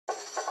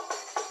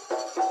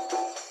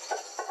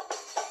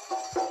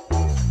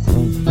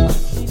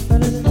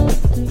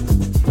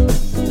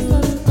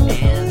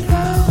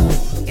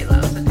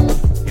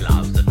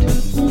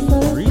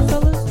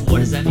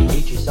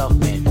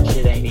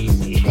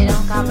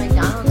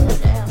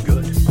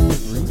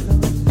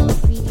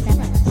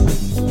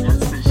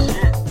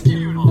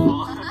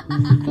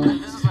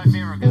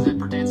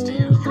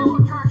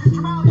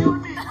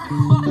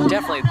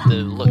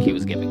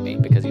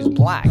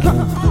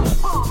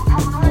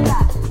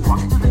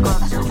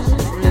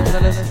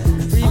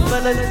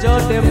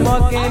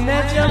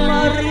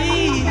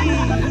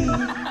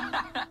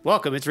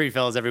Welcome, it's Reed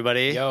Fellas,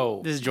 everybody.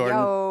 Yo. This is Jordan.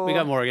 Yo. We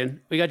got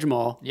Morgan. We got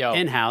Jamal. Yo.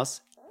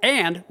 In-house.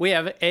 And we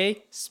have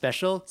a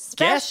special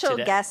guest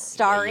today. guest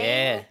starring.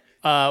 Yeah.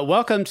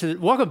 Welcome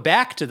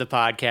back to the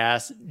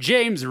podcast,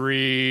 James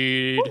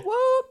Reed.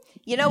 Whoop.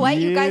 You know what?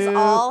 You guys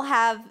all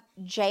have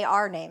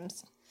JR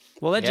names.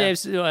 We'll let Yeah.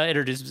 James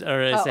introduce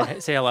or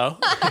say hello.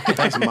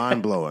 That's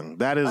mind-blowing.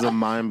 That is a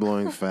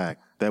mind-blowing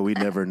fact that we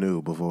never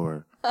knew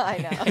before. I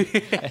know. How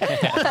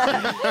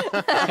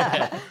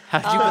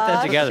did you put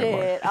that together,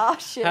 Morgan? Shit. Oh,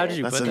 shit. How did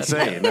you That's put that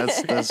together?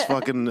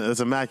 insane. That's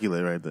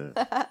immaculate right there.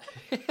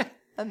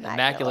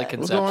 Immaculate What's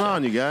conception. going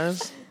on, you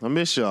guys? I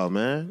miss y'all,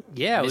 man.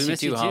 Yeah, Miss we you miss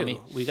too, you too. homie.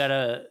 We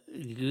gotta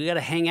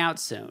hang out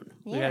soon.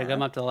 We gotta Yeah.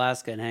 come up to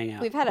Alaska and hang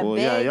out. We've had a Well,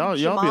 big yeah, y'all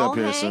be Jamal up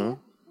here hang. soon.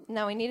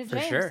 No, we need a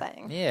James sure.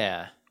 thing.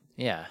 Yeah.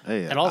 Yeah.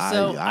 Hey, And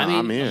also,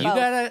 I'm here.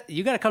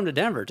 you gotta come to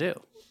Denver too.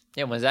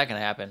 Yeah, when's that going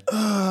to happen?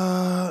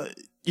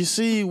 You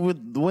see,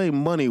 with the way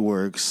money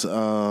works,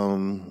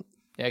 Yeah,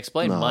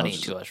 explain No, money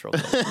it's- to us real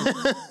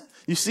quick.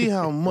 you see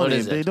how money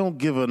is it? they don't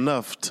give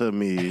enough to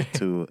me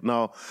to.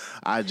 No,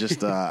 I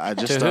just To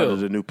started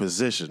who? a new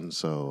position,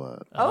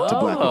 so Oh. to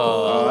black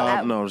people.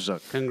 Wow. No,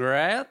 Chuck.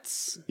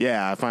 Congrats.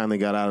 Yeah, I finally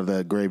got out of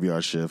that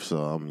graveyard shift, so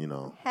I'm,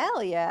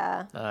 Hell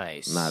yeah.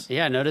 Nice. not.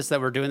 Yeah, I noticed that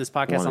we're doing this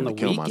podcast on Wanted the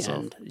to kill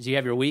weekend. Do you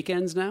have your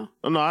weekends now?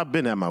 No, I've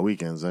been at my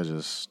weekends. I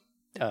just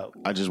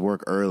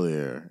work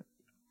earlier,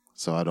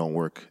 so I don't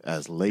work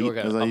as late You work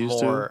as I a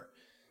used more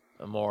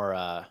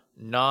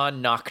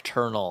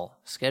non-nocturnal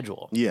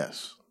schedule. to.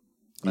 Yes,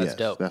 That's yes,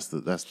 dope. That's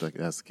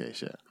the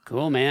case. Yeah.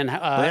 Cool, man.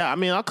 But yeah, I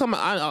mean, I'll come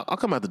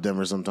out to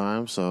Denver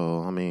sometime.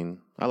 So I mean,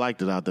 I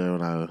liked it out there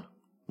when I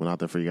went out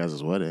there for you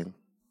guys' wedding.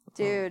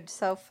 Dude,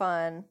 so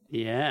fun.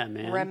 Yeah,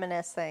 man.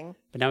 Reminiscing.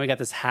 But now we got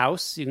this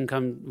house. You can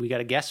come. We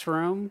got a guest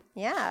room.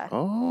 Yeah.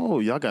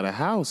 Oh, y'all got a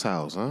house,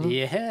 huh?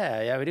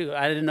 Yeah, we do.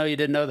 I didn't know you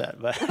didn't know that,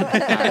 but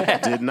I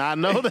did not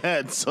know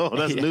that, so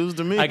that's news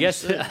to me. I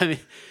guess I mean,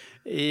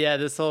 yeah,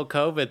 this whole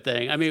COVID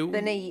thing. I mean,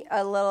 Been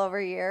a little over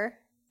a year.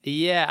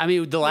 yeah, I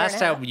mean, the last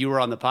and a half. time you were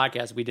on the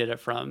podcast, we did it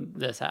from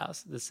this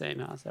house, the same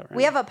house. That we're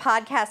We in. have a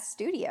podcast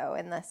studio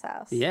in this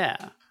house. Yeah,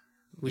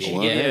 we should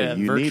Well, get hey, a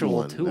you need virtual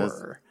one.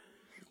 tour.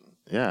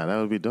 Yeah, that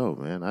would be dope,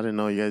 man. I didn't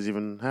know you guys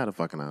even had a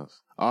fucking house.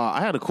 I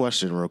had a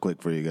question real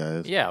quick for you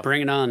guys. Yeah.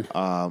 Bring it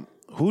on.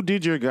 Who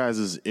did your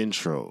guys'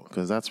 intro?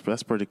 Because that's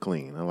pretty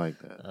clean. I like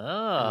that.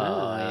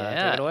 Oh, Take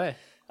yeah. it away.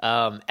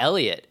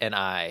 Elliot and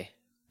I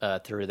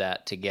threw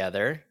that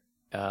together.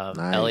 Nice.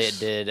 Elliot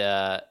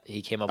did.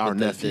 He came up Our with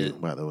nephew,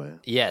 by the way.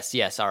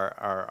 Yes,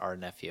 our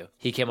nephew.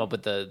 He came up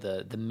with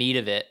the meat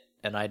of it,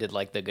 and I did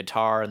like the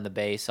guitar and the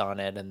bass on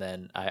it, and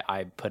then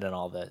I put in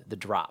all the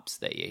drops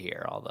that you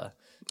hear, all the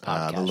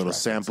podcast The little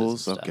references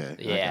samples? and stuff.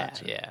 Okay, I Yeah,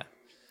 gotcha. yeah.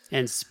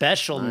 And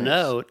special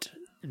note,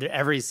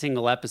 every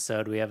single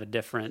episode we have a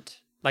different,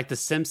 like The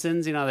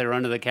Simpsons, you know, they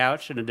run to the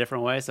couch in a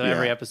different way. So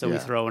every Yeah, episode we yeah.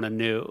 throw in a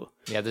new.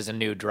 Yeah, there's a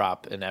new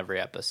drop in every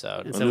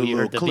episode. And A so new you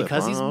heard little that clip,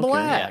 because huh? he's Okay.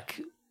 black.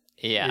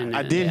 Yeah. And-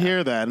 I did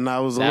hear that, and I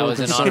was a That little was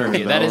an concerned. honor for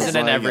you. I That was isn't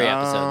in like, every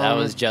episode. That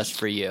was just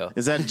for you.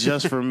 Is that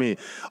just for me?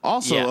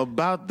 Also, Yeah.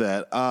 about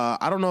that,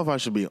 I don't know if I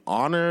should be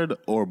honored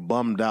or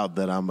bummed out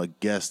that I'm a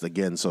guest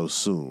again so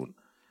soon.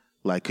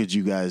 Like, could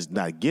you guys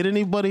not get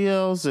anybody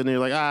else? And you're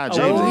like, James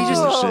well, ain't we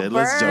doing just- shit.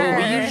 Let's jump burn.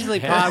 We on it. usually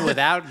pod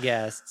without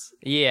guests.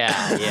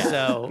 Yeah, yeah.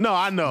 So No,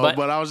 I know, But-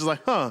 but I was just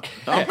like,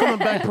 I'm coming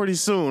back pretty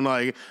soon.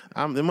 Like,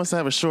 they must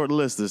have a short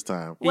list this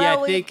time. Yeah,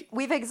 Well, I think-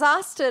 we've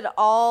exhausted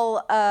all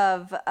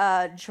of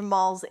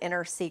Jamal's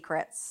inner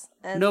secrets.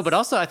 And no, but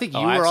also I think you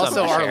I have were some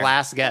also to our share.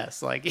 last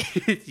guest. Like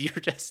you're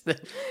just the.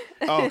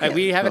 Oh, Like,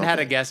 we haven't had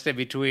a guest in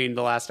between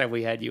the last time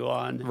we had you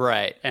on,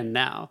 Right. and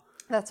now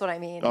that's what I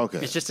mean. Okay.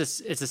 it's just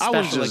it's a I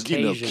special was just,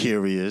 occasion.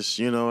 curious.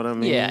 You know what I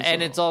mean? Yeah,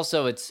 and So- it's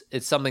also it's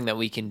something that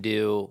we can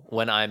do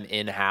when I'm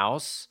in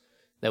house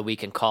that we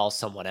can call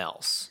someone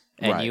else.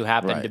 And Right, you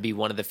happen right. to be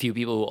one of the few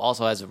people who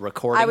also has a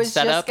recording I was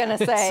setup. just going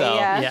to say, so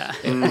yeah. Yeah.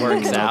 It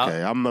works out.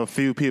 Okay, I'm the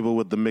few people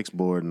with the mixed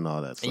board and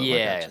all that stuff. I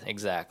Yeah, got you.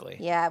 exactly.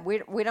 Yeah,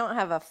 we don't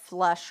have a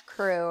flush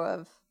crew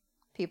of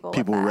people.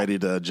 People with that. ready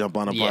to jump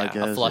on a Yeah, a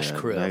podcast. flush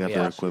crew, I got yeah.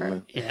 the Flush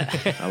equipment.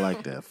 Yeah. I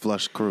like that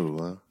flush crew.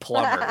 Huh?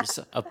 Plumbers.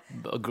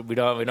 We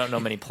don't know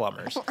many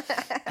plumbers.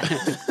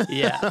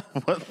 Yeah.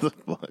 What the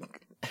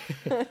fuck?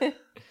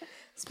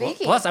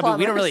 Speaking Plus, of I mean,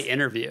 we don't plumbers- really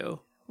interview.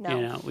 No,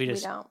 you know, we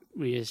just don't.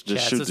 Just chat.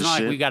 shoot So it's the not like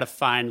shit. we got to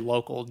find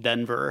local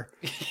Denver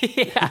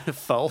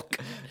folk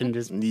and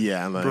just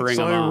Yeah, I'm like, Bring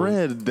so 'em I on.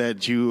 read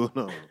that you.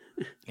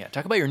 Yeah,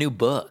 talk about your new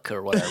book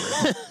or whatever.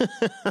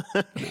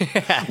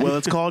 Well,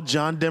 it's called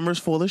John Denver's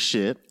Full of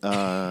Shit.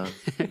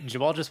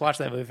 Jamal just watched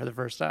that movie for the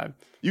first time.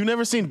 You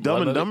never seen Dumb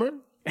and movie? Dumber?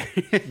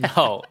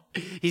 No.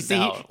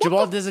 See,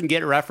 Jamal doesn't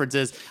get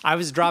references. I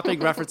was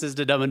dropping references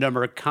to Dumb and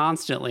Dumber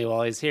constantly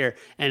while he's here,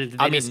 and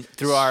I they mean, just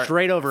through our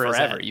straight over his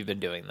forever head. you've been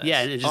doing this.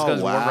 Yeah, and it just Oh,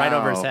 goes right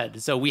over his wow.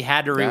 head. So we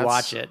had to That's-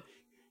 rewatch it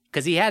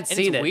because he had And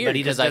seen it's it, weird but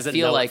he just because I doesn't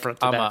feel know like it front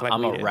to I'm back like a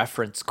we do.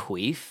 reference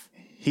queef.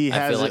 He I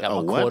has feel like it- I'm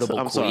a what? quotable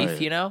I'm queef, sorry.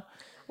 you know?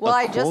 Well,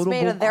 I just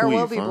made a quotable There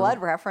Will queef, Be huh? Blood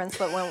reference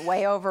that went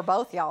way over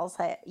both y'all's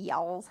head.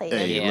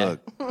 Hey, Yeah.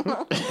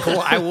 look.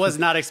 Well, I was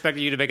not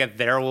expecting you to make a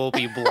 "There Will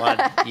Be Blood"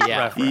 reference.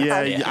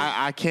 Yeah,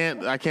 I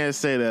can't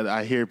say that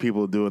I hear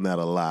people doing that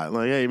a lot.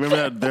 Like, hey, remember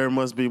that "There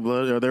Must Be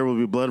Blood" or "There Will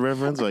Be Blood"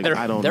 reference? Like,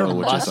 I don't There know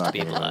what you're must be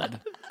talking about. blood.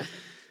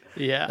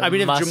 Yeah, I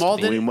mean, if must Jamal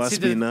be. didn't, We must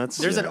see, be nuts,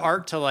 There's an yeah.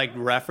 art to like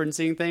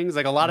referencing things.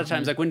 Like a lot of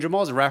times, like when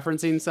Jamal's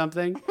referencing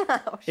something,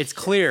 it's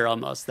clear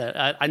almost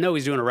that I know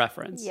he's doing a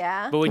reference.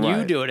 Yeah. But when you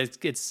Right. do it,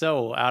 it's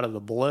so out of the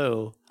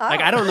blue.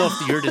 Like I don't know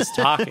if you're just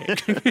talking.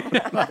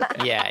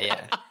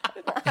 Yeah.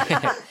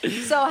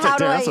 So how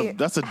do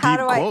That's a how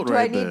deep do I, quote do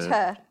right I need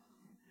there. to?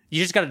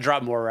 You just got to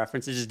drop more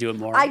references. Just do it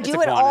more. I It's do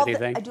a it all. quantity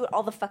thing. I do it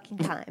all the fucking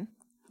time.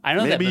 I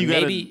know Maybe that, you but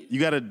gotta maybe you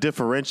gotta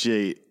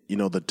differentiate.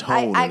 The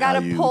tone. I and how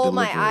gotta you pull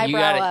my deliver it. eyebrow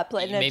gotta- up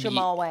in a maybe-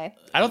 Jamal way.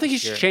 I don't think you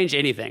should change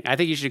anything. I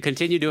think you should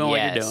continue doing what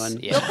you're Yes,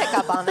 doing. yeah. You'll pick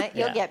up on it.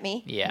 You'll Yeah. get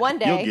me. Yeah. One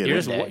day. You'll get You're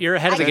it. just you're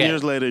ahead of the 10 game.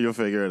 years later, you'll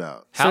figure it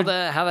out. How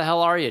the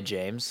hell are you,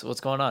 James?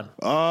 What's going on?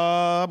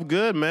 I'm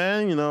good,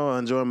 man.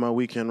 Enjoying my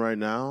weekend right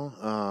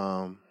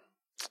now.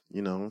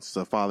 It's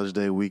a Father's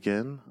Day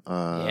weekend.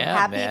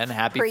 Yeah, man.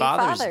 Happy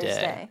Father's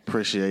Day.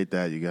 Appreciate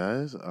that, you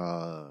guys.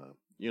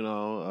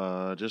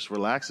 Just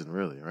relaxing,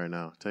 really, right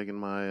now. Taking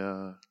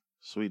my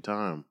sweet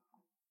time.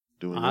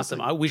 Doing Awesome.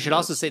 nothing. We should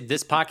also say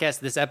this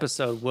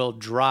episode will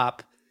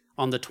drop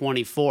on the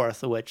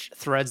 24th, which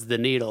threads the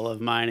needle of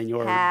mine and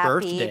your Happy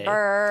birthday.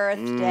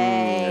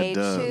 birthday it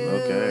does.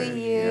 to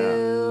Okay.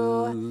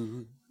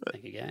 you.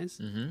 Thank you, guys.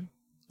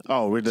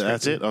 Oh,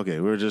 that's it? Okay,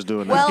 we were just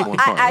doing that Well, one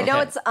part. I know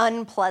Okay. it's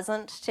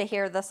unpleasant to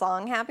hear the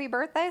song "Happy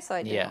Birthday," so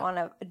I didn't Yeah. want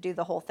to do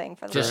the whole thing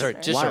for the Just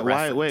listeners. just a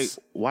Why? Wait. reference.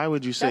 Why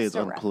would you say Just it's a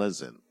reference.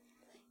 unpleasant?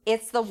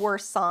 It's the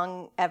worst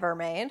song ever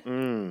made.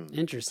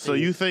 Interesting. So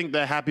you think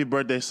that Happy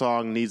Birthday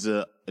song needs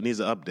an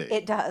update?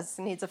 It does.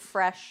 It needs a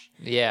fresh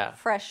Yeah.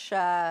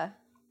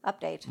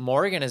 update.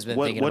 Morgan has been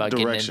What- thinking what about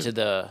direction?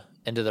 getting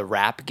into the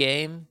rap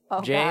game,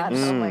 Oh James.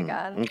 God! Oh my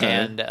God! Okay.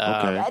 And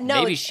Okay. No,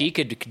 maybe it's- she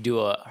could do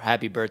a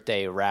happy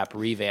birthday rap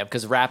revamp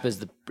because rap is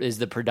the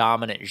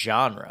predominant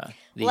genre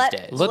these Let-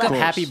 days. Look Of up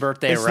course. Happy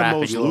Birthday It's the rap.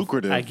 most and you'll-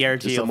 lucrative. I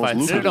guarantee It's you'll the most find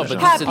lucrative No, but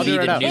genre. this Happy, will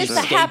be the new it's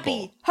the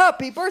staple.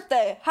 happy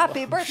birthday,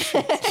 happy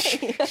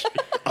birthday.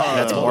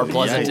 That's more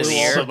pleasant to the yikes.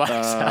 ear.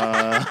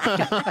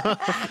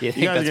 You You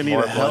think guys that's gonna need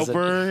more a pleasant?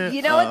 helper?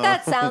 You know what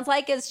that sounds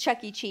like is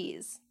Chuck E.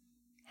 Cheese.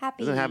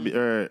 Happy Isn't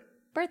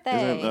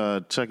birthday.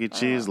 isn't Chuck E.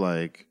 Cheese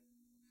like?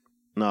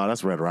 No,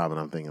 that's Red Robin.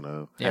 I'm thinking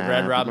of. Yeah, Red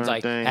Happy Robin's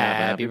like birthday,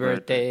 happy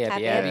birthday,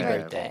 happy Happy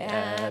birthday,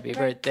 birthday, happy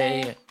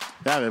birthday.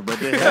 Happy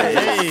birthday.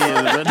 Hey,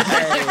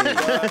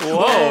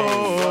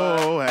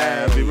 whoa,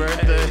 happy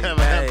birthday.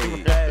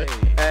 Happy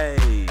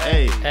birthday.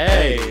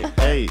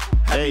 Hey.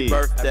 Happy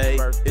birthday,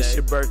 it's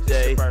your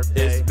birthday.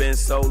 It's been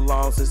so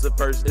long since the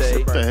first day.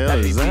 What the hell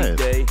Happy is that?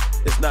 day.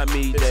 It's not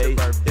me day,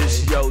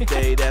 it's your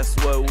day. That's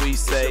what we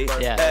say.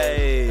 Yeah.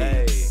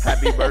 Hey,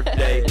 happy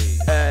birthday.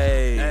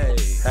 Hey,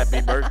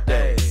 happy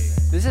birthday.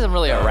 This isn't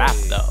really a rap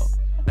though.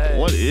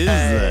 What is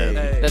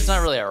that? That's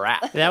not really a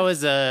rap. That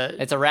was a.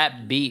 It's a rap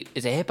beat.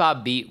 It's a hip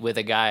hop beat with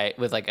a guy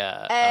with like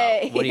a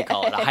Hey. what do you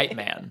call it? A hype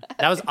man.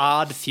 That was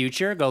Odd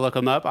Future. Go look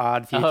him up.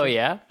 Odd Future. Oh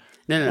yeah.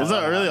 No. Was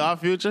that really Odd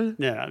Future?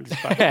 No, I'm just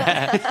fucking.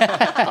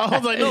 I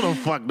was like, no, the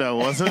fuck that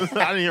wasn't.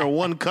 I didn't hear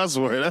one cuss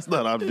word. That's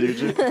not Odd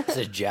Future. It's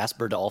a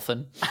Jasper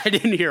Dolphin. I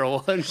didn't hear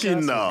one.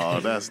 No,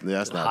 that's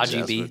not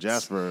Haji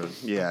Jasper.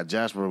 Beats.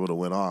 Jasper would have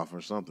went off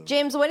or something.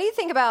 James, what do you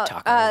think about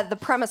Taco. the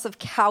premise of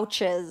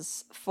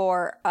couches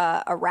for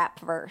a rap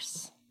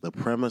verse? The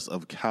premise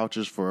of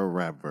couches for a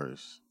rap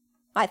verse.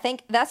 I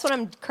think that's what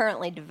I'm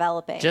currently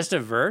developing. Just a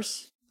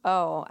verse?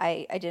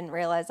 I didn't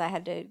realize I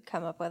had to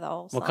come up with a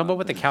whole song. We'll come up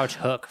with the couch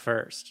hook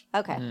first.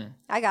 Okay,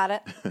 I got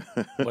it.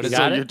 What is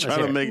got that? it? You're trying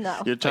hear to it. make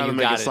No. you're trying Oh, to you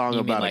make a got it. song You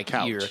mean about like a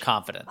couch. You're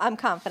confident. I'm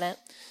confident.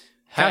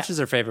 Couch is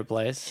our favorite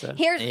place. So.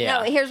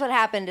 Here's what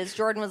happened is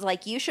Jordan was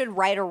like, you should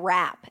write a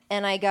rap.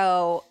 And I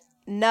go,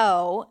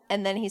 no.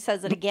 And then he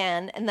says it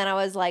again. And then I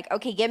was like,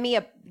 okay, give me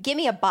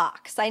a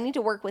box. I need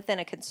to work within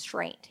a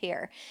constraint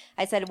here.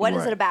 I said, what is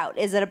Right. it about?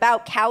 Is it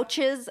about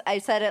couches? I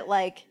said it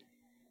like,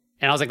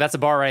 And I was like, that's a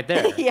bar right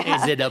there.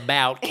 Yeah. Is it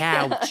about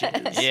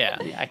couches?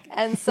 Yeah.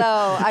 and so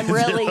I'm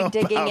really About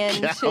digging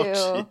into,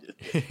 couches.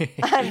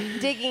 I'm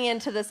digging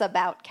into this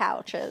about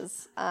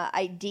couches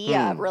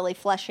idea, really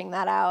fleshing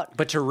that out.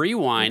 But to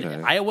rewind,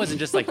 Okay. I wasn't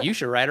just like, you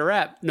should write a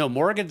rap. No,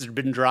 Morgan's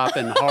been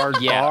dropping hard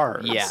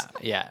bars.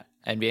 Yeah.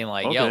 And being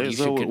like, yo, Okay, you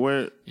so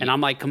should. And I'm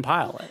like,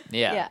 compile it.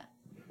 Yeah.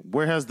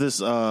 where has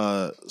this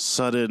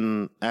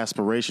sudden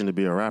aspiration to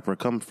be a rapper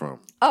come from?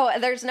 Oh,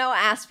 there's no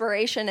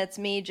aspiration. It's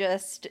me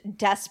just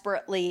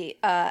desperately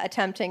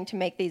attempting to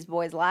make these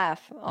boys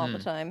laugh all the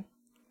time.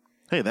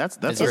 Hey, that's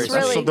very really-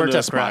 something to Berto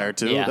aspire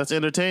to. Yeah. That's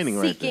entertaining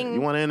right there. Seeking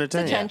You want to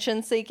entertain.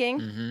 attention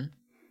seeking.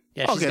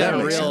 Yeah, she's Okay, got that a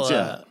makes real sense,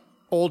 yeah.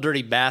 old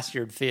dirty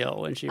bastard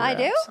feel when she I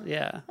raps. do?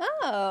 Yeah.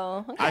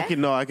 Oh, okay. I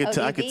can I could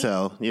ODB?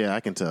 tell. Yeah, I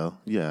can tell.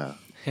 Yeah.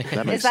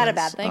 That makes Is that a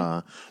sense.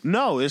 bad thing?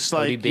 No, it's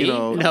like, ODB? you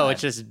know, No,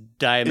 it's just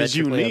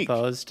diametrically unique.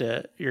 opposed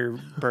to your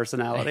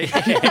personality.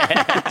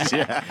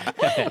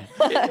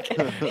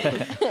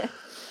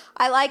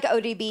 I like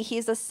ODB.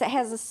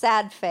 Has a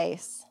sad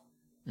face.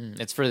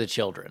 It's for the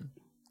children.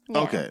 Yeah.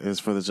 Okay, it's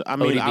for the. I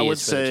mean, ODB I would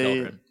is for the say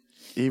children.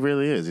 he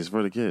really is. He's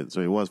for the kids.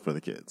 So he was for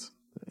the kids.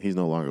 He's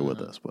no longer with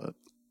us, but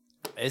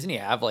Doesn't he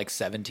have like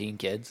 17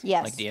 kids?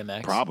 Yes. Like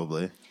DMX?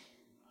 probably.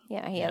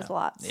 Yeah, he has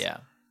lots. Yeah.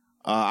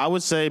 I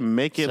would say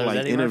make it So does like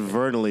Eddie Murphy.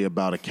 inadvertently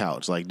about a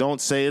couch. Like,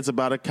 don't say it's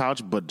about a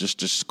couch, but just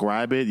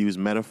describe it. Use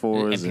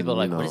metaphors. And people are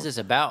like, you know. what is this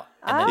about?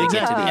 And then, you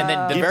get to the, and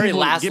then the Get very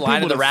people- last get line of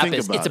people the to rap think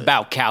is, about it's it.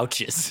 about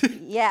couches.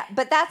 Yeah,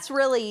 but that's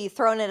really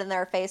throwing it in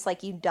their face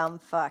like, you dumb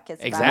fuck.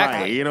 It's about Exactly.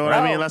 Right, you know what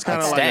I mean? That's kind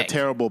of That's like stank. a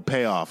terrible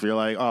payoff. You're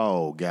like,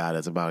 oh god,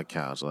 it's about a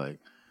couch. Like,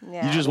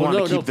 Yeah. you just Well, want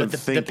no, to keep no, them but the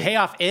thinking.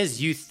 payoff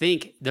is you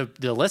think the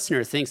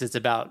listener thinks it's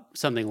about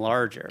something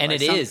larger, And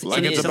like it some- is. Like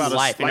It it's is. about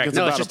life. like And it's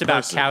no, about it's a just about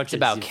person. couches. It's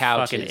about you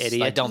couches. Fucking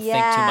idiot. Like, don't think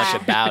too much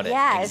about it.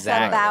 Yeah,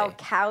 exactly. it's about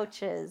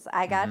couches.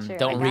 I got you.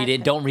 Don't I read got it.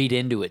 you. Don't read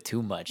into it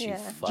too much. You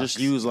Yeah. fucks. just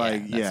use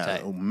like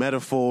that's tight.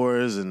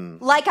 metaphors and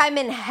Like I'm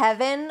in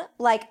heaven,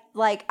 like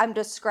I'm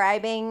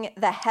describing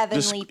the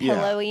heavenly yeah.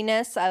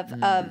 pillowiness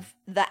of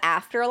the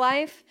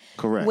afterlife.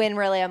 Correct. When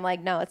really I'm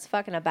like, no, it's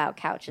fucking about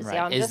couches. Right.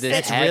 Yeah, I'm Is just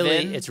this sitting-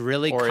 heaven? It's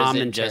really or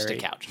commentary. Is it just a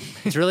couch?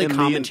 It's really In the-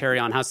 commentary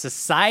on how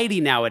society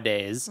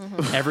nowadays,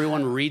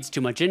 everyone reads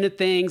too much into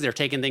things. They're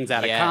taking things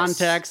out Yes. of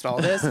context. All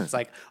this. It's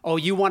like, oh,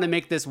 you want to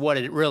make this what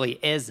it really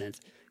isn't,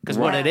 because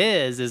what Right.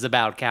 it is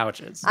about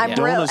couches. I'm Yeah.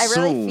 Don't I really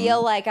assume-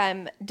 feel like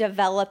I'm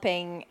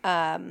developing.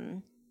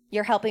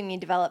 You're helping me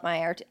develop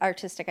my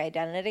artistic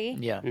identity,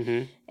 Yeah.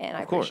 and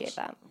I course. appreciate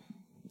that.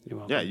 You're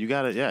welcome. yeah, you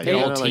got to The you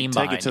whole gotta team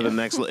like take it behind to the you.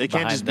 next level. It can't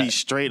Behind just be the-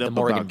 straight the up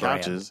Morgan about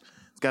brand. couches.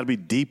 It's got to be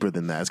deeper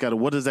than that. It's got to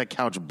what does that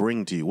couch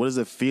bring to you? What is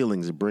the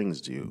feelings it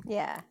brings to you?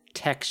 Yeah.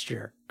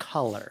 Texture,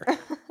 color.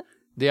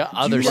 The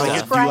other you like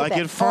stuff. it? Do you like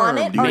it firm? On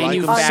it? Do you Are like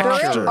you it under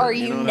structured? it? Are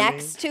You you, know what I mean?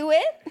 next to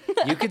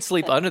it? You could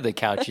sleep under the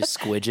couch, you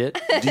squidge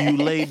it. Do you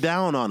lay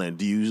down on it?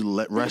 Do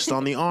you rest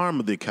on the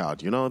arm of the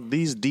couch? You know,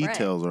 these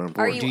details are Are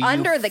important. you Do you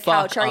under the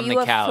fuck couch? Are on you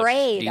the couch?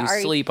 afraid? Do you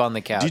Are sleep on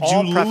the couch? Did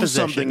all you lose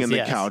something in the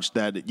prepositions, yes. couch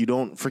that you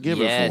don't forgive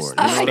Yes, her for?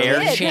 the You know I what I spare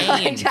mean? did. I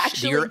change,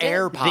 actually your did.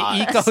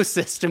 AirPods. The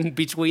ecosystem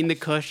between the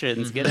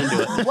cushions. Get into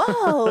it.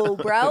 Whoa,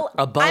 bro!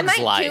 A Bug's I might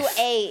do Life.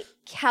 a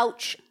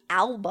couch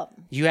album.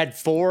 You had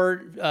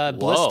 4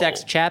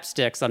 Blistex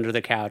chapsticks under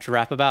the couch.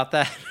 Rap about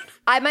that.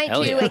 I might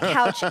Hell do yeah. a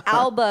couch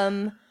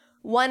album,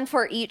 one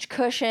for each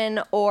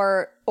cushion,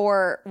 or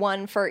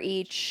one for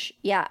each.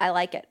 Yeah, I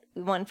like it.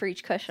 One for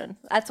each cushion.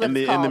 That's what And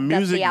it's the- and called. the That's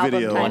music the album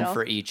video- title. One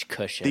for each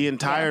cushion. The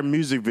entire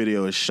music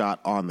video is shot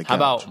on the couch. How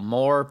about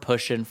more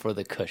pushing for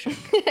the cushion?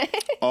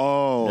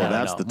 Oh, No,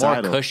 that's no, the more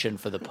title. cushion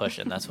for the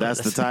pushing. That's what That's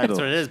it the is. title. That's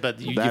what it is. But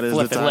you That is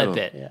flip the it. title.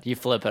 Flip it. You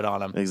flip it on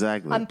them.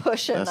 Exactly. I'm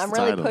pushing. That's I'm the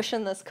really title.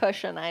 pushing this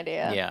cushion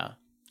idea. Yeah.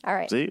 All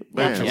right. See,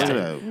 man, look at Yeah.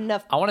 that.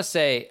 Enough. I want to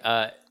say,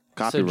 so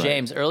Copyright.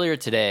 James, earlier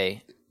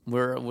today,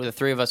 the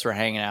 3 of us were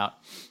hanging out,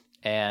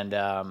 and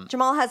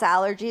Jamal has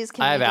allergies.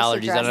 Can I have you just allergies.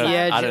 address I don't know.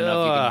 that? Yeah, I don't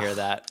know if you Joe. can hear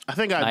that. I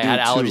think I I do had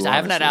too, allergies. I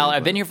haven't had honestly,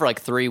 I've been here for like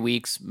 3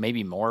 weeks,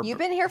 maybe more. You've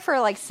been here for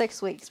like 6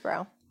 weeks,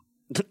 bro.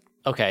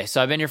 Okay,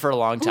 so I've been here for a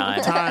long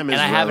time, Time is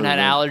and I haven't had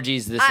relevant.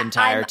 allergies this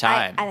entire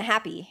time. I'm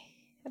happy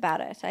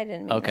about it. I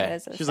didn't mean Okay. that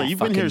as a She's like, sad- you've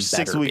been here Fucking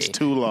 6 better weeks be.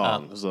 too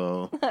long.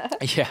 So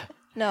Yeah.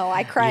 No,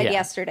 I cried Yeah.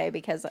 yesterday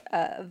because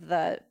of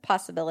the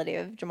possibility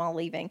of Jamal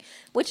leaving,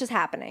 which is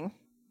happening.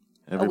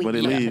 everybody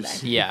week from leaves.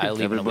 today. Yeah, I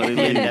leave in a Everybody week.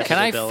 leaves. Can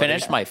I Inevitability.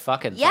 finish my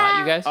fucking Yeah. thought,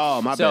 you guys?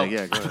 Oh, my So- bad.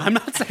 Yeah, go ahead. I'm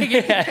not saying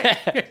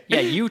it. Yeah,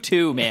 you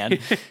too, man.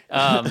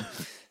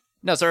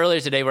 No, so earlier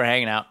today we're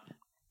hanging out.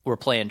 We're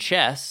playing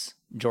chess,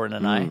 Jordan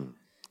and I.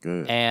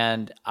 Good.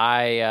 And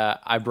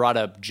I brought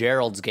up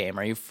Gerald's game.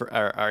 Are you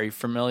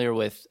familiar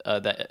with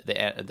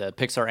the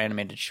Pixar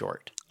animated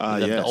short?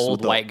 The Yes,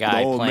 old with white guy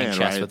the old playing man,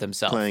 chess right? with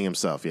himself. Playing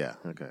himself, yeah.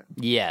 Okay.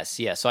 Yes.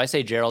 So I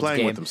say Gerald's Playing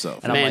game with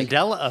himself. and I'm like,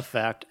 Mandela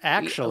effect,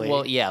 actually.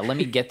 well, yeah. Let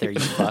me get there, you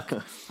fuck.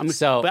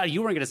 So But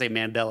you weren't going to say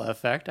Mandela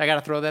effect. I got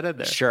to throw that in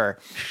there. sure.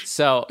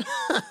 So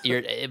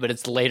but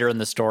it's later in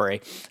the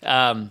story.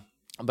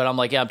 But I'm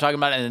like, yeah, I'm talking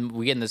about it, and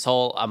we get in this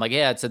whole. I'm like,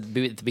 yeah, it's at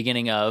the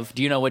beginning of.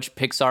 Do you know which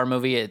Pixar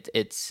movie it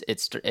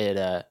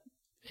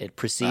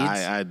precedes?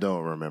 I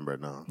don't remember,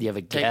 no. Do you have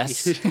a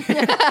guess? I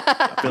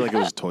feel like it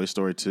was Toy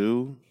Story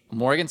 2.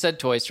 Morgan said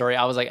Toy Story.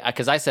 I was like,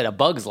 because I said A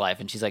Bug's Life,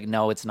 and she's like,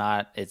 no, it's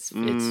not. It's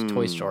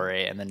Toy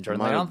Story. And then Jordan's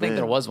Might like, I don't have think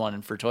there been. was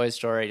one for Toy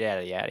Story.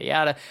 Yada yada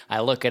yada. I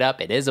look it up.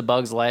 It is A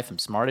Bug's Life. I'm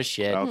smart as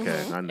shit.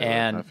 Okay, I knew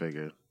And- it. I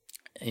figured.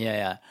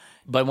 Yeah.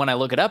 But when I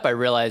look it up, I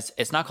realize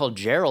it's not called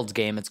Gerald's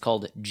game. It's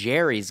called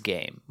Jerry's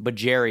game. But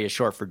Jerry is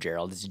short for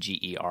Gerald. It's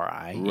Geri.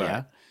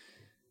 Yeah.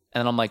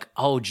 And I'm like,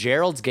 oh,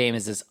 Gerald's game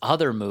is this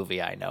other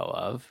movie I know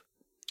of.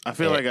 I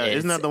feel like, it's-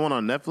 isn't that the one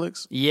on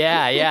Netflix?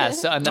 Yeah.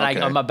 So, and then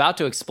Okay. I'm about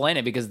to explain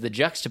it because the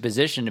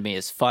juxtaposition to me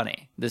is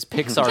funny. This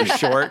Pixar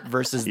short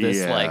versus this,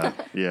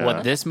 Yeah.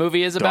 what this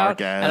movie is about.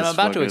 Dark-ass And I'm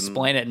about to fucking-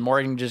 explain it, and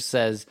Morgan just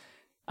says,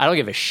 I don't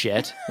give a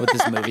shit what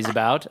this movie's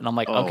about. And I'm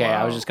like, okay,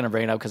 I was wow. just going to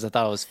bring it up because I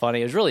thought it was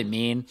funny. It was really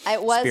mean.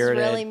 It was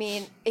spirited. really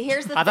mean.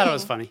 Here's the thing. I thought it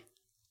was funny.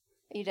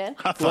 You did?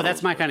 Well,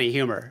 that's my kind of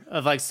humor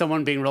of like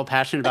someone being real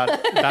passionate about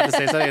to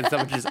say something and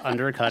someone just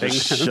undercutting,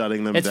 Just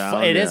shutting them It's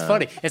down. It is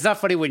funny. It's not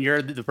funny when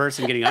you're the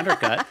person getting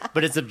undercut,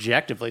 but it's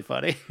objectively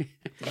funny.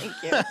 Thank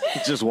you.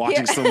 Just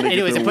watching somebody. get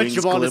Anyways, their it puts wings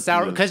Jamal in a clipped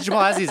sour and- because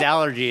Jamal has these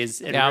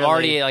allergies. And Yeah, I'm really-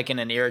 already like in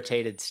an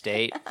irritated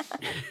state.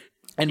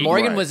 And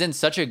Morgan Right. was in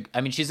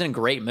she's in a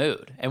great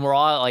mood. And we're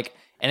all like,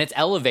 and it's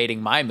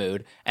elevating my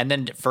mood. And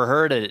then for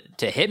her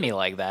to hit me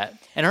like that.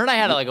 And her and I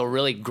had like a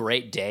really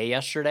great day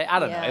yesterday. I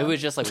don't know. Yeah. It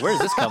was just like, where's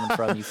this coming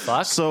from, you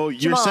fuck? So you're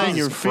Jamal. saying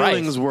your Jesus Christ.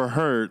 feelings were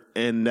hurt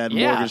and that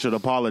Yeah. Morgan should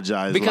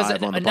apologize Because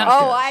live on the not-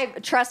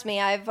 podcast? Trust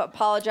me, I've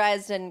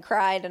apologized and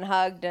cried and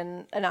hugged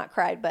and not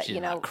cried, but She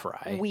did not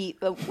cry.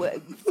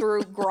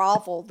 through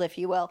groveled, if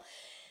you will.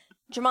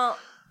 Jamal,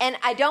 and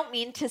I don't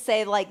mean to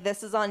say like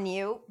this is on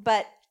you,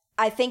 but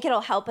I think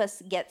it'll help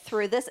us get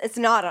through this. It's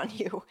not on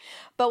you.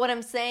 But what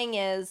I'm saying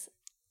is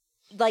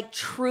like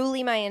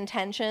truly my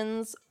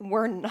intentions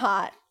were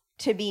not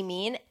to be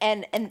mean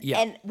and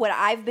what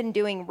I've been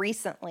doing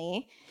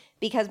recently,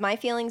 because my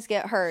feelings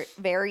get hurt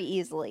very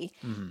easily,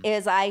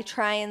 is I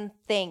try and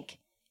think,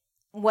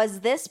 was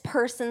this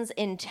person's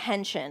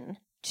intention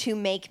to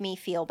make me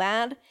feel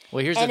bad?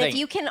 Well, here's and the if thing.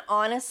 you can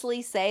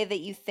honestly say that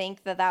you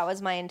think that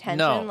was my intention,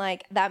 No.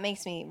 like that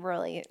makes me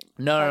really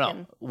No.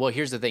 fucking- Well,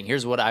 here's the thing.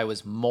 Here's what I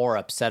was more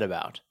upset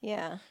about.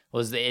 Yeah.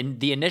 Was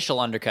the initial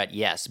undercut,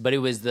 yes, but it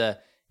was the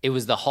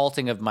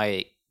halting of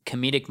my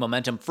comedic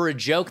momentum for a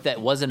joke that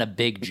wasn't a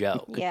big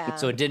joke. Yeah.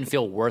 So it didn't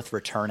feel worth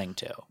returning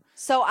to.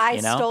 So I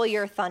You know? stole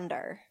your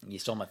thunder. You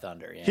stole my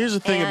thunder. Yeah. Here's the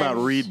thing about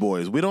And- Reed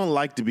Boys. We don't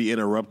like to be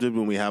interrupted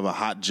when we have a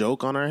hot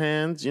joke on our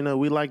hands. You know,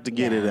 we like to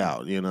get it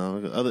out, you know.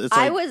 It's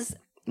I like was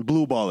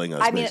blue balling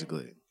us, I mean-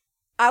 basically.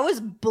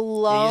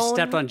 blown. You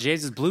stepped on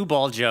James's blue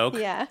ball joke.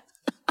 Yeah.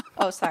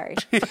 Oh, sorry.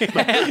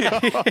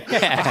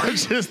 I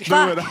just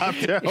threw it out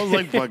there. I was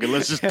like, fuck it,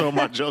 let's just throw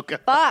my joke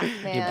out. Fuck,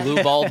 You man.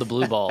 blue balled the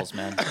blue balls,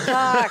 man.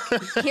 Fuck.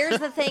 Here's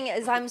the thing: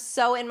 is I'm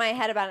so in my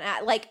head about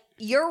it. Like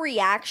your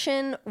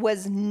reaction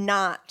was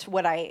not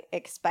what I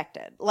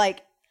expected.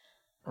 Like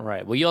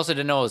Right. Well, you also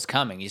didn't know it was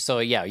coming. So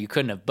yeah, you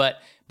couldn't have. But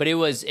it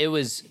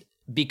was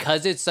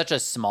because it's such a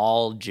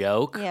small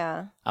joke.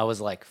 yeah. I was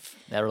like,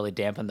 that really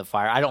dampened the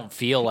fire. I don't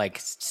feel like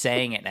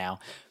saying it now,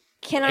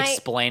 Can I?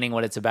 explaining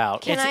what it's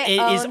about. Can It's, I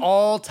it is own-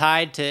 all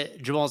tied to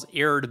Jamal's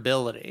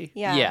irritability.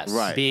 Yeah. Yes.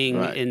 Right. Being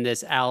right. in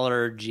this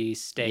allergy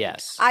state.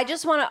 Yes. I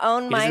just want to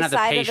own my doesn't have the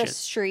side of the patience.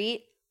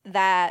 street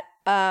that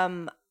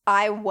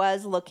I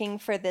was looking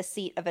for this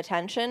seat of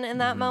attention in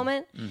that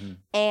moment,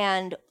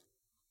 and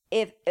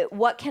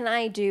what can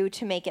I do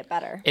to make it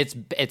better?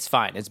 It's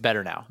fine. It's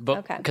better now. But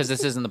Okay. because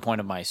this isn't the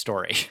point of my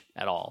story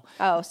at all.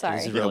 Oh, sorry.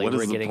 This is Yeah, really what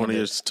we're is the getting point of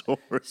into-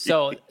 your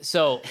story?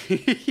 So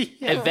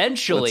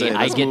eventually Let's say,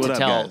 I let's get move to it up,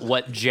 tell guys.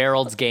 what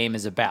Gerald's game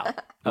is about.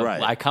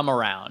 Right. I come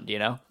around,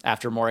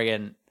 after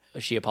Morgan,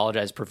 she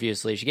apologized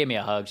profusely. She gave me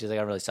a hug. She's like,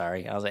 I'm really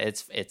sorry. I was like,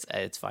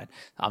 it's fine.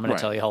 I'm going Right.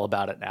 to tell you all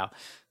about it now.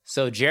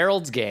 So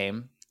Gerald's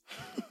game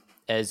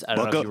is, I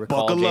don't know if you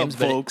recall, buckle James, up,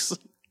 but folks.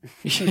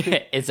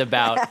 it's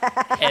about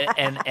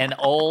an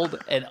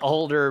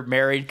older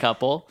married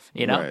couple,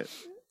 Right.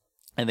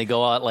 and they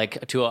go out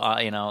like to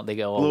they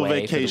go Little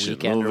away vacation, for the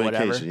weekend little or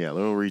whatever. vacation, yeah,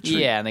 little retreat.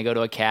 Yeah, and they go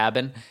to a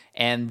cabin,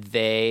 and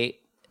they're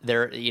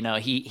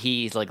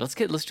he's like, let's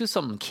do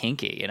something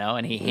kinky,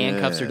 and he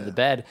handcuffs her to Yeah. the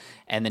bed,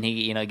 and then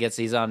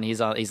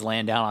he's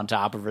laying down on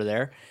top of her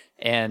there,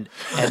 and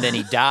then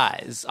he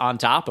dies on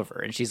top of her,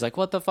 and she's like,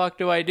 what the fuck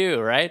do I do,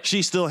 right?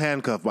 She's still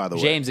handcuffed, by the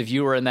way. James, if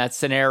you were in that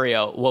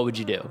scenario, what would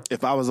you do?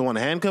 If I was the one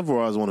handcuffed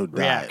or I was the one who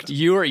died.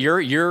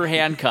 You're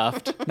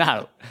handcuffed.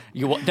 What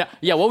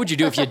would you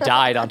do if you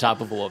died on top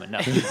of a woman? No,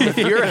 if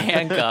you're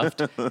handcuffed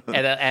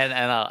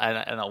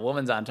and a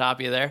woman's on top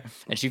of you there,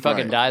 and she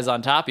fucking Right. dies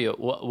on top of you,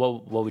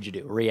 what would you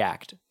do?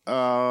 React?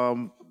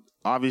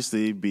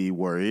 Obviously be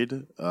worried.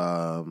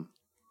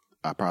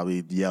 I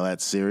probably yell at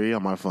Siri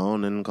on my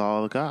phone and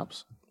call the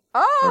cops.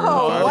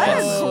 Oh, what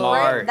that's a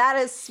smart. great, that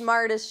is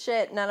smart as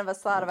shit. None of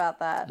us thought about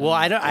that. Well,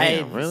 I don't.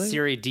 Damn, really?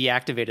 Siri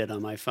deactivated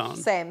on my phone.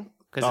 Same.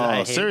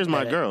 Oh, Siri's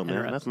my girl,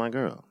 man. That's my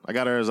girl. I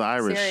got her as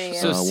Irish. Siri, yeah.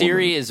 So woman.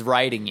 Siri is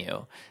writing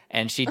you,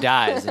 and she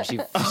dies, and she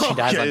dies on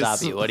Okay,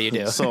 top of you. What do you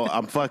do? So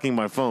I'm fucking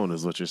my phone,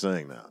 is what you're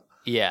saying now.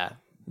 Yeah,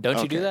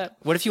 don't you do Okay. that?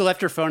 What if you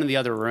left your phone in the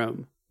other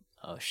room?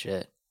 Oh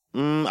shit.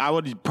 I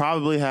would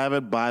probably have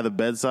it by the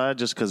bedside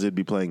just because it'd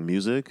be playing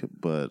music.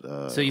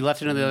 But So you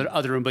left it in the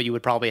other room, but you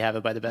would probably have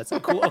it by the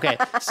bedside. Cool. Okay.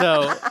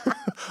 So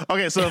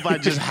okay, so if I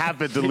just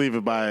happened to leave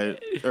it by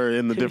or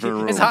in the different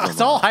room, it's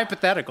all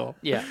hypothetical.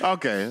 Yeah.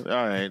 okay.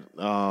 All right.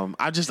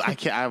 I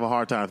can't. I have a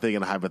hard time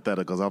thinking of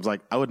hypotheticals. I was like,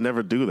 I would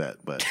never do that.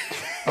 But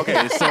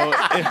okay, so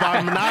if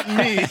I'm not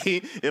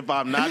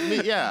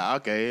me, yeah,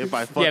 okay. If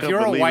I fuck if up you're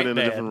and a leave white it in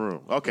a man. different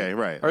room, okay,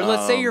 right. Or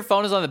let's say your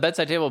phone is on the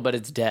bedside table, but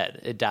it's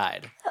dead. It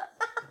died.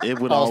 it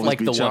would falls always like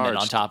be the charged. woman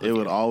on top of it you.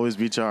 would always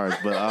be charged.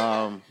 But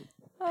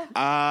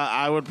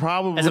I would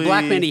probably As a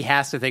black man, he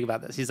has to think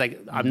about this. He's like,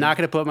 I'm not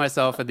going to put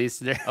myself in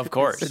these Of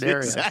course.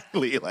 scenarios.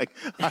 exactly like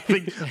I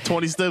think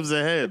 20 steps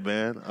ahead,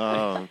 man.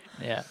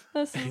 Yeah.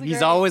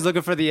 He's always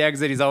looking for the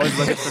exit. He's always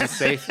looking for the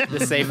safe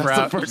That's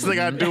route. the first thing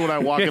I do when I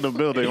walk in a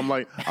building. I'm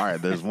like, all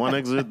right, there's one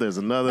exit, there's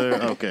another.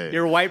 Okay.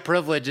 Your white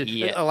privilege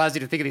Yeah. allows you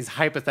to think of these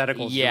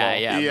hypotheticals. Yeah,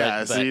 Jamal. yeah.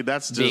 Yeah, see,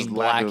 that's just being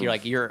lack black. of- You're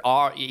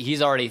like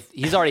he's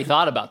already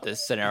thought about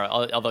this scenario.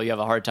 Although you have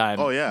a hard time.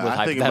 Oh yeah, with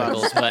I think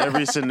hypotheticals. about But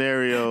every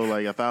scenario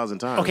like 1,000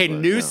 times. Okay, but,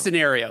 new yeah.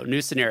 scenario.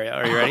 New scenario.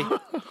 Are you ready?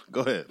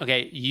 Go ahead.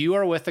 Okay, you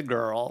are with a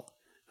girl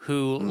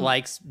who Mm.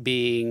 likes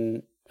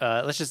being.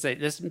 Let's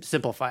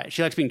simplify it.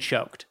 She likes being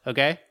choked.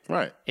 Okay,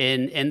 Right.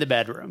 in the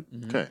bedroom,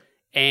 Okay.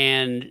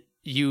 and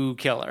you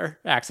kill her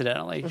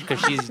accidentally because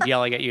she's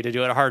yelling at you to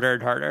do it harder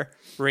and harder.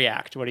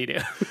 React. What do you do?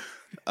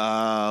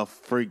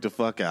 Freak the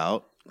fuck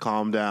out.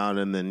 Calm down,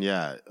 and then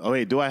yeah. Oh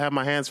wait, do I have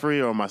my hands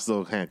free or am I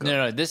still handcuffed?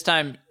 no. This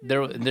time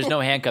there's no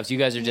handcuffs. You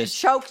guys are just.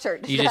 choked her.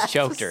 to You just death,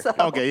 choked her. so-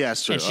 Okay, yeah,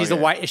 sure. And she's okay.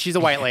 a white. She's a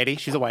white lady.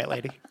 She's a white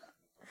lady.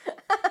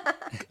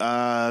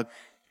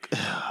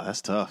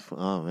 That's tough.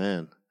 Oh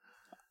man,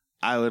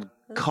 I would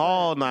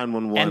call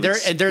 911. And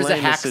there's a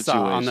explain the hacksaw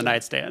on the situation.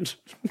 nightstand.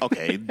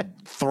 Okay,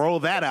 throw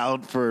that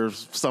out for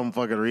some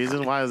fucking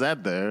reason. Why is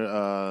that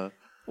there?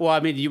 Well, I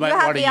mean, you might You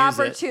have want to the use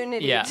it.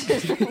 opportunity. Yeah.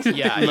 to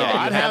Yeah. No, You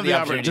I'd have the to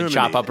opportunity.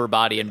 chop up her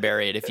body and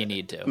bury it if you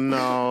need to.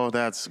 No,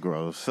 that's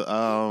gross.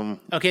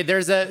 Okay,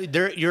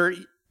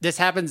 this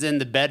happens in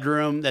the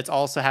bedroom. That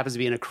also happens to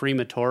be in a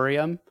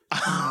crematorium.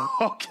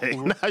 Okay,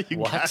 now you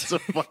guys are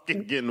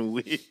fucking getting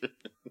weird.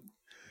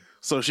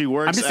 So she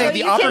works. I'm just saying at the,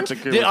 you can- the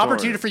crematorium.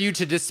 opportunity for you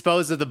to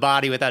dispose of the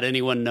body without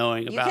anyone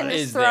knowing You about can it.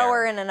 just is throw there.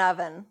 her in an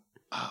oven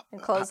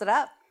and close it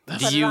up. Put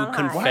Do it you on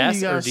high. Why are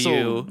confess you or guys do so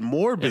you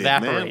morbid,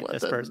 evaporate man? What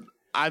this the- person?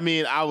 I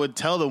mean, I would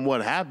tell them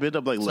what happened.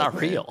 I'm like, It's look,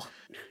 not man, real.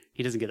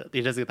 He doesn't get it.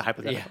 He doesn't get the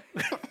hypothetical.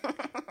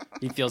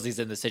 He feels he's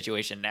in the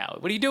situation now.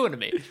 What are you doing to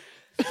me?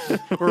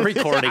 We're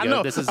recording I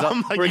know. it. This is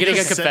I'm like, we're you getting a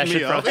just set me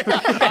confession from.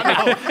 up.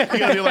 I know. You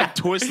gotta be like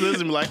twist this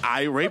and be like,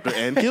 I raped her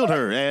and killed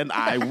her, and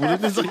I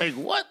would. It's like,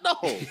 what?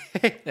 No,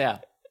 Yeah.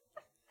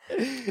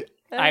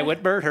 I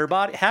would burn her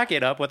body, hack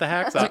it up with a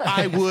hacksaw.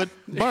 I would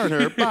burn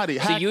her body, you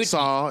would-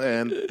 hacksaw,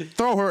 and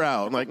throw her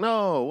out. I'm like,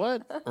 no,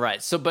 what?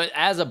 Right. So, but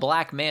as a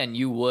black man,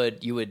 you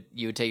would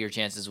take your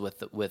chances with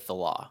the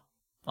law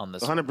on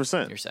this.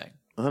 100%. You're saying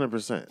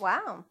 100%.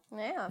 Wow.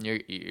 Yeah.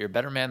 you're a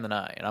better man than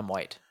I, and I'm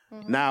white.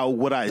 Now,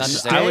 would I Not to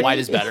say stay? white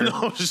is better.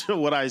 No,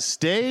 would I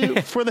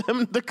stay for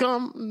them to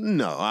come?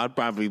 No, I'd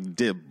probably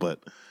dip, but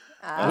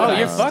Oh,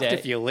 you're fucked Stay.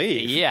 if you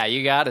leave. Yeah,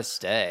 you gotta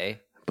stay.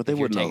 they If you're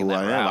wouldn't know taking who that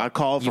I am. route. I'd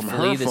call You from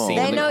flee her the phone. scene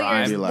They of the know crime.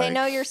 you're. Be They like-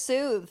 know you're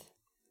soothe.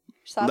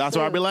 Soft That's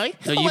why I'd be soothe.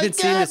 like, No, oh you've my been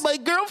seeing God, this- my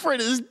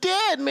girlfriend is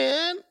dead,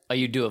 man. Oh,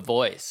 you do a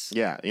voice.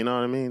 Yeah, you know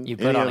what I mean? You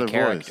put Any on a other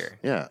character. voice.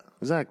 Yeah,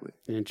 exactly.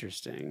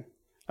 Interesting.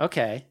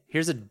 Okay,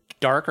 here's a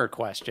darker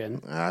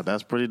question.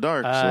 That's pretty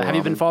dark. Have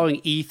you been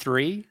following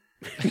E3?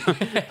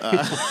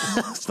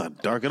 It's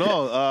not dark at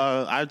all.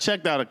 I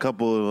checked out a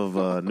couple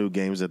of new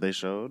games that they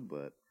showed,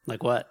 but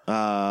Like what?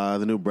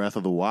 the new Breath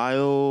of the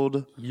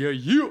Wild,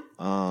 Yeah.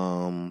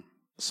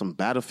 some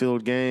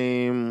Battlefield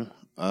game.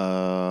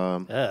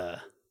 The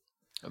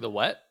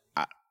what?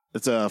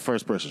 It's a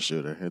first-person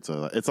shooter.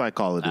 It's like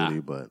Call of Duty,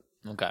 but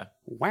Okay.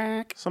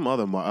 Whack. some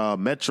other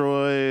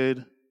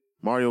Metroid,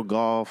 Mario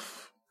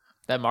Golf.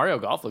 That Mario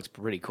Golf looks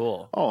pretty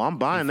cool. Oh, I'm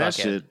buying that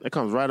fucking- shit. It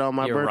comes right on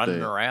my You're birthday.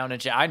 running around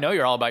and shit. I know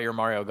you're all about your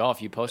Mario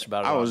Golf. You post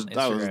about it. I on was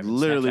Instagram and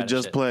literally Snapchat and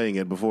just shit. playing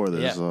it before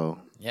this, Yeah. so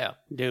Yeah.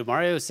 Dude,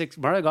 Mario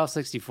Golf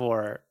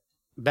 64,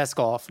 best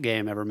golf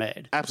game ever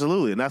made.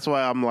 absolutely. And that's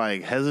why I'm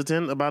like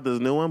hesitant about this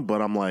new one,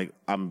 but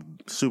I'm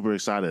super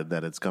excited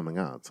that it's coming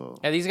out. So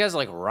Yeah, these guys are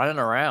like running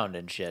around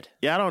and shit.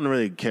 yeah, I don't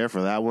really care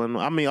for that one.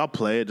 I mean, I'll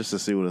play it just to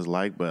see what it's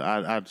like, but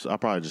I'll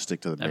probably just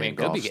stick to the main I mean,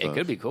 golf it stuff.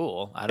 could be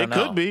cool. I don't It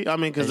know. could be. I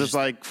mean, because It's it's just-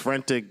 like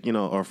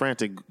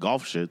frantic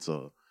golf shit.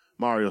 So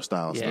Mario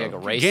style Yeah, stuff. like a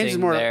racing James is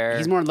more there.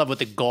 he's more in love with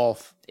the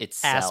golf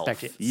Itself.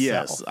 aspect itself.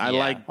 Yes, I Yeah.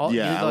 like. All-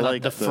 Yeah, I the,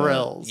 like the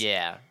frills.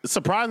 Yeah.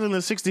 Surprisingly,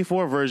 the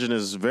 64 version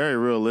is very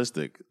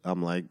realistic.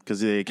 I'm like,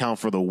 because they account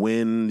for the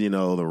wind,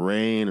 the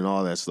rain, and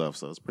all that stuff.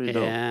 So it's pretty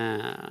dope.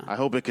 Yeah. I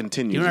hope it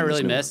continues. You know what I in this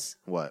really new miss?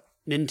 one. What?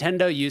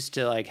 Nintendo used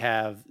to like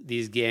have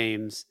these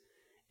games,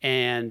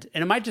 and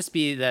it might just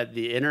be that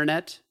the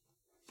internet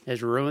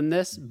has ruined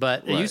this,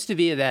 but it Right. used to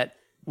be that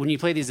when you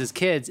play these as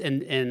kids,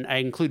 and I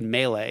include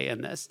Melee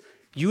in this,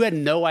 you had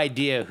no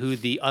idea who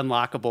the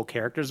unlockable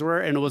characters were,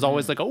 and it was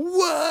always like a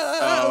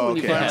whoa when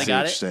you I finally see got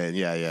what you're it. saying.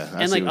 Yeah, yeah.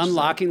 I And see like what you're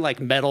unlocking like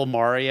Metal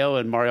Mario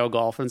and Mario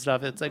Golf and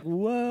stuff, it's like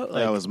whoa. saying.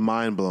 Like, That was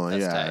mind blowing.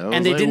 That's Yeah, tight. It was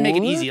and they like, didn't make it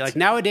what? easy. Like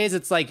nowadays,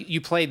 it's like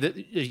you play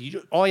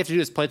all you have to do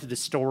is play through the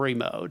story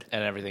mode,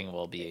 And everything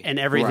will be. and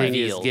everything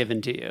is Revealed.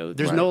 given to you.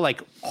 There's Right. no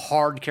like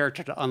hard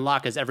character to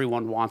unlock, as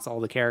everyone wants all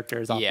the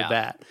characters off Yeah. the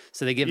bat.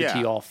 So they give it to Yeah.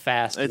 you all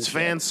fast. It's and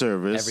fan shit.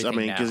 service. Everything I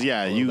mean, now. because A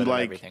little you bit of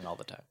like everything all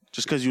the time.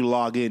 just because you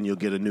log in, you'll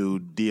get a new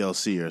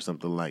DLC or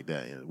something like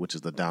that, which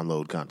is the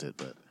download content.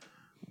 But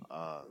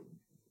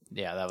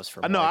Yeah, that was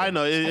for. I know, Morgan.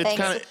 It's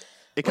Thanks. kind of it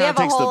We kind have of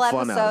a takes the whole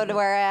fun out. episode of it.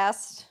 where I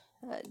asked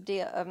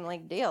I'm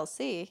like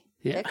DLC.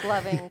 Yeah. Dick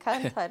loving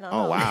cunt. I don't know.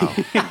 Oh wow!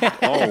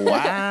 Oh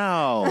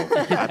wow!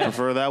 I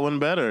prefer that one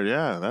better.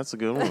 Yeah, that's a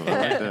good one.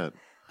 I like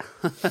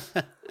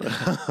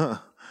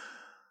that.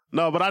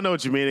 No, but I know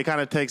what you mean. It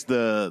kind of takes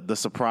the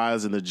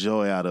surprise and the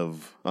joy out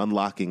of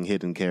unlocking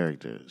hidden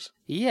characters.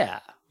 Yeah.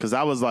 Because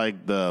that was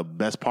like the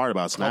best part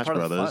about Smash part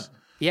of the Brothers. fun.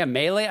 Yeah,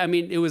 Melee, I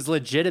mean, it was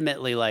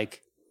legitimately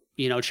like,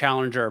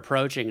 challenger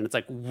approaching, and it's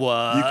like,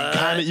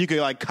 what? You could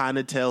like kind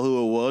of tell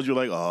who it was. You're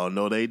like, oh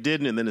no, they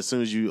didn't. And then as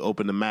soon as you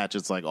open the match,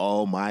 it's like,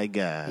 oh my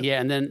god. Yeah,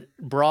 and then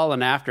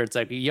brawling after, it's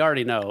like you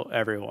already know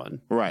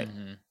everyone. Right.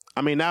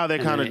 I mean, now they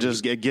kind of then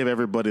just give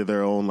everybody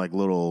their own like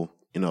little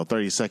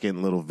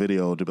 30-second little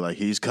video to be like,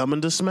 he's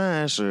coming to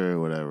Smash or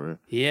whatever.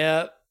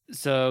 Yeah.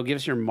 So give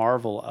us your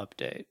Marvel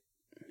update.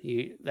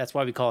 That's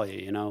why we call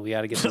you. We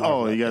got to get. The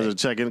Marvel You guys update. are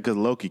checking because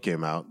Loki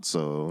came out,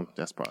 so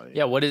that's probably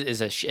Yeah, what is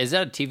that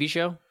a TV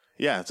show?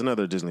 Yeah, it's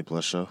another Disney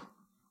Plus show.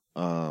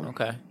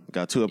 Okay.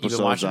 Got 2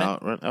 episodes watching it?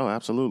 out. Right? Oh,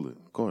 absolutely,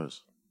 of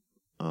course.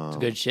 It's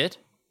good shit.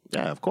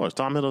 Yeah, of course.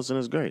 Tom Hiddleston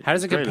is great. How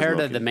does it He's great as compare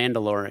to Loki. The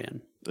Mandalorian?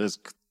 It's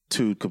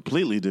 2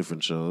 completely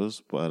different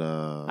shows, but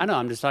I know.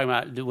 I'm just talking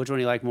about which one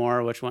you like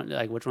more. Which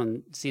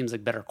one seems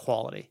like better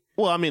quality?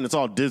 well, I mean, it's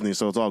all Disney,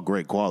 so it's all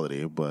great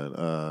quality.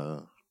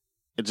 But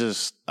it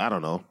just, I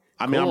don't know.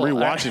 I mean, Cool. I'm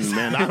rewatching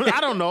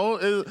I don't know.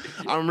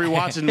 I'm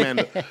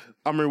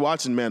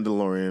rewatching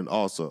Mandalorian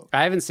also.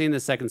 I haven't seen the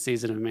second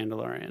season of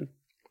Mandalorian.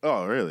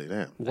 Oh, really?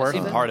 Damn. I've Worth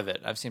seen it? part of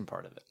it. I've seen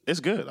part of it. It's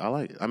good. I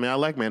like it. I mean, I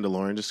like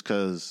Mandalorian just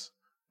because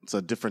it's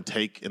a different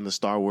take in the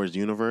Star Wars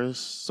universe.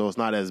 So it's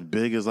not as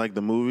big as like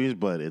the movies,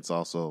 but it's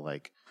also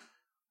like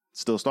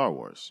still Star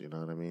Wars. You know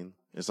what I mean?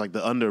 It's like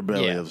the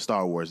underbelly Yeah. of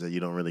Star Wars that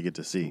you don't really get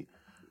to see.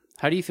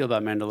 How do you feel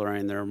about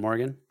Mandalorian there,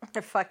 Morgan?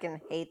 I fucking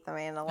hate the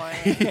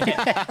Mandalorian.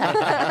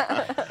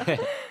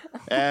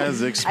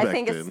 As expected. I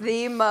think it's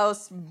the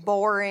most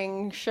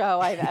boring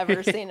show I've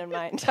ever seen in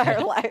my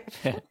entire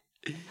life.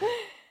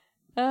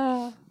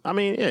 I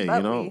mean, yeah, But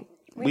you know,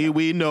 we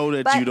we know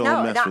that But you don't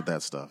no, mess not- with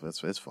that stuff. It's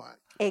fine.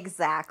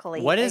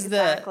 Exactly. What is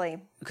exactly.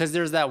 Because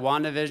there's that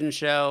WandaVision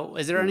show.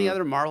 Is there any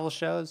other Marvel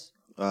shows?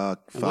 Falcon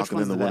one's and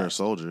the the Winter best?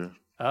 Soldier.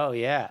 Oh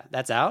yeah,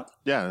 that's out.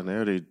 Yeah, and they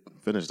already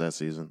finished that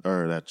season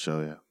or that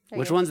show. Yeah.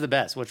 Which one's the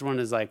best? Which one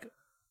is like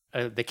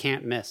the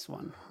can't miss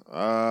one?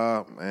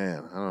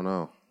 Man, I don't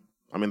know.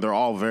 I mean, they're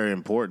all very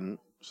important.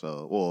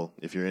 So, well,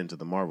 if you're into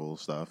the Marvel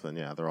stuff, then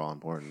yeah, they're all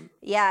important.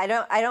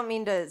 Yeah, I don't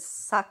mean to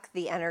suck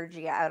the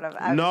energy out of.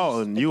 I No,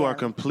 was and you are again,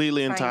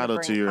 completely trying to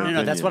entitled to bring your fun.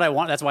 No, that's what I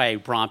want. That's why I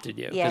prompted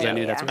you because Yeah, I yeah,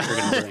 knew that's yeah. what you were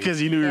going to bring.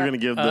 because you knew you were Yeah. going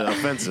to give the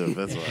offensive.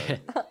 That's why.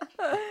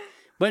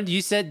 But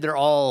you said they're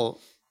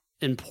all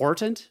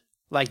important.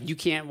 Like you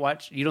can't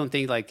watch. You don't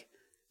think like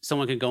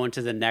someone could go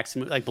into the next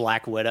movie, like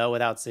Black Widow,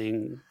 without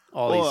seeing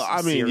all Well, these.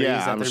 I mean, series yeah,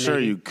 that I'm they're sure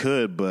making? you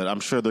could, but I'm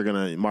sure they're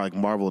gonna, like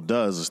Marvel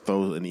does, is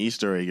throw an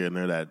Easter egg in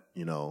there that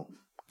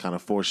kind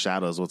of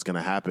foreshadows what's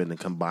gonna happen and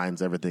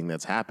combines everything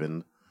that's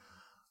happened.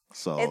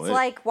 So It's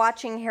like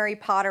watching Harry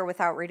Potter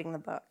without reading the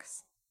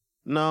books.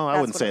 no, I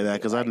that's wouldn't what say it that would be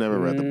because like. I've never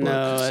read the book.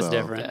 No, that's so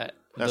different.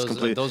 That's Those-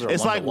 complete. those are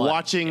It's like 1-to-1,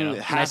 watching you know?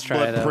 Nice try,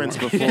 Half-Blood though. Prince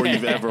before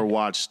you've ever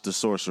watched The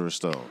Sorcerer's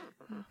Stone.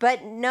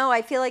 But no,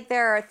 I feel like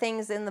there are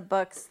things in the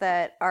books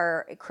that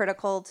are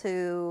critical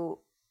to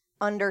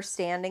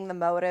understanding the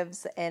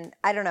motives, and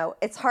I don't know.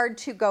 It's hard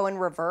to go in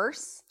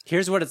reverse.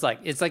 Here's what it's like.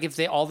 It's like if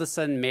they all of a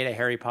sudden made a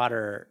Harry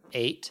Potter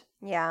 8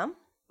 Yeah.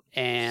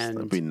 and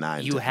That'd be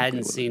 9 you technically, hadn't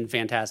wouldn't it? seen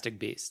Fantastic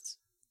Beasts.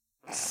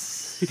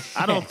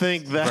 I don't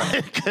think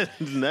that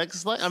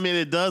next. I mean,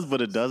 it does,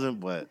 but it doesn't.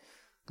 But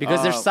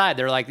Because they're side.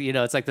 They're like,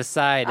 it's like the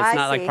side. It's I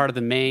not like see. part of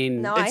the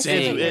main. No, I it's, see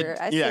it's- what you're-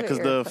 I see yeah, what because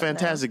you're the putting down.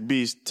 Fantastic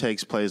Beast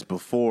takes place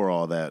before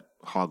all that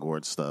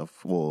Hogwarts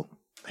stuff. Well,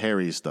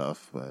 Harry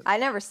stuff, but I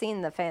never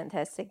seen the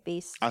Fantastic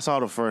Beasts. I saw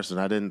the first and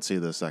I didn't see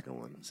the second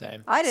one.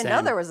 Same. I didn't know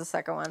Same. there was a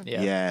second one.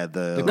 Yeah. Yeah,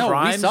 the No, we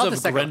Crimes saw of the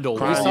second.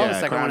 Grindelwald. We saw yeah, the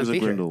second one Crimes in of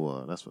theater.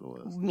 Grindelwald. That's what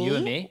it was. Me? You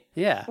and me?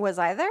 Yeah, Was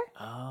I there?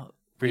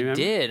 remember?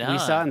 did, We huh?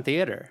 saw it in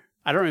theater.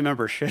 I don't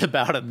remember shit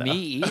about it though. Me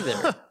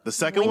either. The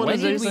second one When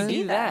is did it? we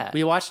see do that?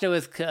 We watched it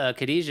with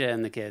Khadijah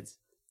and the kids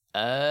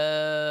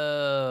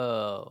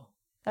Oh,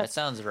 that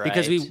sounds right.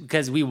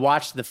 because we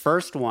watched the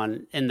first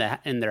one in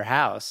their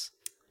house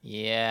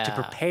yeah to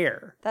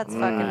prepare. That's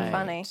fucking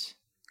funny.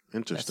 That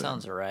Interesting.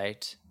 sounds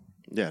right.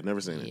 Yeah, never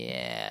seen it.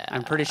 Yeah,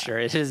 I'm pretty sure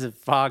it is a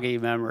foggy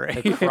memory.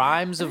 The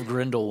Crimes of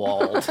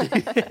Grindelwald.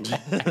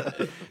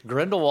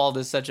 Grindelwald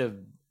is such a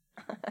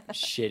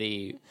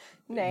shitty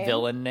Name.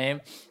 villain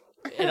name.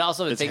 And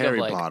also It's think Harry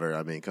of like Potter.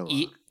 I mean, come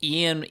on.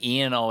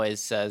 Ian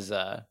always says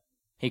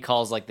he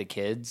calls like the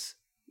kids.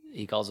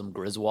 He calls them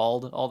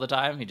Griswold all the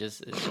time. It's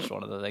just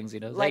one of the things he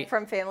knows. Like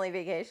from Family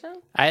Vacation?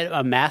 I had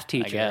a math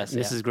teacher, guess,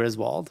 yeah. Mrs.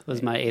 Griswold,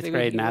 was my 8th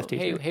grade math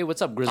teacher. Hey,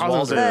 what's up, I was Griswold?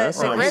 gonna say, that The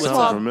sounds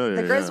Griswold, familiar,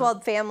 the yeah.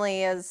 Griswold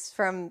family is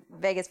from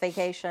Vegas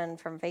Vacation,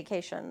 from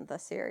Vacation, the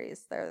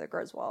series. They're the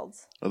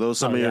Griswolds. Are those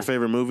some of yeah. your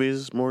favorite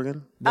movies,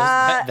 Morgan?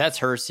 That's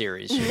her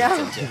series. She No.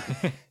 gets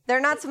into. They're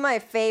not some of my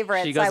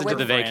favorites. She goes I into the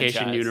wouldn't-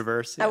 vacation Franchise.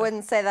 universe. I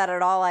wouldn't say that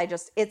at all.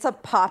 It's a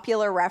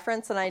popular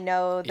reference, and I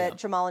know that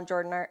Jamal and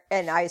Jordan are,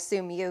 and I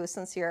assume you,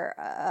 since you're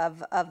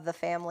of the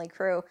family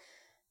crew,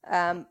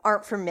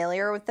 aren't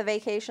familiar with the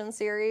Vacation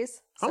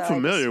series. I'm So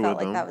familiar I just with felt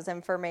like them. that was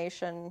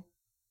information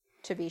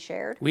to be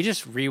shared. We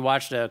just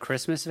rewatched A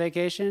Christmas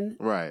Vacation.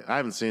 Right. I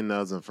haven't seen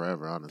those in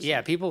forever, honestly.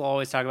 Yeah, people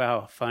always talk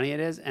about how funny it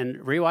is, and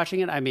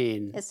rewatching it, I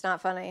mean, It's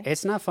not funny.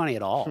 it's not funny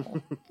at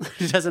all.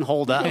 It doesn't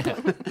hold up.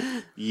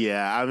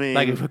 Yeah, I mean,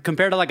 Like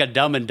compared to like a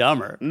Dumb and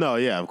Dumber. no,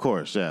 yeah, of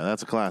course. Yeah,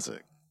 that's a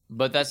classic.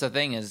 But that's the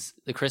thing is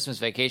the Christmas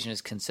Vacation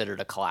is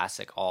considered a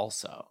classic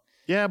also.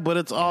 Yeah, but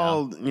it's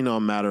all, a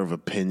matter of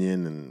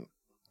opinion, and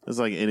it's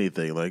like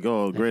anything. Like,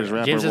 greatest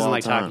rapper James of doesn't all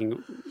like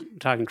time.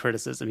 talking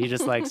criticism. He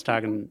just likes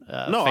talking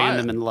No,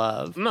 fandom and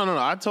love. No,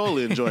 I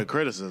totally enjoy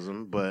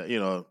criticism, but,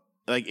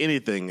 like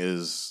anything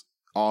is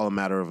all a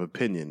matter of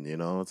opinion,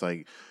 It's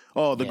like,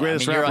 the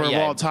greatest I mean, rapper you're-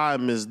 of all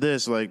time is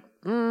this. Like,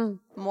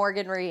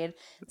 Morgan Reed.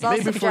 It's all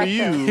maybe subjective. for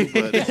you,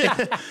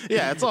 but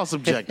yeah, it's all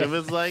subjective.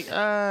 It's like,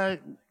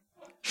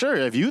 sure,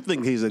 if you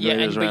think he's the Yeah,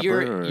 greatest but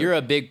rapper.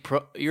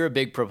 you're a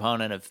big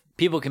proponent of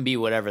people can be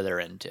whatever they're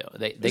into.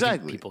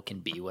 Exactly. People can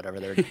be whatever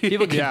they're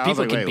people can Yeah, I was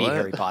people like, can wait, be what?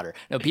 Harry Potter.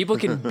 No, people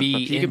can be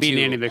You could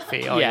be into- Nanny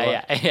McPhee. all you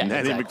Yeah, want. yeah,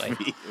 Nanny exactly.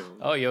 McPhee.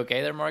 Oh, you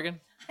okay there, Morgan?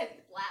 I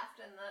laughed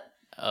in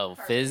the. Oh,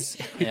 fizz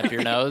up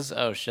your nose.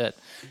 Oh shit.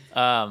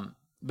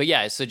 But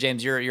yeah, so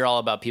James, you're all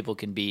about people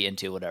can be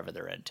into whatever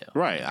they're into.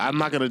 Right. I'm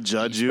not going to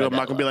judge you. spread I'm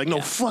not that going to be love, like, no,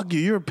 yeah. fuck you.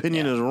 Your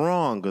opinion is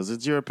wrong because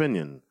it's your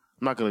opinion.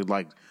 I'm not going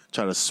to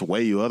try to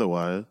sway you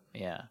otherwise.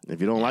 Yeah. If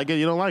you don't like it,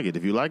 you don't like it.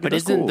 If you like it, But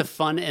it's isn't cool. the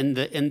fun in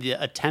the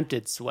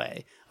attempted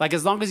sway? Like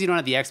as long as you don't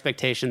have the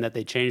expectation that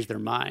they change their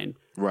mind,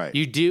 Right.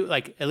 You do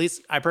like at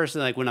least I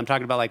personally like when I'm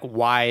talking about like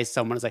why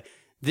someone is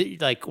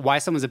like why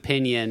someone's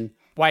opinion,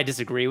 why I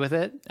disagree with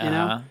it. You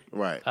know,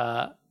 Right.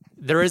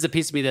 there is a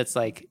piece of me that's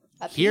like,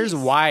 here's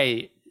piece.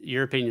 why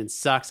your opinion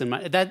sucks, and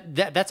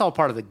that's all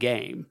part of the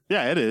game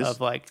yeah, it is. of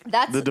like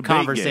That's the debate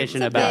conversation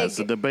game. about- Yeah, it's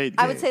a debate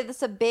I would game. say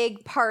that's a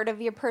big part of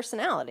your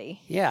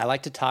personality. yeah, I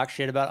like to talk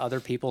shit about other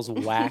people's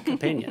whack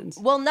opinions.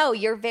 Well, no,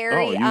 you're very.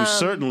 Oh, you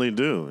certainly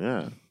do.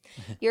 Yeah.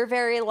 You're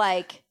very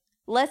like,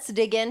 let's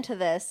dig into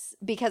this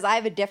because I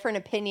have a different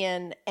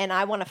opinion and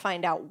I want to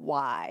find out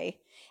why.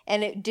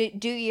 And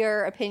do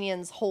your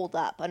opinions hold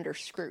up under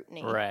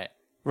scrutiny? Right.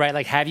 Right,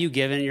 like have you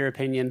given your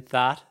opinion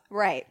thought?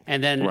 Right.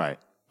 And then Right.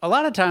 a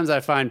lot of times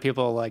I find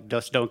people like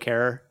just don't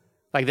care.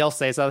 Like they'll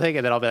say something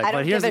and then I'll be like, I don't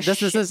well, here's give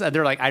a this, and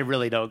they're like, I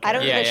really don't care. I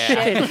don't Yeah, give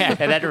a yeah.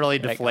 shit. And that really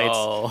Like, deflates.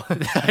 oh.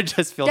 I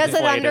just feel Does it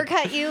deflated.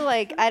 undercut you?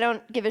 Like, I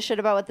don't give a shit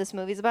about what this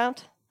movie's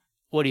about?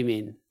 What do you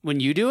mean? When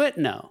you do it?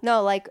 No.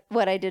 No, like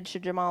what I did to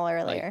Jamal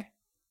earlier.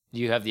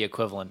 You have the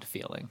equivalent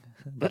feeling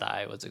that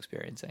I was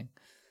experiencing.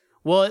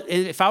 Well,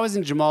 if I was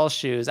in Jamal's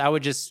shoes, I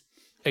would just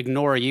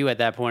ignore you at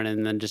that point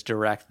and then just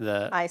direct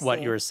I what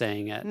see. you were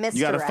saying at Misdirect.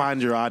 You got to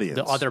find your audience.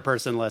 the other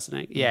person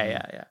listening. Yeah.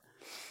 Yeah.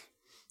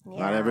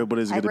 Not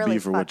everybody's I going to really be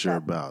for what fucked you're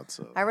up. about.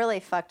 So. I really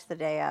fucked the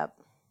day up.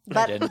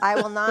 But didn't. I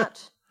will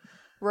not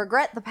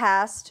regret the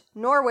past,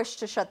 nor wish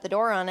to shut the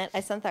door on it.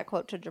 I sent that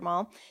quote to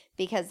Jamal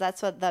because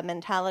that's what the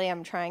mentality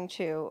I'm trying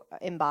to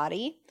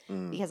embody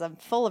because I'm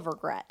full of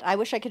regret. I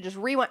wish I could just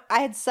rewind.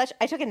 I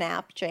took a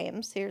nap,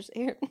 James. Here's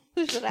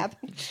what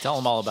happened. Tell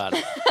them all about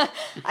it.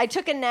 I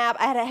took a nap.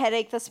 I had a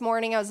headache this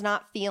morning. I was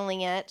not feeling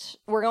it.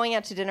 We're going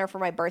out to dinner for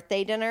my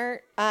birthday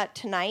dinner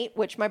tonight,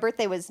 which my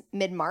birthday was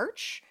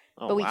mid-March,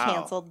 but we wow.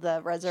 canceled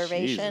the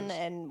reservation Jesus.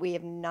 and we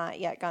have not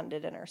yet gone to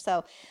dinner.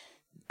 So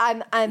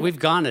I'm We've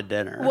gone to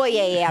dinner. well,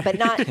 yeah,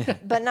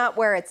 but not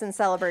where it's in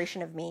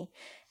celebration of me.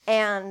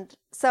 And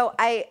so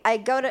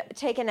I go to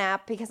take a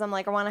nap because I'm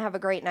like, I want to have a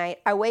great night.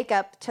 I wake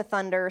up to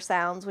thunder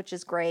sounds, which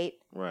is great.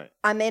 Right.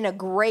 I'm in a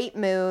great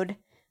mood.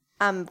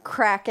 I'm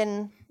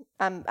cracking.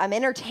 I'm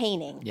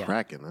entertaining. Yeah.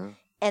 Cracking, huh?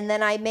 And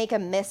then I make a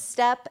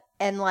misstep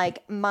and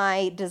like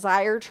my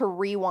desire to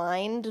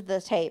rewind the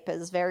tape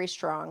is very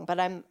strong, but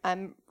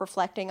I'm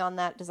reflecting on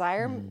that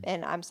desire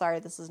and I'm sorry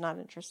this is not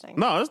interesting.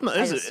 No, it's not.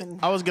 just-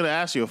 I was going to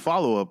ask you a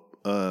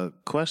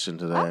follow-up question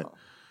to that. Oh,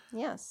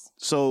 yes.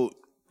 So,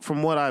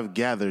 from what I've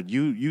gathered,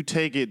 you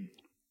take it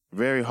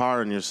very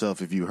hard on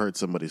yourself if you hurt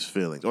somebody's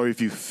feelings or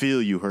if you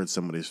feel you hurt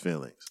somebody's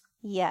feelings.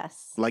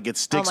 Yes. Like it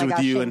sticks my with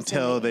gosh, you James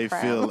until made me they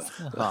cry. feel.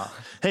 Oh,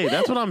 Hey,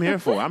 that's what I'm here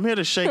for. I'm here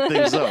to shake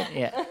things up.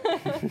 yeah.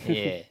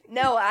 Yeah.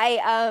 No,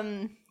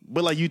 I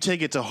But like you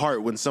take it to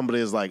heart when somebody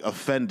is like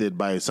offended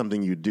by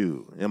something you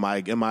do. Am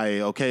I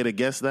okay to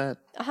guess that?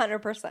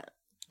 100%.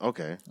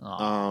 Okay.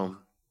 Aw.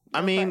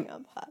 I mean, Bring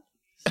up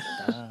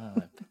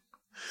that.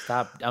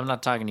 Stop. I'm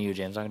not talking to you,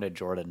 James. I'm talking to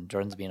Jordan.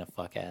 Jordan's being a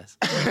fuck ass.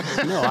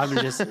 No, I'm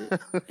just.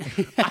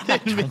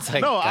 Jordan's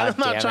like, no, I'm "God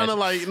not damn trying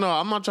it." to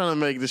I'm not trying to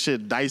make the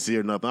shit dicey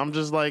or nothing. I'm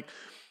just like,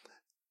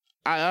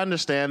 I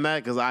understand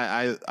that because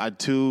I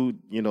too,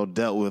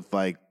 dealt with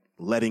like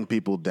letting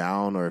people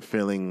down or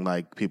feeling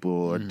like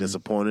people are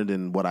disappointed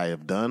in what I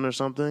have done or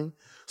something.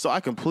 So I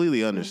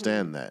completely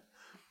understand that.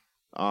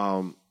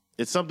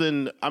 It's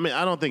something. I mean,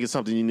 I don't think it's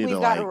something you need We've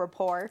to got like. a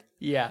rapport.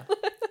 Yeah.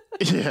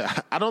 Yeah,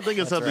 I don't think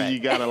it's something right. you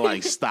gotta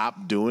like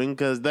stop doing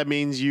because that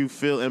means you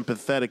feel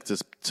empathetic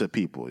to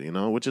people,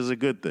 which is a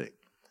good thing.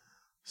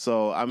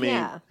 So I mean,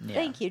 Yeah.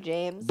 Thank you,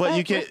 James. But that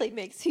you can't- really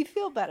makes me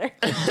feel better.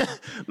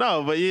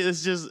 no, but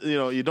it's just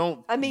you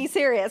don't. I'm being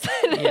serious.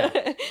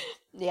 Yeah.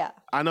 Yeah.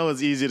 I know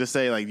it's easy to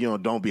say like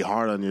don't be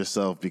hard on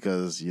yourself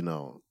because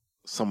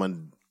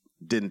someone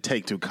didn't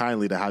take too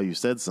kindly to how you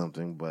said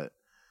something, but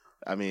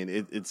I mean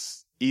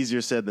it's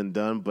easier said than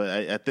done. But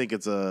I think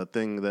it's a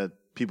thing that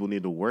people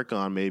need to work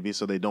on maybe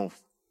so they don't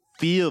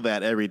feel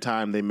that every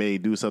time they may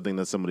do something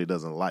that somebody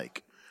doesn't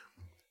like.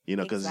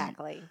 Cause,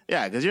 Exactly.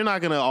 Yeah, because you're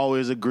not going to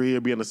always agree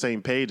or be on the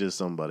same page as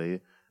somebody,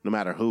 no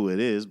matter who it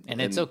is.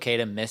 And it's okay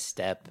to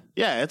misstep.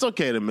 Yeah, it's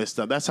okay to miss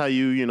stuff. That's how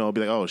you,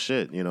 be like, oh,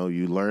 shit. You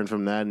learn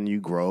from that and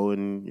you grow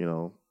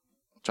and,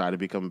 try to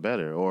become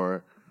better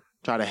or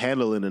try to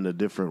handle it in a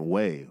different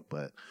way.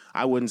 But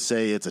I wouldn't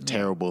say it's a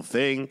terrible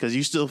thing because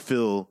you still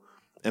feel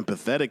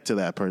empathetic to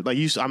that person. Like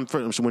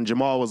when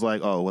Jamal was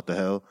like, oh, what the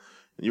hell?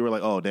 You were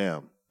like, oh,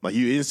 damn. Like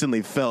you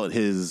instantly felt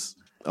his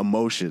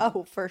emotion.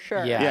 Oh, for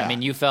sure. Yeah. I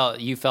mean, you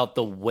felt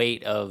the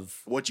weight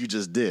of what you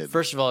just did.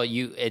 First of all,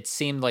 it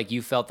seemed like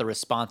you felt the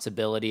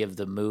responsibility of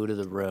the mood of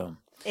the room.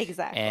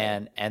 Exactly.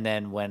 And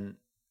then when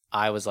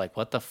I was like,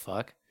 what the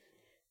fuck?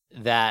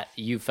 That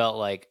you felt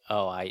like,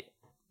 oh, I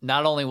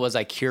not only was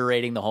I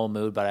curating the whole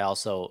mood, but I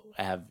also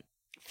have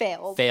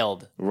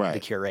failed right. the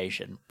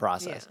curation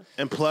process. Yeah.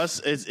 And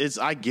plus, it's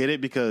I get it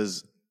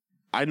because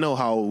I know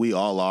how we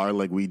all are.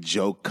 Like we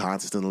joke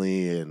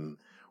constantly and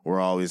we're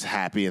always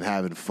happy and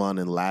having fun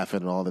and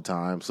laughing all the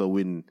time. So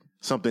when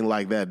something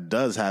like that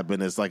does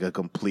happen, it's like a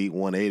complete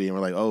 180 and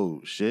we're like,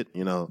 oh shit,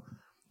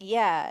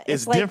 Yeah.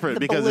 It's like different the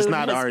because it's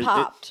balloon not has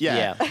popped.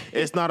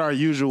 It's not our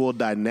usual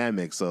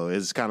dynamic. So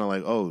it's kind of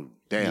like, oh,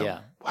 damn,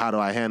 how do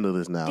I handle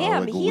this now?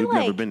 Damn, like, he we've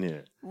never been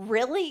here.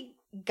 Really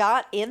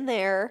got in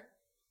there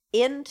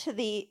into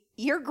the.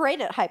 You're great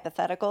at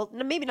hypothetical,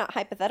 maybe not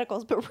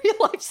hypotheticals, but real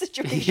life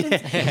situations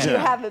you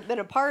haven't been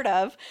a part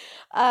of,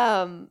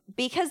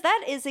 because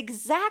that is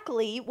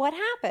exactly what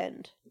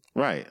happened.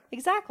 Right.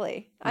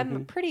 Exactly.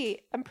 I'm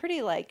pretty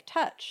like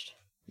touched.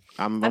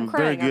 I'm very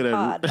crying good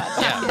on at.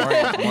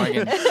 pod,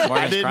 Morgan's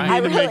I didn't crying.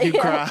 mean to make you really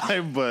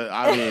cry, but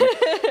I mean,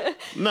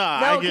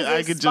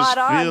 I could just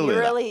feel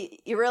it.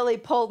 You really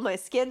pulled my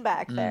skin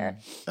back there.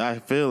 I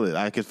feel it.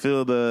 I could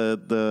feel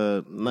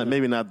the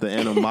maybe not the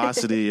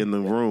animosity in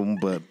the room,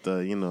 but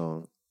there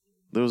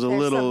was a There's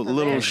little something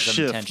there.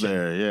 shift tension.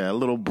 there. Yeah, a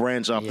little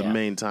branch off the Yeah.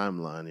 main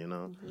timeline.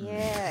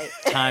 Yeah.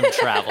 Time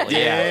travel.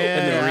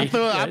 Yeah, I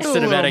threw a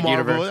cinematic little Marvel.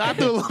 universe. I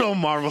threw a little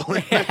Marvel.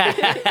 In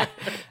there.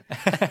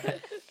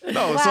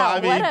 No, Wow, so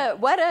I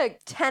mean, what a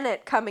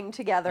tenet coming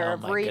together Oh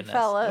of my Reed goodness.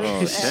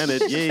 Fellows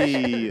Tenet,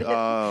 yay.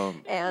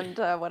 and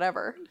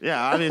whatever.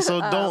 Yeah, I mean, so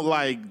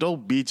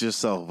don't beat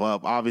yourself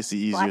up. Obviously,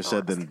 easier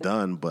said than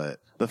done, but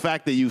the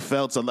fact that you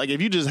felt so, like,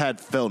 if you just had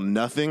felt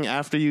nothing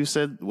after you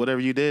said whatever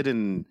you did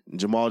and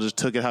Jamal just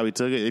took it how he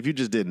took it, if you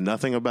just did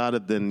nothing about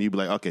it, then you'd be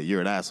like, okay,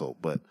 you're an asshole.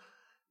 But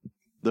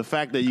the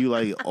fact that you,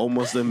 like,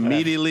 almost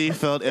immediately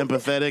felt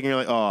empathetic and you're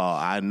like, oh,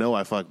 I know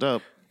I fucked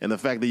up. And the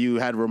fact that you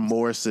had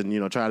remorse and,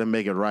 try to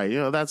make it right,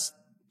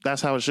 that's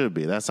how it should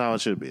be. That's how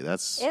it should be.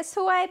 It's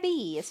who I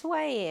be. It's who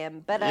I am.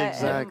 But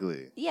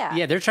exactly. yeah.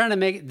 Yeah, they're trying to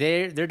make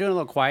they're doing a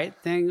little quiet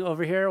thing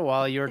over here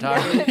while you were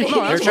talking. No,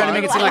 they're that's trying to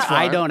make it seem fine. like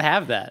I don't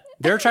have that.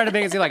 They're trying to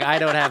make it seem like I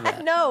don't have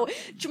that. No,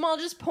 Jamal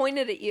just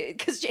pointed at you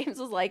because James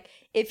was like,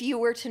 if you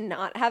were to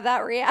not have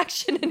that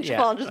reaction, and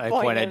Jamal just I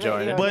pointed pointed at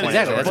Jordan. you. But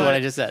Exactly, that's but- what I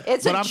just said.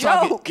 It's But a I'm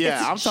joke. talking,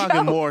 It's a I'm talking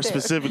joke, more dude.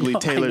 specifically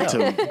tailored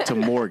to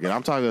Morgan.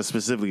 I'm talking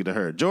specifically to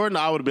her. Jordan,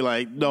 I would be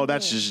like, no,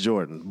 that's just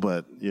Jordan.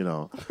 But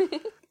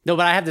No,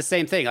 but I have the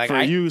same thing. Like for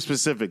I, you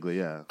specifically,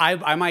 yeah.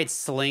 I might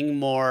sling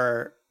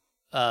more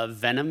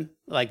venom,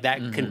 like that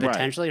can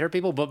potentially hurt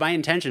people, but my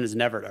intention is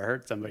never to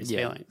hurt somebody's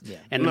feelings. Yeah.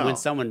 And No. when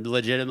someone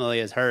legitimately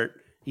is hurt,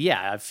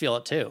 I feel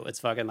it too. It's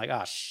fucking like,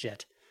 oh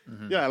shit.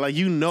 Yeah, like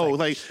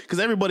because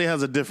everybody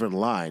has a different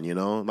line,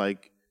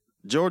 Like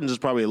Jordan's is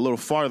probably a little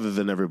farther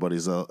than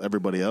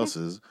everybody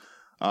else's,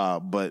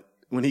 but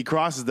when he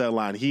crosses that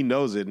line, he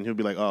knows it, and he'll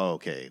be like, "Oh,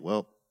 okay,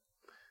 well,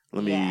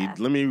 let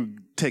me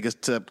take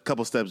a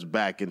couple steps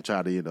back and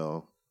try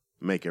to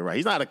make it right."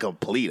 He's not a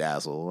complete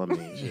asshole. I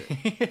mean,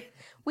 shit.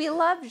 We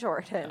love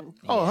Jordan.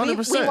 Oh,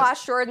 100%. We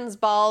watch Jordan's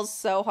balls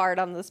so hard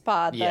on this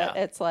pod that Yeah.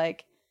 it's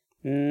like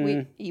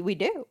we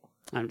do.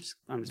 I'm just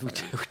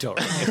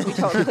Totally. We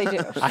totally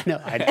do. I know.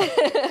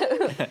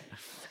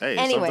 Hey,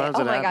 Anyway, sometimes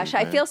oh it my happens, gosh,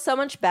 I man. feel so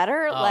much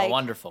better. Oh,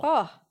 wonderful.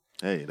 Oh,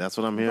 Hey, that's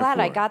what I'm here glad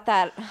for. I got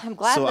that. I'm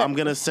glad. So that, I'm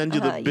gonna send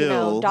you the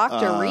bill.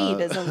 Dr. Reed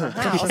is in the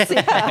house.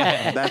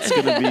 Yeah. That's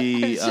gonna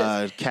be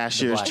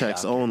cashier's black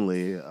checks doctor.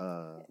 only.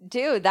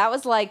 Dude, that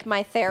was like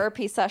my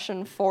therapy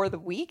session for the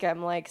week.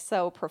 I'm like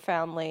so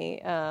profoundly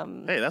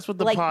Hey, that's what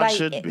the like pod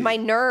should be. my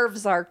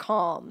nerves are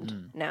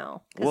calmed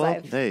now. 'cause Well,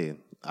 I've- hey,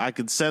 I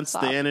could sense the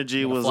Stop.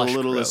 energy was a flush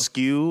little through.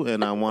 askew,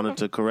 and I wanted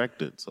to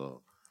correct it.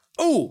 So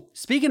Oh,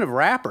 speaking of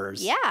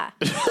rappers, Yeah.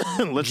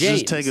 Let's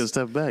James. just take a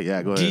step back.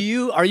 Yeah, go ahead.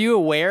 Are you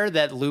aware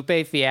that Lupe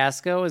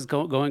Fiasco is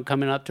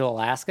coming up to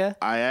Alaska?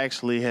 I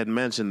actually had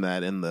mentioned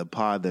that in the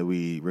pod that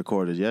we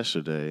recorded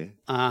yesterday.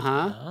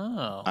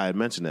 Oh. I had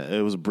mentioned that.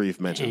 It was a brief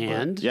mention.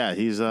 And? But yeah,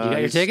 he's. You got your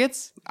he's-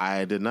 tickets?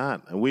 I did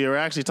not. And we were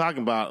actually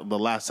talking about the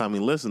last time we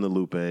listened to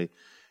Lupe,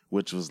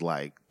 which was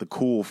like the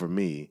cool for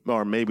me,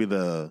 or maybe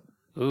the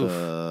Oof,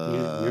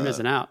 you're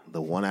missing out.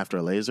 the one after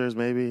lasers.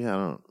 Maybe I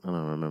don't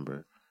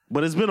remember.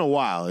 But it's been a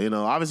while, you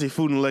know. Obviously,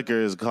 Food and Liquor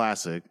is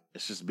classic.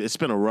 It's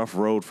been a rough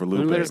road for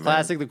Lupe. Moonlight's man.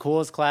 classic, the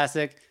coolest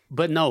classic.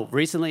 But no,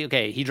 recently,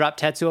 he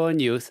dropped Tetsuo and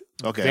Youth.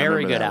 Okay, I very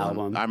remember good that album.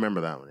 one. I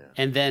remember that one. Yeah.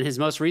 And then his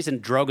most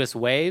recent, Drogus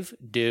Wave,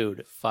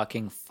 dude,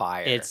 Fucking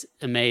fire. it's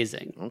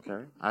amazing.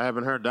 Okay, I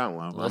haven't heard that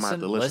one. I might have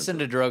to listen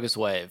to Drogus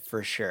Wave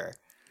for sure.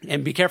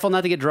 And be careful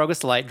not to get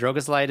Drogus Light.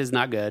 Drogus Light is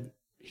not good.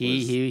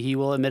 He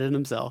will admit it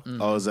himself.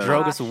 Oh, is that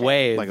Drogus Caution.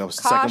 Wave. like a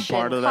second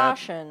part of that?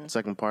 Caution.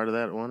 Second part of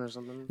that one or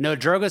something? No,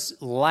 Drogus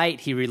Light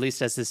he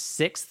released as his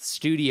 6th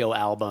studio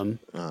album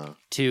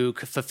to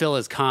fulfill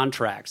his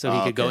contract so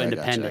he could go okay, I gotcha,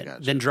 independent. I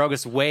gotcha. Then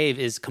Drogus Wave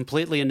is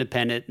completely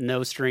independent,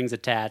 no strings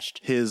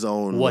attached, His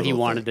own. What he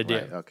little wanted thing. to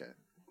do. Right, okay.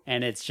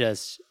 and it's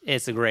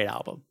a great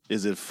album.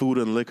 Is it Food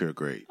and Liquor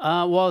great?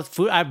 Well,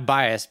 I'm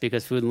biased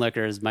because Food and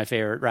Liquor is my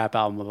favorite rap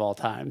album of all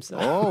time. So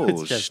Oh,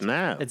 it's just,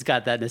 snap. It's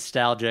got that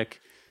nostalgic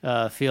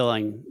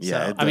feeling.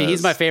 Yeah, So, it I mean, he's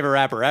does. my favorite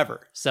rapper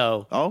ever.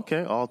 So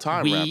Okay, all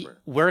time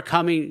rapper. we're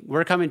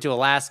coming to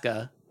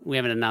Alaska. We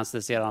haven't announced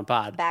this yet on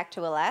pod. Back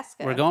to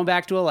Alaska. We're going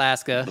back to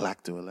Alaska.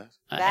 Black to Alaska.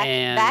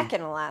 back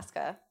in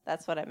Alaska.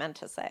 That's what I meant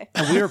to say.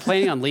 And we were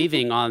planning on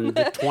leaving on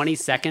the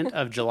 22nd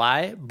of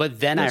July, but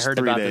then That's I heard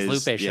 3 about days,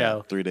 this Lupe yeah,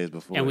 show, 3 days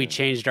before. and we yeah.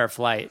 changed our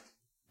flight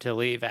to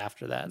leave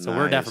after that. So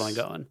we're Nice. definitely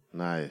going.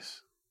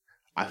 Nice.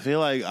 I feel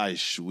like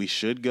we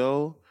should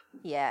go,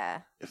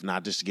 Yeah. if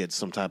not just to get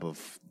some type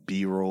of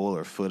B-roll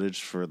or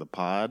footage for the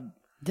pod.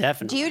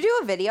 Definitely. Do you do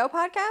a video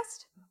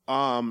podcast?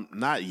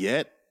 Not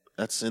yet.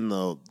 That's in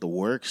the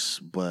works,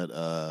 but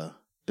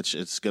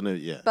it's gonna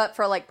But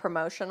for like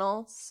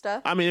promotional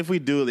stuff? I mean, if we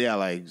do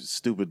like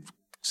stupid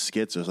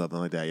skits or something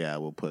like that, yeah,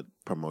 we'll put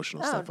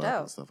promotional Oh, stuff up dope.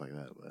 and stuff like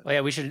that. But Oh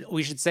yeah, we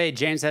should say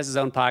James has his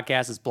own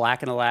podcast. It's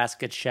Black in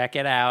Alaska. Check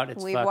it out.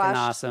 It's We've fucking watched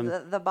awesome.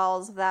 the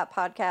balls of that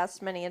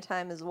podcast many a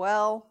time as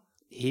well.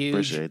 Huge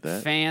Appreciate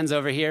that. fans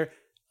over here.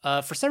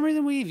 For some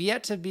reason, we've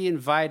yet to be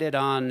invited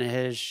on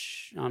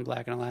on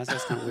Black in Alaska.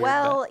 It's kind of weird.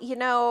 Well, you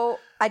know,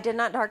 I did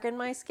not darken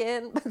my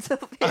skin, but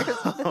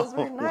those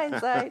were in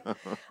hindsight.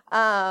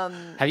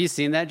 have you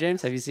seen that,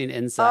 James? Have you seen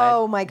Inside?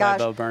 Oh my gosh.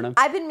 by Bo Burnham.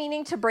 I've been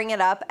meaning to bring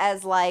it up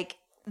as like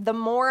the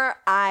more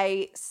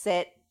I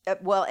sit,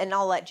 well, and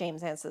I'll let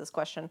James answer this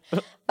question,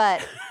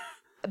 but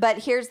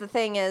here's the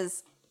thing: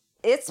 is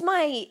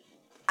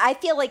I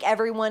feel like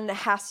everyone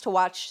has to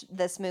watch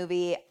this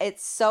movie.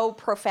 It's so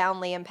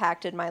profoundly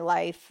impacted my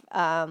life,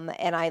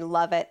 and I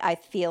love it. I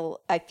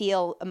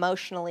feel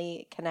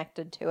emotionally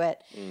connected to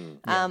it.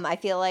 I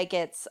feel like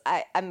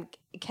I'm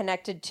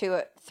connected to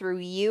it through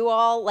you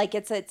all. Like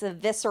it's a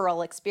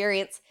visceral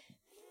experience.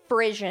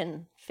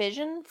 Fission.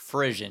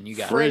 Frisian, you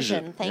got it.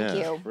 Frisian, thank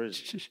Yeah, you.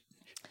 Frisian.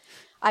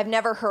 I've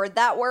never heard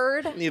that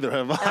word. Neither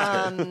have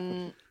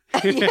I.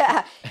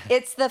 Yeah,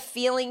 it's the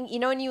feeling, you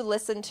know, when you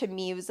listen to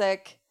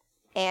music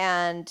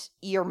and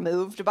you're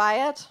moved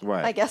by it.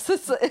 Right. I guess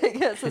it's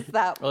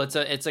that. Well,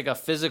 it's like a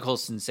physical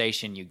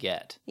sensation you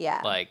get.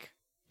 Yeah. like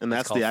And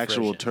that's called the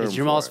actual Frisian. term. It's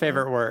Jamal's for it,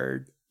 favorite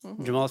word.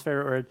 Jamal's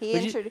favorite word. He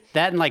Would you- introdu-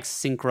 that and like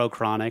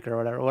synchrochronic or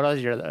whatever. What else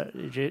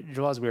is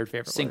Jamal's weird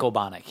favorite word?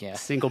 Syncobonic, yeah.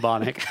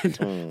 Syncobonic.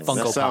 That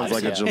Funko sounds Pops,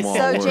 like yeah. a Jamal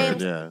So, word.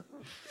 James- Yeah.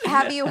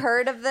 Have you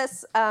heard of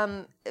this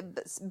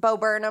Bo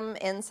Burnham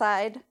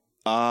Inside?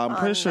 I'm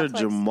pretty sure Netflix?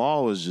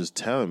 Jamal was just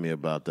telling me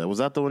about that. Was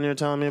that the one you were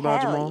telling me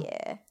about, Hell Jamal?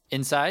 yeah.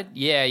 Inside?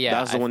 Yeah.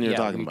 That's the one you're yeah,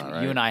 talking about,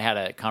 right? You and I had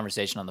a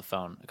conversation on the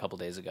phone a couple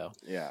days ago.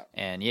 Yeah.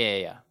 And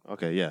yeah.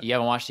 Okay, yeah. You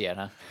haven't watched it yet,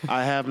 huh?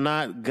 I have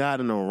not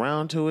gotten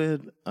around to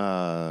it.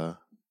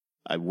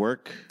 I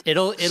work.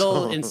 It'll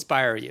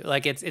inspire you.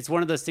 Like it's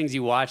one of those things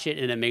you watch it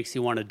and it makes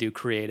you want to do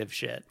creative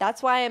shit.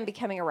 That's why I'm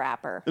becoming a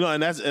rapper. No,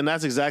 and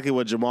that's exactly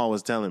what Jamal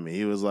was telling me.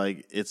 He was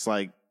like, it's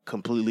like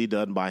completely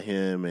done by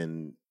him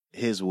and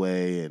his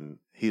way, and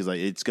he's like,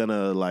 it's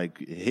gonna like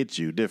hit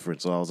you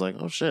different. So I was like,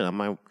 oh shit, I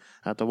might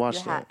have to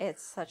watch that.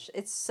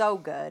 It's so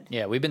good.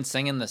 Yeah, we've been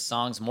singing the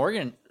songs.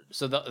 Morgan,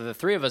 so the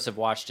three of us have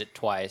watched it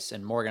twice,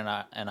 and Morgan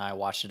and I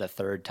watched it a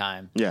third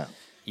time. Yeah,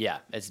 Yeah,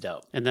 it's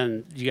dope. And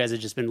then you guys have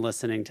just been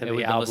listening to We've the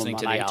been album listening on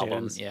to the iTunes.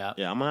 album. Yeah.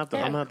 yeah. I'm gonna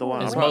have to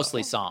watch. It's I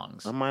mostly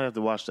songs. might have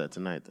to watch that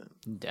tonight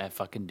then. I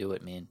fucking do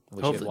it, man. We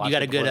should Hopefully, watch you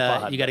got it a good before the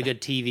pod, you got a but-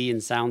 good TV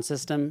and sound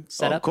system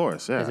set Oh, up. of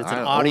course, yeah. 'Cause it's an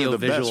only audio the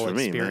best visual for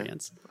me, man.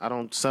 experience. I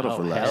don't settle Oh,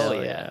 for less. hell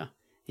Hell yeah.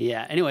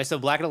 yeah. Anyway, so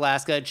Black in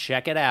Alaska,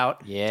 check it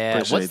out. Yeah.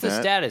 Appreciate What's the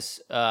that.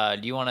 status?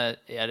 Do you want to?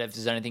 If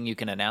there's anything you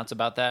can announce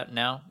about that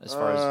now, as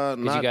far as because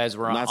you not- guys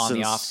were on not the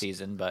since- off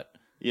season, but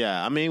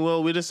Yeah, I mean,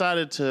 well, we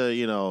decided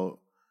to,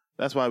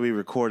 that's why we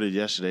recorded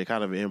yesterday,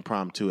 kind of an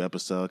impromptu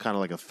episode, kind of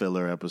like a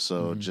filler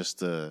episode,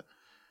 just a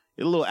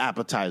little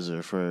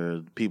appetizer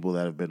for people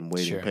that have been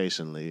waiting Sure.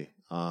 patiently.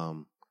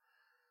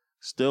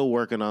 Still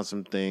working on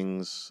some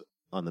things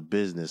on the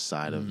business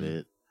side of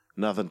it.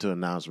 Nothing to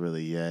announce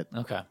really yet.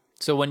 Okay.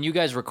 So when you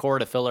guys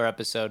record a filler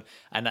episode,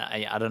 and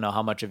I don't know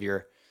how much of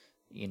your,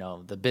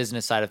 the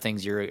business side of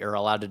things you're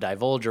allowed to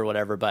divulge or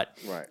whatever, but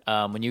Right.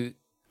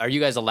 Are you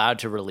guys allowed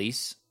to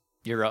release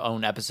your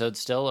own episodes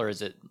still, or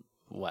is it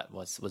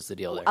what's the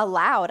deal there?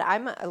 Allowed.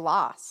 I'm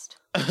lost.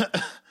 I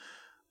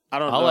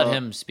don't know. I'll let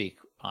him speak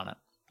on it.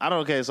 I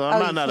don't. Okay, so I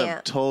might you not have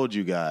can't. told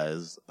you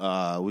guys.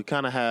 We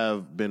kind of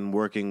have been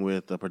working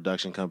with a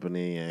production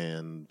company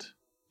and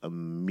a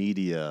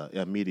media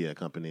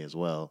company as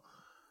well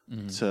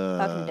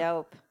Fucking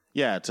dope.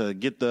 to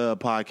get the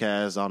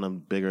podcast on a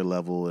bigger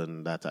level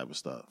and that type of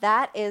stuff.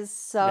 That is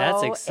so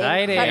That's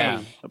exciting.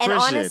 incredible. Yeah. And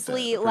Appreciate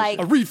honestly, that. like,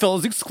 A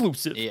Refills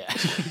exclusive. Yeah.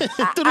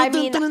 I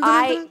mean,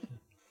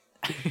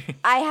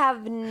 I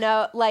have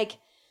no, like,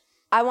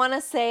 I want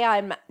to say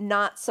I'm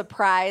not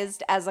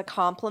surprised as a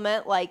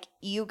compliment. Like,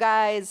 you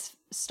guys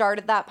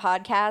started that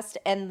podcast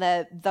and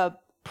the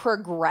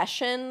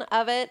progression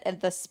of it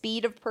and the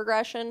speed of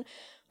progression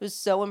was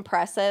so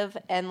impressive.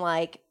 And,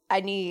 like, I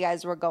knew you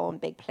guys were going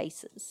big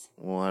places.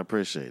 Well, I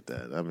appreciate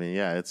that. I mean,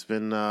 yeah, it's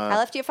been. I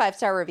left you a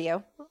 5-star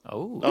review.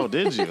 Oh.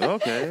 Did you?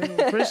 Okay,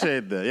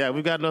 appreciate that. Yeah,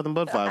 we got nothing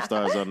but 5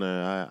 stars on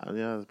there.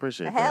 I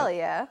appreciate that. Hell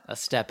yeah. A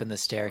step in the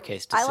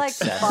staircase to I like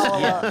to success. follow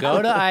up.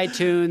 Go to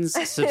iTunes,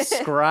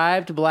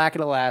 subscribe to Black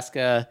in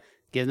Alaska,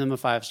 give them a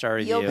 5-star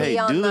review. You'll be Hey,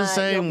 on do the the-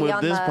 same you'll be with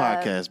on this the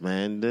podcast,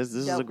 man. This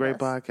is a dope great list.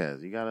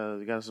 podcast. You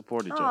gotta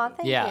support each Aw, other.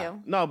 thank Yeah.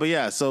 you. No, but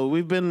yeah, so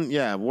we've been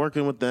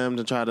working with them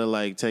to try to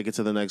like take it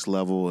to the next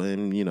level,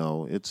 and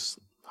it's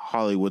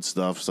Hollywood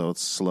stuff, so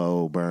it's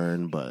slow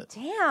burn, but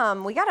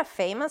Damn, we got a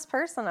famous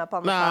person up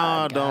on the no,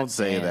 pod. don't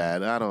say damn.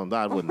 that.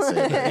 I wouldn't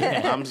say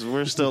that.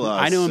 We're still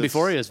us. I knew him It's-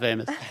 before he was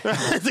famous.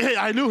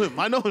 I knew him.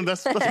 I know him.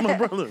 That's my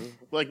brother.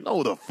 Like,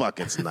 no, the fuck,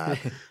 it's not.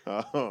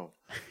 Oh.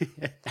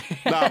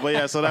 No, but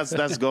yeah, so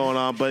that's going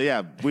on. But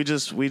yeah, we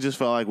just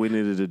felt like we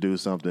needed to do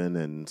something,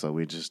 and so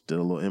we just did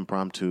a little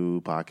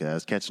impromptu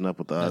podcast, catching up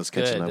with us, That's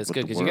good. catching up That's with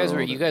good the because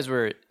you guys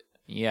were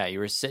you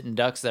were sitting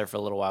ducks there for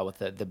a little while with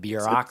the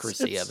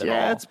bureaucracy of it all.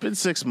 Yeah, it's been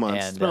 6 months.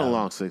 It's And, been a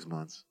long 6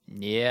 months.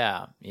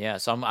 Yeah.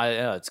 So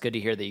it's good to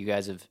hear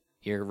that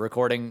you're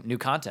recording new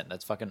content.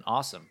 That's fucking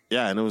awesome.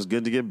 Yeah, and it was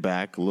good to get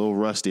back. A little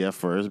rusty at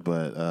first,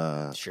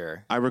 but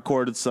Sure. I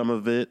recorded some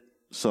of it,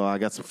 so I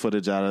got some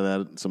footage out of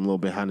that, some little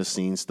behind the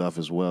scenes stuff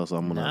as well. So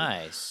I'm gonna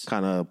Nice.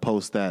 kind of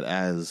post that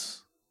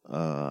as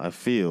I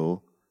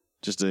feel,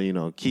 just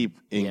to keep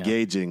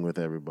engaging with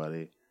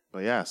everybody.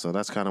 But yeah, so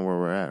that's kind of where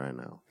we're at right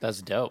now.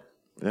 That's dope.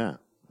 Yeah,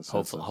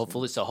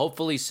 Hopefully soon.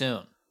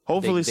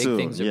 Hopefully soon,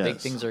 Big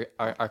yes. things are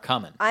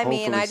coming. I mean,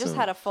 Hopefully I just soon.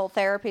 had a full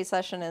therapy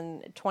session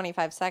in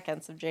 25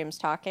 seconds of James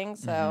talking.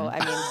 So,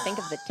 I mean, think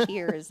of the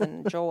tears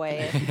and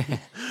joy.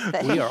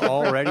 We are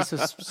already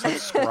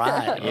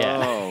subscribed. Yeah.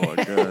 Oh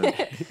my god,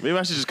 maybe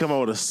I should just come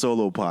out with a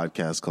solo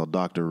podcast called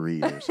Dr.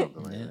 Reed or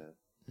something like that.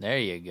 There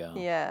you go.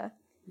 Yeah.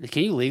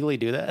 Can you legally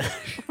do that?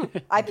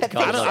 I put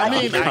I don't- I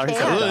mean,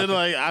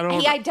 I don't.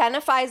 He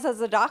identifies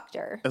as a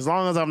doctor. As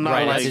long as I'm not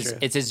Right, like,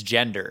 it's his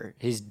gender.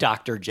 His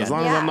doctor gender. as long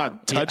as I'm Yeah.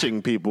 not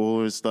touching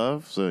people and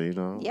stuff. So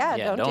Yeah,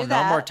 yeah, don't do no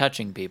that. more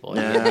touching people.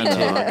 Yeah, I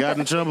know. I got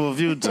in trouble a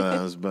few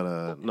times,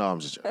 but no, I'm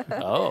just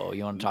joking. Oh,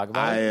 you want to talk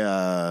about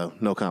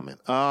it? No comment.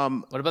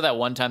 What about that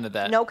one time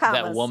that No that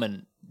commas.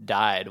 woman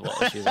died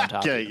while she was on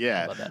top? Okay, of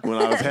yeah. About that? When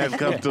I was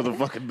handcuffed to the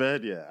fucking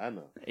bed, yeah, I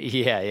know.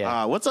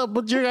 Yeah. What's up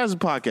with your guys'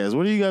 podcast?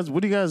 What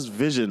do you guys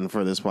vision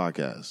for this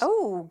podcast?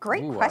 Oh,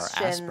 great Ooh, our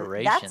question. That's a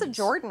aspirations.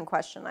 Jordan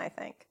question, I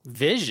think.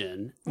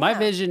 Vision. My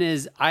vision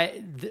is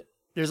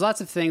there's lots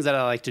of things that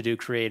I like to do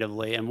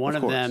creatively, and one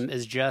of course. them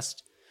is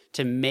just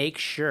to make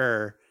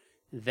sure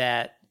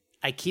that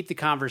I keep the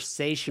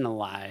conversation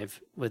alive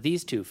with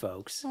these two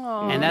folks,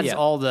 and that's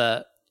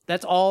Yeah.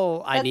 that's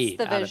all I That's need.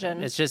 the out of it.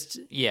 vision. It's just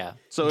Yeah.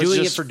 So it's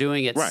doing just- it for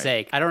doing its right.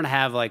 sake. I don't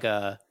have like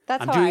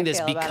That's I'm how doing I this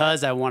feel about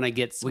because I want to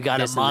get. We got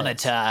to this and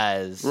this.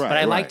 monetize. Right. But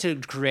I like to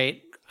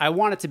create. I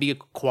want it to be a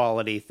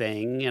quality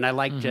thing, and I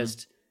like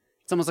just.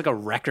 It's almost like a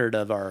record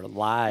of our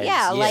lives.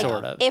 Yeah, like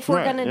sort of. if we're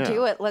Right, going to yeah.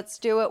 do it, let's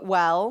do it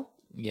well.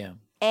 Yeah.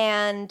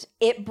 And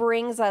it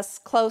brings us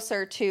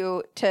closer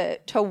to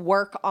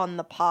work on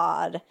the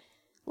pod.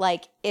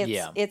 Like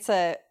it's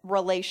a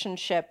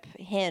relationship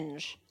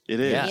hinge. It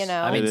is. Yeah. You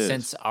know? I mean, It is.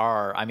 since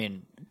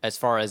as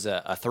far as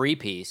a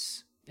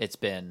 3-piece, it's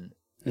been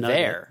Another-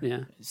 there yeah.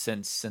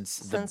 since the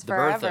Since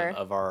birth forever.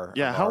 of our,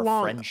 Yeah, of how our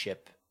long-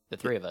 friendship, the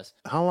three of us.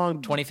 How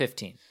long?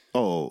 2015.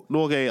 Oh,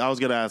 no, okay. I was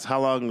gonna ask,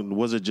 how long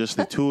was it just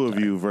the two of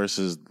you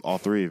versus all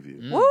three of you?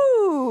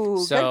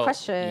 Woo! So, good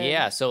question.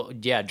 Yeah,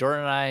 Jordan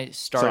and I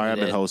started Sorry, I'm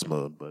in it. host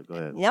mode, but go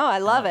ahead. No, I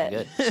love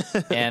it.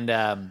 Good.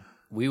 And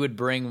we would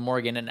bring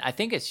Morgan, and I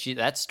think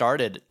that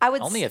started I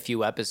would only s- a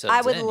few episodes. I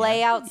would in, lay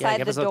yeah. Yeah, outside like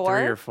the episode door.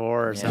 3 or 4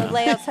 or I would something.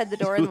 lay outside the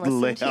door and Lay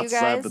listen to you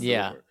outside guys. the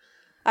Yeah. door.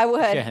 I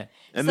would.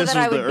 And so this that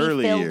I was would the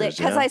early be filled years,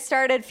 because yeah? I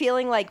started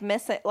feeling like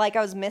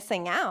I was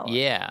missing out.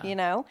 Yeah. You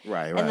know?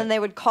 Right, And then they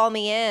would call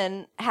me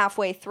in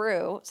halfway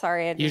through.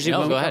 Sorry. I didn't- Usually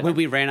No, go ahead. when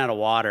we ran out of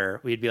water,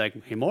 we'd be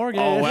like, "Hey,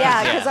 Morgan." Oh, wow.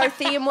 Yeah, because our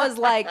theme was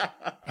like,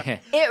 it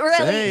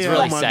really, Hey,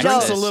 really my sexist.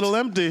 drink's a little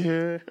empty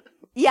here.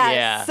 yeah.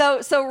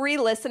 Yeah. So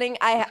re-listening,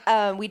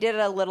 we did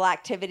a little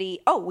activity.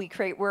 Oh,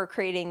 we're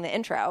creating the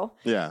intro.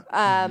 Yeah.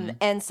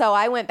 And so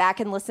I went back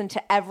and listened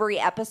to every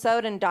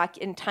episode and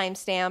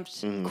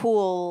time-stamped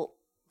cool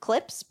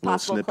clips, Little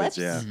possible snippets,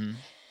 clips. yeah.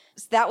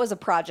 So that was a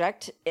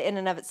project in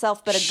and of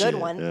itself, but a Shit,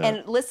 good one. yeah.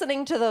 And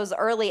listening to those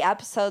early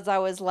episodes, I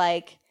was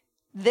like,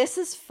 this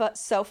is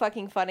so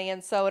fucking funny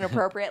and so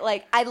inappropriate.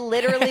 Like, I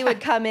literally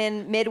would come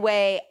in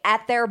midway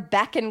at their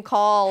beck and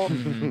call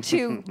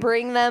to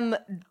bring them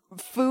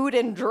food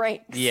and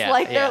drinks. Yeah,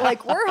 like, they're yeah.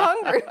 like, we're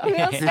hungry. We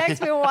want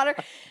snacks, we want water.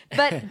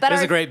 But It was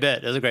our, a great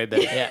bit. It was a great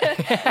bit.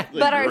 Yeah.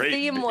 but our Great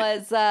theme bit.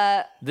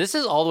 was This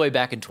is all the way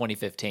back in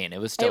 2015. It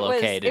was still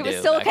okay to it do. was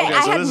still back okay. then.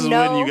 I So had this is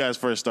no- when you guys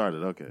first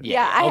started. Okay.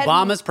 yeah. I had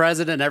Obama's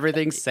president.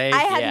 Everything's safe.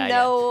 I had Yeah,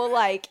 no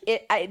like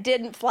it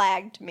didn't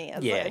flag to me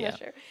as Yeah, an yeah.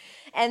 issue.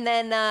 And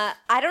then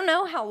I don't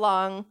know how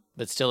long.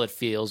 But still, it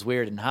feels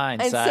weird in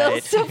And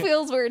hindsight. still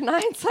feels weird in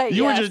hindsight.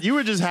 You yes.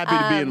 were just happy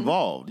to be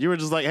involved. You were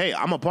just like, hey,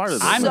 I'm a part of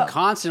this. I'm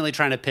constantly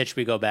trying to pitch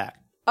we go back.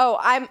 Oh,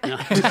 I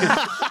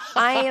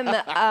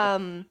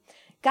am.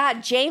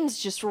 God, James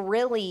just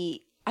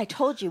really. I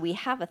told you we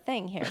have a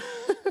thing here.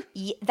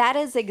 That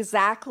is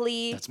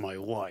exactly That's my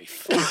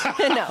wife. no.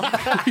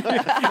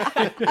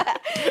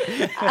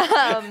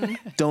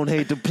 Don't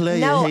hate the player,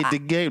 No, hate the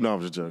game. No,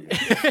 I'm just joking.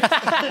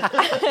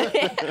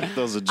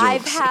 Those are jokes.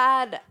 I've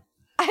had.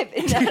 I've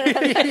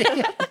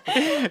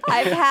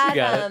had.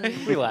 Got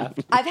it. We laughed.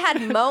 I've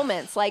had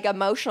moments, like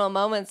emotional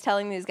moments,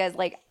 telling these guys,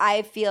 like,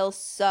 I feel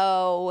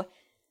so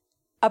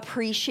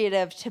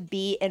appreciative to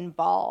be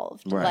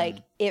involved. Right. Like,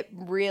 it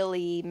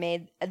really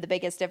made the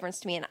biggest difference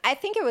to me. And I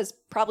think it was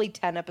probably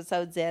 10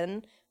 episodes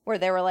in where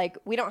they were like,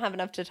 we don't have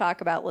enough to talk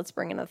about. Let's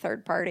bring in a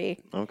third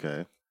party.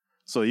 Okay.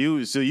 So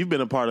you've been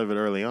a part of it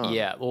early on.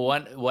 Yeah.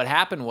 Well, what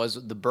happened was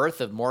the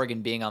birth of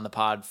Morgan being on the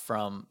pod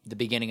from the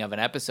beginning of an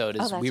episode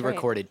is that's we right.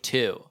 recorded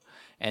 2.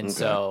 And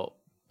so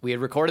we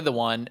had recorded the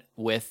one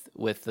with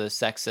the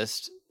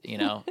sexist,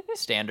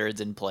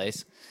 standards in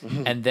place.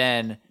 And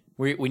then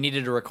we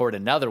needed to record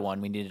another one.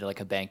 We needed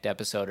like a banked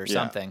episode or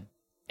something.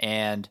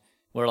 And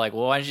we're like,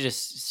 well, why don't you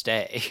just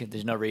stay?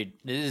 There's no reason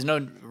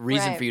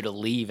Right. for you to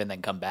leave and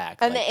then come back.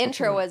 And Like, the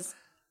intro was,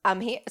 I'm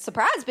here.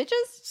 Surprise, bitches.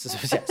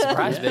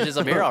 surprise, bitches,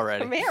 I'm here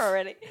already. I'm here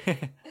already.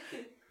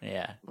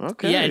 Yeah.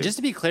 Okay. Yeah, and just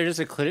to be clear, just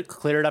to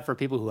clear it up for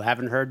people who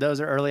haven't heard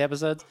those early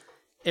episodes,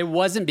 it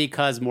wasn't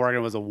because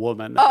Morgan was a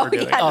woman that Oh, we're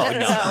doing yeah, it.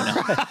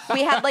 no.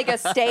 We had like a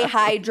stay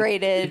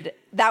hydrated.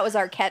 That was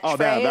our catchphrase. Oh,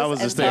 that was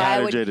the and stay so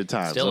I would- hydrated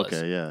times. Still Okay,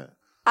 is. yeah.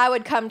 I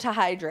would come to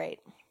hydrate.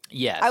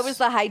 Yes. I was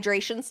the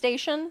hydration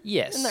station.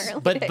 Yes. in the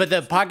early But days.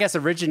 the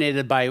podcast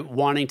originated by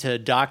wanting to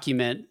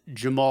document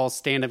Jamal's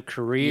stand-up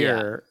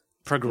career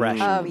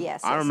progression. Oh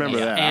yes, I yes, remember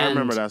yes. that. I And-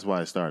 remember that's why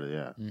I started,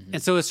 yeah.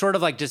 And so it's sort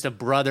of like just a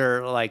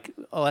brother, like,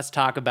 oh, let's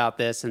talk about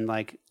this, and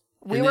like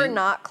We and were then-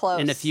 not close.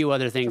 and a few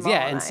other things. Jamal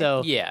Yeah, and and I.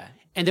 so Yeah.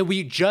 and then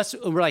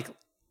we're like,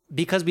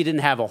 because we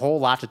didn't have a whole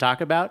lot to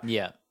talk about,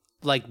 Yeah.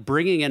 like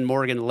bringing in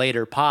Morgan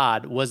later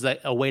pod was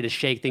like a way to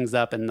shake things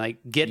up and like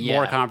get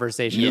more Yeah.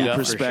 conversation. Yeah, going.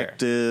 for sure.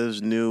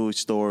 Perspectives, new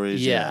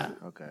stories. Yeah.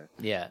 Okay.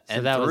 Yeah. So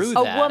And that was-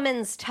 through a that,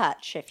 woman's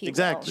touch, if you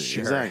Exactly. will.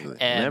 Exactly.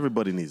 And And-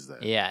 everybody needs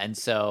that. Yeah, and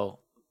so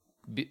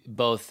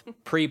both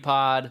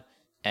pre-pod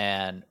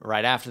and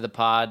right after the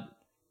pod,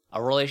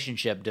 a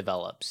relationship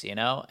develops,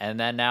 and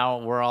then now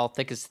we're all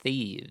thick as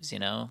thieves,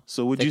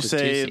 So would thick you with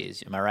say 2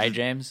 C's. Am I right,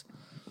 James?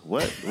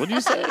 what do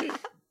you say?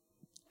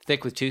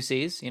 Thick with 2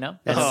 C's, That's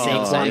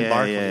Oh, Saquon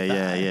Barkley.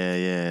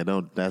 yeah.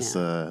 No, that's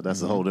a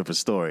whole different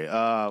story.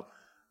 No,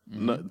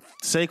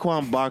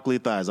 Saquon Barkley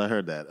thighs. I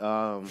heard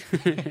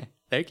that.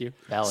 Thank you.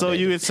 So Validated.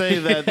 you would say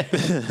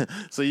that.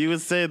 So you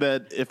would say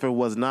that if it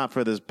was not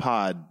for this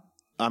pod,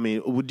 I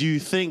mean, would you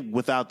think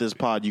without this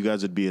pod you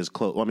guys would be as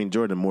close? Well, I mean,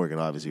 Jordan and Morgan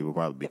obviously would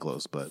probably be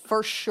close, but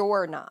For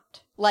sure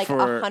not. Like For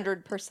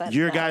 100%.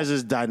 your no.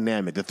 guys'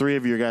 dynamic, the three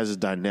of your guys'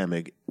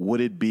 dynamic,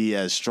 would it be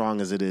as strong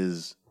as it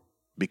is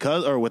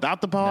because or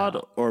without the pod,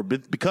 or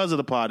because of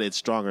the pod, it's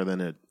stronger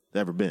than it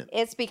ever been?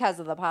 It's because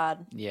of the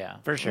pod. Yeah,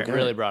 For sure. It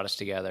really brought us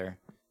together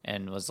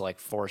and was like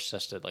forced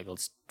us to like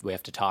we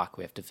have to talk,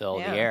 we have to fill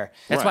Yeah. the air.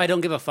 That's Right. why I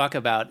don't give a fuck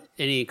about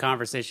any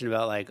conversation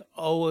about like,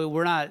 oh,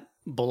 we're not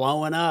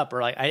blowing up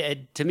or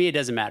like. To me, it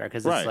doesn't matter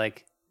because Right. it's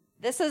like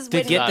This is to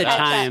when get the you catch up.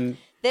 time.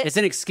 That- It's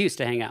an excuse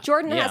to hang out.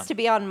 Jordan Yeah. has to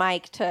be on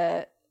mic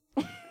to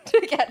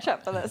to catch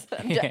up with us.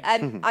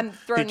 I'm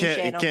throwing you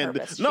shade on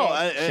purpose. No,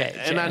 Shade.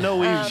 and I know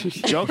we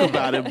joke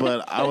about it,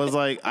 but I was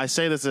like, I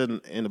say this in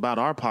about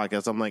our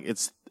podcast. I'm like,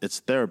 it's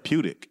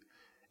therapeutic.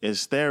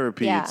 It's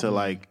therapy Yeah. to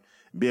like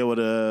be able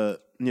to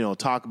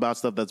talk about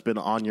stuff that's been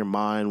on your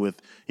mind with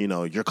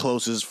your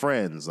closest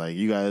friends. Like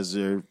you guys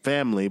are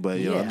family,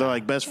 but they're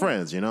like best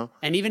friends.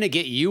 And even to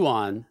get you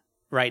on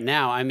right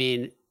now, I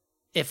mean,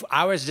 if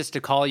I was just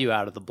to call you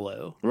out of the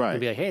blue, Right. I'd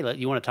be like, hey,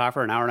 you want to talk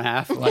for an hour and a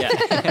half? Like,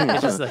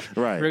 it's just like,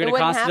 Right. we're It going to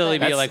wouldn't constantly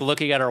happen. be like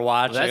looking at our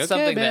watch. That's Like,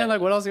 something okay, man, that-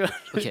 like what else you got?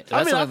 Okay, that's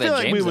I feel something that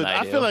like James we would. and I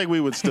I do. feel like we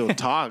would still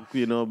talk,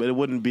 but it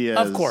wouldn't be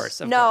as. Of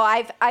course. No,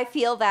 I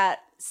feel that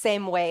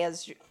same way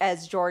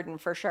as Jordan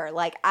for sure.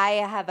 Like I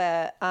have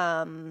a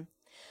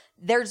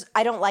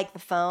I don't like the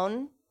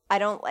phone.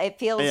 It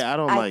feels Yeah, I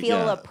don't I like- feel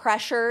yeah. a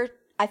pressure.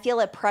 I feel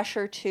a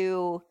pressure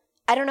to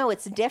I don't know,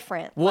 it's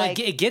different. Well, like,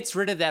 it gets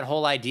rid of that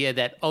whole idea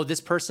that, oh, this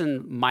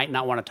person might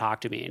not want to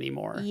talk to me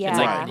anymore. Yeah. It's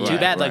like, Right, too right,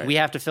 bad. Like, right. we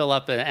have to fill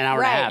up an hour and a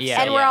right. half.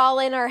 Yeah, and we're all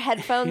in our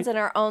headphones in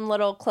our own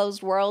little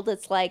closed world.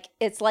 It's like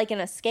an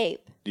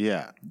escape.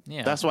 Yeah.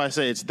 Yeah. That's why I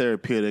say it's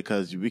therapeutic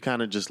because we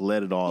kind of just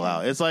let it all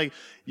out. It's like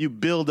you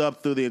build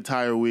up through the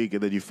entire week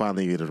and then you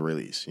finally get a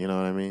release. You know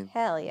what I mean?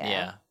 Hell yeah.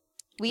 Yeah.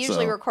 We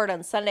usually So- record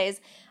on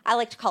Sundays. I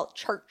like to call it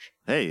church.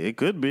 Hey, it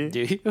could be.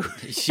 Do you?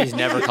 She's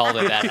never called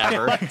it that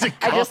ever. I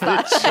just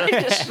thought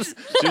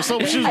She was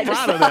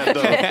proud of that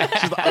though.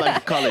 She's like, I like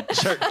to call it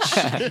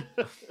church.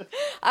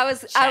 I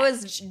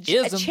was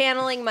Ism.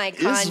 channeling my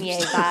Kanye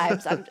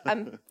vibes.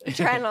 I'm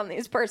trying on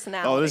these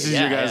personalities. Oh, this is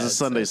Yeah, your guys' yeah, it's-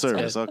 Sunday it's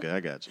service. good. Okay, I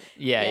got you.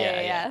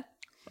 Yeah.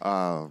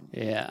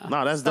 Yeah.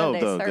 No, that's Sunday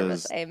dope though.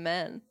 service. Because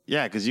Amen.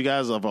 you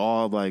guys are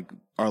all like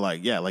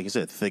you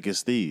said, thick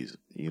as thieves.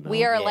 You know,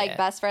 We are Yeah. like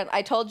best friends.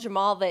 I told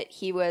Jamal that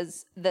he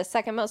was the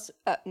second most,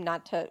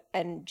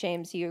 and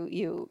James,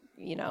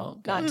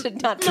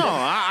 not to. No,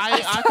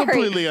 I Sorry.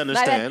 completely My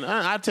understand.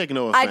 I take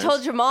no offense. I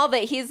told Jamal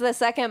that he's the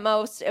second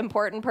most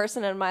important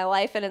person in my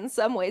life, and in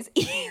some ways,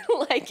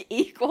 like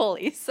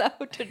equally so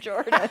to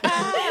Jordan.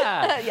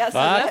 Yes,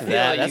 Fuck and no.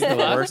 that. That's the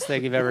Fuck. worst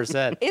thing you've ever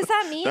said. Is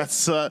that me?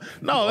 That's no,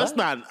 that's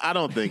not. I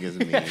don't think it's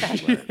me.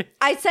 but-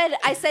 I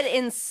said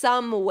in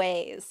some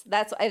ways.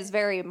 I was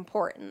very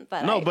important.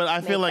 That No, but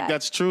I feel make like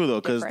that that's true though,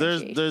 because it's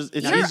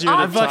differentiation. easier to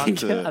I'm talk fucking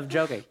to. I'm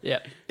joking. Yeah.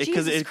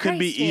 Because Jesus it could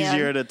be Christ, man.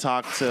 easier to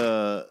talk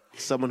to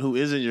someone who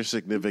isn't your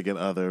significant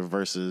other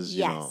versus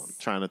you know Yes.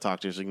 trying to talk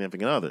to your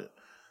significant other,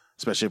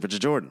 especially if it's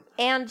Jordan.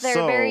 And they're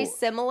So- very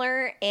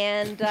similar.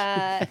 And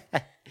I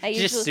She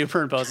usually just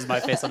superimposes my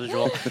face on the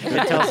jewel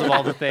and tells him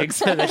all the things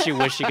that she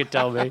wished she could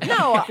tell me.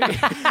 no,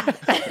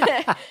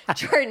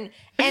 Jordan.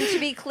 And to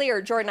be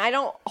clear, Jordan, I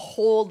don't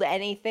hold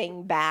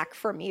anything back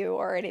from you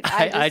or anything.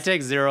 I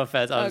take zero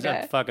offense. I'm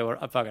Okay. fucking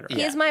around.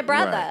 He's my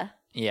brother. Right.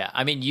 Yeah.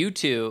 I mean, you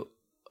two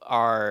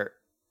are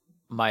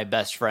my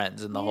best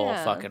friends in the whole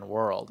Yeah. fucking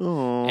world.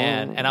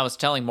 And I was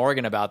telling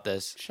Morgan about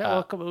this. Shut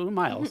up,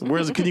 Miles.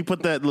 Whereas, can you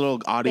put that little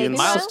audience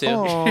Miles too.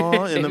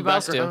 Aw, in the Baby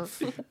Miles too.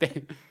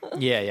 background?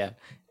 Yeah.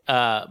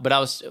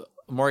 But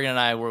Morgan and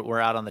I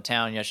were out on the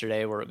town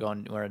yesterday. We're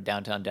in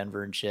downtown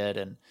Denver and shit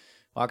and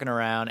walking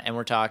around and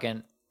we're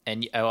talking.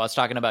 And I was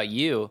talking about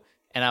you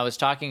and I was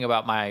talking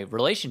about my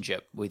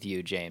relationship with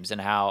you, James,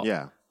 and how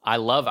Yeah. I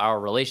love our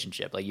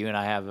relationship. Like you and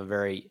I have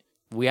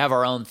we have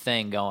our own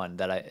thing going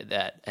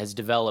that has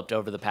developed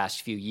over the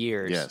past few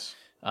years. Yes.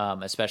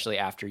 Especially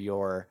after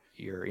your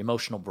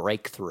emotional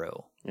breakthrough.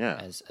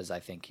 Yeah. As I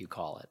think you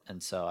call it.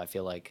 And so I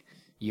feel like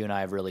you and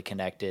I have really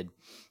connected.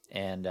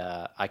 And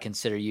I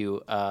consider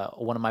you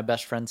one of my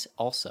best friends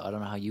also. I don't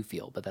know how you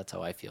feel, but that's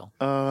how I feel.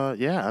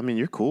 Yeah. I mean,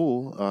 you're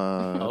cool.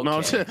 No,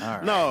 Okay,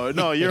 all right.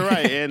 no, you're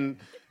right. And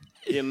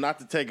not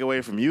to take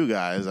away from you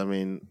guys. I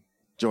mean,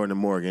 Jordan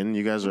and Morgan,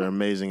 you guys are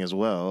amazing as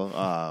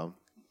well.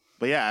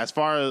 But yeah, as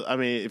far as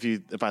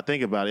if I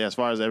think about it, as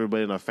far as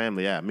everybody in our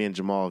family, yeah, me and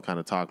Jamal kind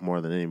of talk more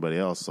than anybody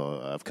else.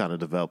 So I've kind of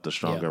developed a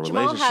stronger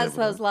relationship. Jamal has with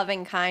those him.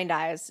 loving, kind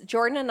eyes.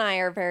 Jordan and I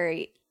are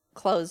very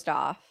closed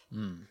off.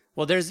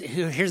 Well, here's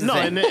the No,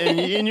 thing.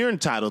 and you're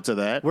entitled to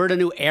that. We're in a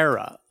new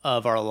era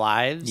of our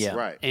lives. Yeah.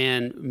 Right.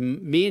 And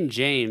me and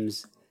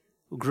James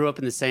grew up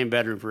in the same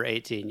bedroom for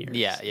 18 years.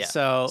 Yeah.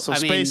 So So I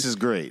mean, space is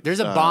great. There's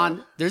a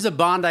bond. There's a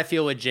bond I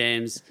feel with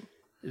James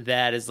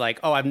that is like,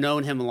 oh, I've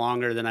known him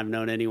longer than I've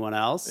known anyone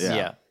else.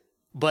 Yeah.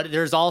 But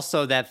there's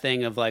also that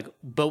thing of like,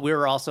 but we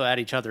were also at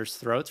each other's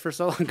throats for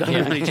so long,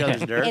 going on each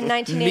other's nerves. In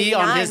Me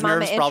on 1989, his Mama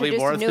nerves probably introduced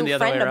more a than the new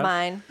other way friend of around.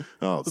 mine.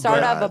 Oh,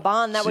 Started God. up a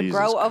bond that would Jesus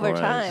grow over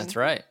Christ. time. That's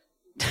right.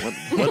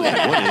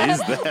 What is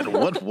that?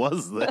 What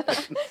was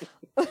that?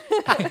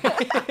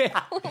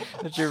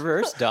 That's your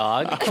verse,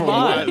 dog. Come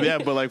on. Yeah,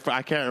 but like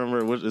I can't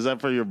remember. Is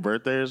that for your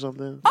birthday or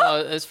something? Oh,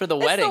 it's for the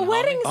wedding. It's the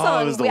wedding homie.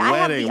 song. it was the I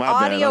wedding. have My the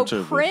bad, audio I'm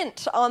tripping.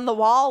 print on the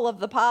wall of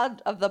the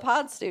pod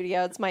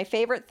studio. It's my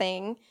favorite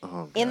thing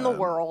in the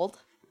world.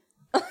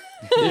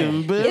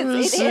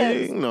 Embarrassing. It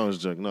is. No, it's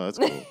a joke. No, that's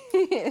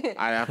cool.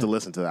 I have to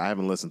listen to that. I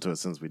haven't listened to it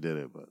since we did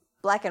it, but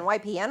Black and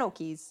white piano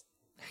keys.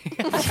 We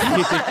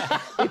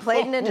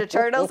played Ninja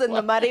Turtles in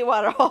the muddy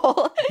water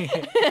hole.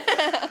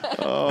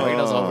 Morgan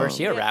knows the whole verse.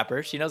 She a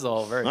rapper. She knows the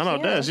whole verse. I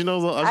know that she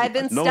knows. I've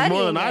been knows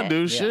more than studying I it.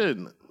 do. Shit,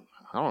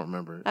 I don't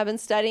remember it. I've been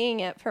studying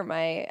it for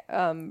my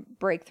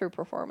breakthrough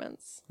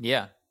performance.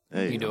 Yeah.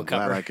 Hey, You can do a I'm glad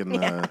cover. I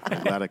can.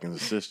 I'm glad I can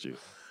assist you.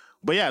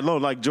 But yeah, no,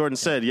 like Jordan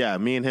said, yeah,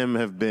 me and him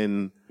have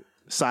been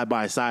side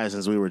by side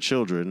since we were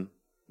children,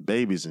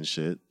 babies and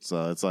shit.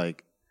 So it's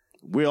like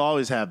we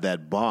always have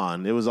that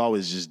bond. It was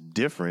always just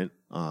different.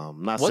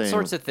 Not What saying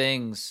sorts of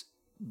things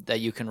that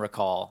you can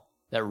recall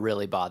that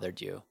really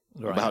bothered you?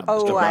 About, I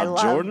about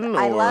love- Jordan?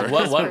 I or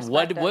love-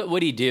 What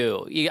would he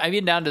do? I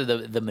mean, down to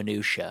the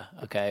minutia.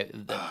 Okay,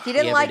 He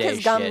didn't like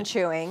his gum shit.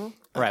 chewing.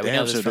 Right, we know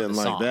Damn this sure from didn't the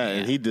like song. that. yeah.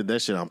 And he did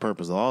that shit on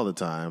purpose all the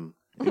time.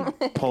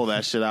 He'd pull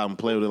that shit out and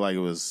play with it like it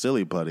was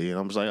silly putty. And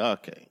I'm just like,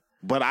 okay.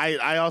 But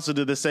I also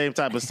did the same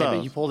type of Yeah, stuff.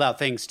 but you pulled out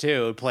things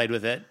too and played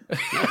with it.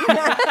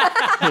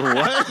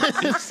 What?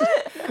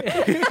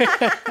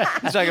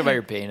 He's talking about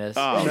your penis.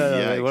 Oh, What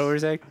yeah. were you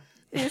saying?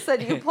 You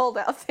said you pulled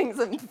out things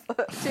and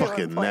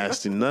Fucking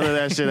nasty. None of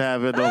that shit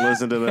happened. Don't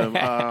listen to them.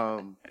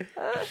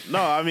 No,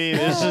 I mean,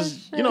 it's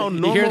just, you know,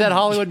 normal. You hear that,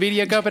 Hollywood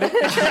Media Company?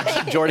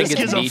 Jordan This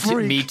gets kid's a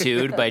freak. me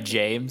too'd by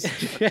James.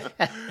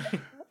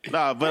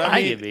 Nah, but I I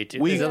mean, get me too.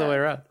 we- It's the other way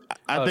around.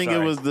 I Oh, think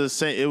sorry. it was the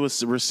same. It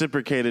was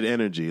reciprocated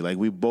energy. Like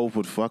we both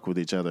would fuck with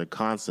each other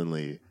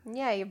constantly,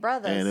 Yeah, your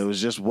brothers. and it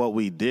was just what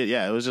we did.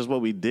 Yeah, it was just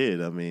what we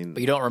did. I mean,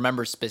 But you don't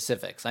remember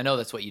specifics. I know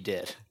that's what you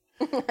did.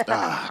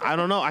 I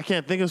don't know. I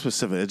can't think of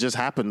specific. It just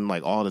happened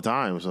like all the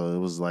time. So it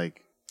was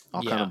like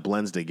all kind Yeah. of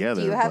blends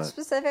together. Do you have but-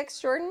 specifics,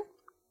 Jordan?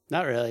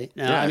 Not really.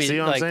 No, Yeah, I mean, see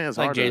what I'm like, saying? It's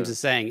like hard to- James is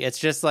saying, it's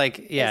just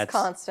like, yeah, It's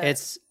constant.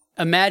 It's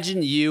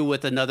imagine you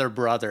with another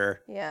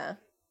brother. Yeah.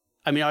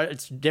 I mean,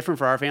 it's different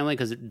for our family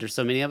because there's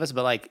so many of us,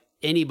 but like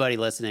anybody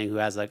listening who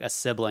has like a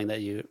sibling that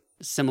you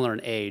similar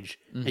in age,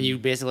 and you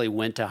basically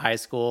went to high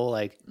school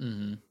like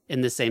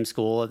in the same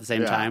school at the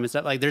same Yeah. time and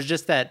stuff. Like, there's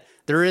just that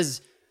there is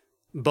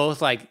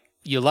both like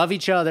you love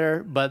each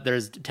other, but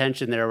there's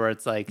tension there where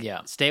it's like,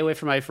 Yeah. stay away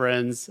from my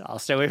friends. I'll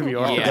stay away from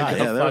yours. Yeah. Go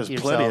Yeah, there fuck was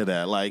yourself. plenty of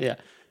that. Like Yeah.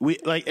 we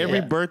like every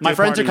Yeah. birthday. My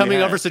friends are party we coming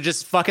had- over, so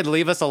just fucking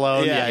leave us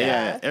alone.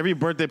 Yeah. Every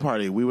birthday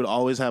party, we would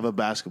always have a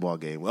basketball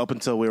game up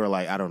until we were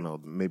like, I don't know,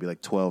 maybe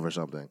like 12 or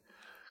something.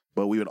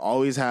 But we would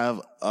always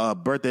have a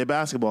birthday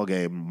basketball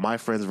game, my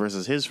friends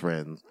versus his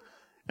friends.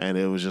 And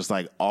it was just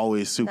like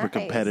always super Nice.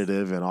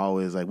 competitive and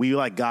always like, we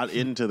like got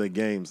into the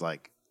games,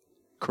 like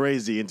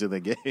crazy into the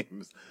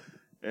games.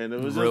 And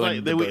it was just Ruined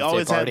like, the we birthday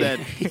always party. had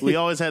that, we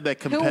always had that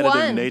competitive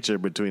won? nature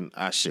between,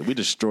 shit, we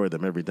destroyed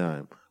them every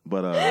time.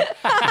 But,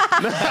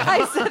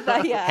 I said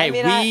that, yeah. Hey, I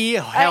mean, we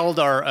held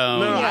our own.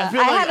 No, Yeah, I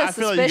feel like you guys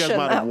suspicion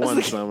might have that was won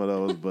the- some of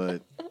those,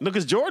 but no,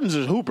 because Jordan's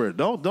a hooper.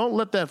 Don't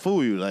let that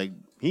fool you. Like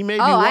he may be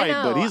I white,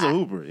 know. but he's a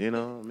hooper. You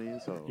know what I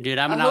mean? So Dude,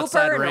 I'm A an hooper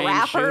outside and a range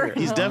rapper. shooter.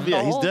 he's The definitely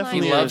whole he's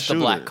definitely He a loves the shooter.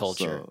 black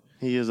culture. So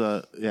he is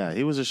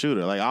he was a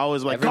shooter. Like I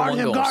always like Everyone guard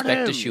him, gonna guard respect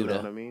him. a You shooter. know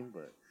what I mean?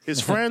 But his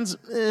friends,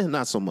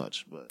 not so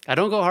much. But I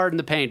don't go hard in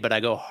the paint, but I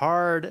go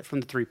hard from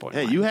the 3-point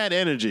hey, line. you had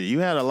energy. You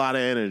had a lot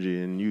of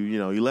energy, and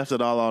you left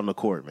it all on the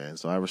court, man.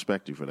 So I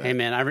respect you for that. Hey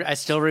man, I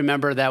still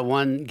remember that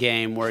one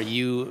game where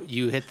you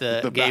hit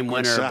the game backward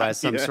winner shot, by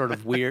some yeah. sort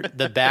of weird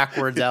the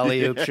backwards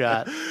alley oop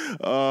shot.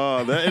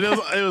 Oh,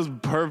 it was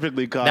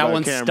perfectly caught That on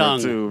one camera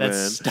stung. too, That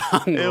man.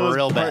 stung It was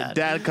real bad.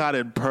 Dad caught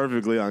it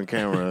perfectly on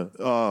camera.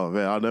 Oh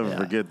man, I'll never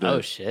forget that. Oh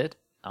shit!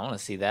 I want to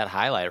see that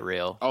highlight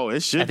reel. Oh,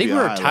 it should. I think be we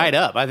a were highlight. tied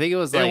up. I think it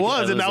was like It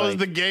was, and that was like-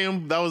 the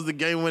game. That was the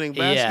game-winning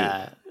basket.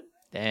 yeah.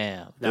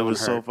 Damn. it That was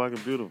one so hurt.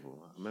 fucking beautiful.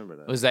 I remember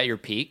that. Was that your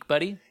peak,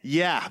 buddy?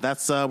 Yeah,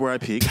 that's where I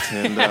peaked.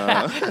 And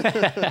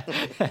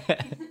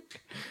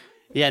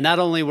Yeah, not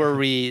only were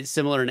we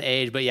similar in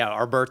age, but yeah,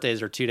 our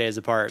birthdays are 2 days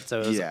apart.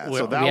 So it was, yeah, we,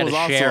 so we that had was to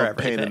also share a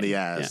pain in everything. the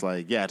ass. Yeah.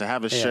 Like, yeah, to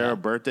have a share a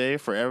birthday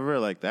forever,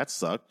 like that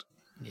sucked.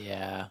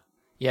 Yeah.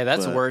 Yeah,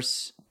 that's But-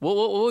 worse. What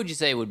would you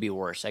say would be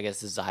worse? I guess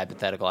this is a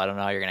hypothetical. I don't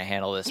know how you're going to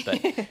handle this,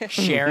 but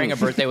sharing a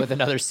birthday with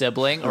another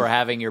sibling or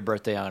having your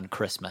birthday on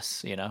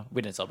Christmas, you know?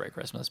 We didn't celebrate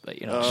Christmas,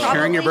 but, you know.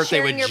 Sharing your Probably birthday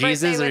sharing with your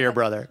Jesus birthday or your with-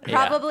 brother?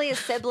 Probably a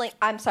sibling.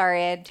 I'm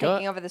sorry, I'm taking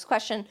ahead. over this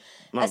question.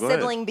 No, a go ahead.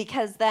 sibling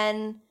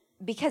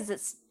because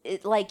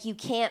it's like you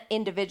can't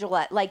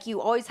individualize. Like you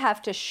always have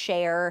to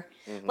share.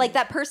 Like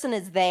that person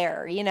is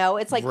there. You know,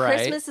 it's like Right.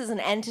 Christmas is an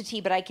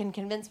entity, but I can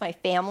convince my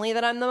family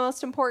that I'm the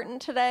most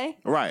important today.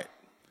 Right.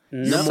 No,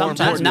 more sometimes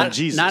important not than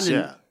Jesus. Not in,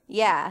 yeah.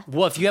 Yeah.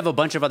 Well, if you have a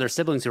bunch of other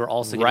siblings who are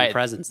also getting Right.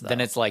 presents, though.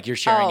 Then it's like you're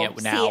sharing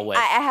it now see, with.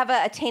 I have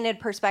a tainted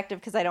perspective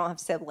because I don't have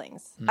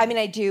siblings. I mean,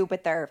 I do,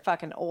 but they're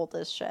fucking old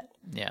as shit.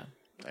 yeah.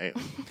 Damn.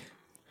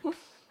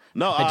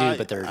 No, I do,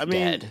 but they're I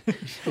mean, dead.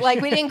 Like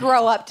we didn't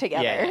grow up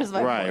together. Yeah. Is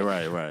my Right,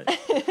 point.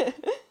 right.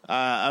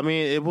 I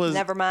mean, it was.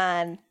 Never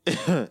mind.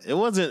 It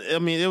wasn't. I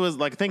mean, it was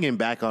like thinking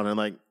back on it,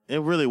 like it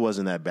really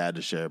wasn't that bad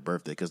to share a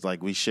birthday because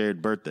like we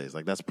shared birthdays.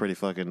 Like that's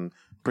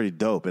pretty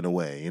dope in a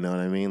way. You know what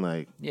I mean?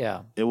 Like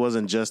Yeah. it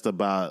wasn't just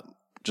about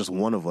just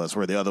one of us,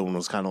 where the other one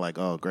was kind of like,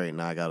 oh great,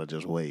 now I gotta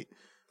just wait.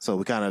 So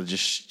we kind of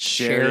just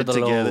shared Share it the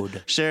together.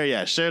 load.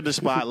 Share the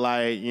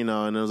spotlight, you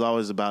know, and it was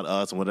always about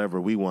us and whatever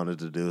we wanted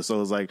to do. So it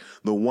was like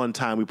the one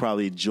time we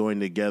probably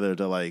joined together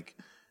to like,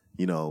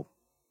 you know,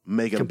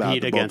 make it about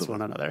compete the both against of us.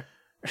 one another.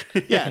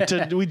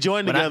 Yeah, we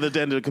joined When I- together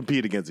then to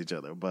compete against each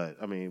other. But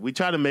I mean, we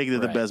tried to make it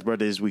the Right. best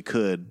birthdays we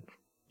could,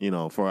 you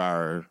know, for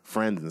our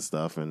friends and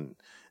stuff, and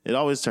it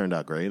always turned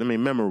out great. I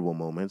mean, memorable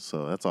moments.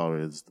 So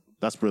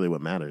that's really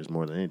what matters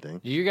more than anything.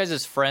 You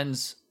guys'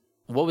 friends,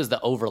 what was the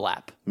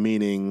overlap?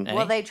 Meaning, Any?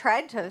 Well, they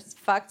tried to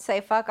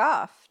say fuck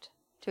off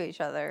to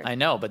each other. I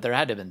know, but there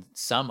had to have been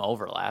some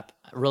overlap.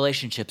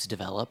 Relationships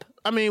develop.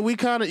 I mean, we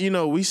kind of,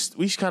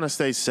 we kind of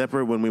stayed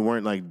separate when we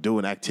weren't like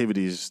doing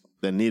activities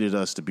that needed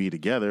us to be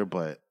together.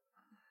 But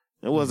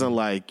it wasn't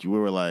like we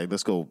were like,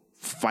 let's go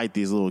fight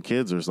these little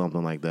kids or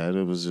something like that.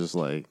 It was just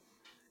like,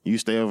 you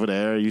stay over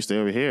there, you stay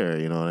over here.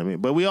 You know what I mean?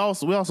 But we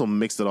also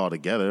mixed it all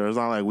together. It's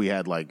not like we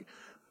had like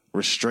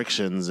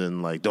restrictions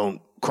and like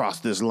don't cross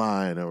this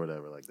line or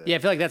whatever like that. Yeah, I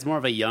feel like that's more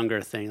of a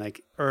younger thing,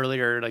 like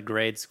earlier, like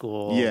grade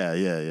school.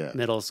 Yeah.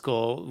 Middle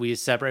school, we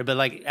separate. But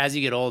like as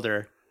you get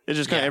older, It's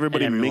just kind of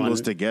everybody and everyone-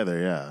 mingles together.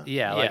 Yeah.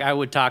 yeah, like Yeah. I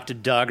would talk to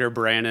Doug or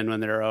Brandon when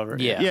they're over.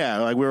 Yeah. Yeah,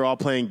 like we were all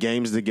playing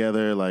games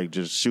together, like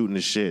just shooting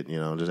the shit,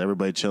 just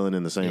everybody chilling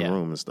in the same Yeah.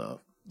 room and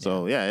stuff.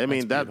 So yeah, I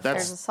mean There's a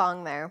that's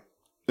song there.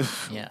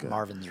 Yeah,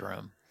 Marvin's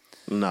room.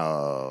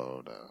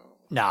 no.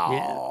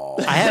 No.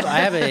 I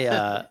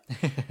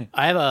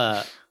have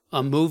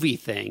a movie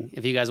thing.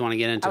 If you guys want to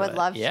get into I it, would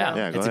love Yeah. to.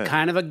 Yeah, go It's ahead. a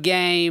kind of a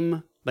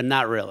game, but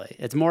not really.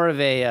 It's more of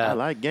a. I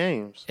like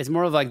games. It's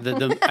more of like I'm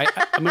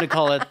going to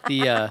call it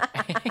the.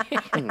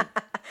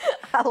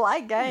 I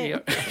like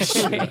games.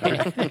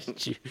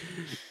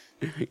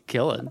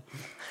 Killing.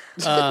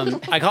 I'm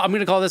going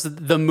to call this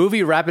the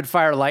movie rapid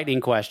fire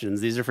lightning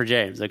questions. These are for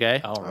James.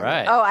 Okay, All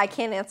right. Oh, I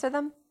can't answer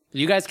them?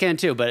 you guys can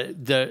too,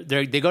 but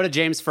they go to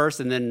James first,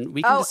 and then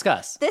we can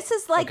discuss. This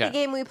is like Okay. the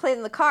game we played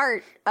in the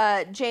cart,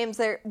 James.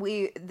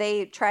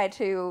 They try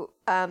to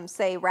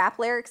say rap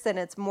lyrics, and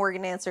it's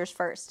Morgan answers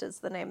first is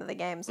the name of the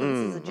game. So this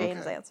is a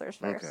James answers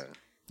first. Okay.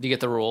 Do you get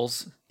the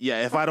rules?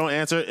 Yeah, if I don't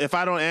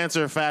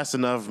answer fast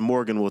enough,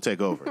 Morgan will take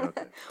over.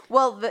 Okay.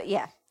 Well,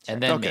 yeah.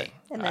 And then Okay. me.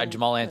 And then-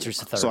 Jamal answers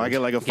the third. So I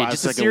get like a Okay, 5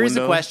 just a second series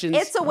window. of questions.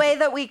 It's a way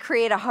that we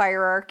create a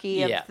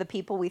hierarchy of Yeah. the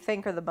people we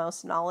think are the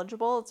most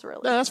knowledgeable. It's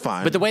really Yeah, that's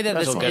fine. But the way that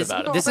That's this good is,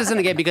 about it. this isn't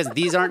a game because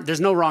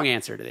there's no wrong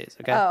answer to these.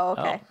 Okay. Oh,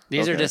 okay.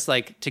 These are Okay. just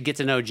like to get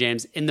to know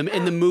James in the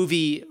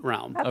movie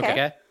realm.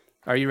 Okay.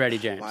 Are you ready,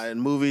 James? my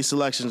movie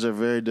selections are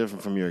very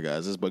different from your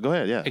guys', but go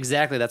ahead. Yeah.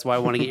 Exactly. That's why I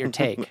want to get your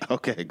take.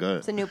 Okay, go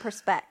It's ahead. a new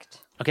perspective.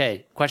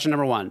 Okay. Question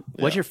number 1.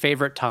 What's your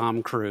favorite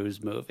Tom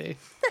Cruise movie?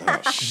 Oh,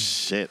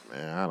 shit,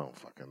 man, I don't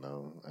fucking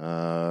know.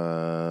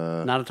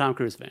 Not a Tom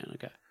Cruise fan.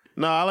 Okay.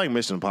 No, I like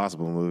Mission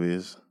Impossible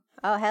movies.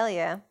 Oh, hell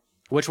yeah.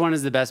 Which one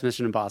is the best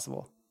Mission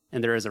Impossible?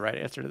 And there is a right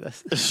answer to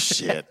this.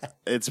 Shit,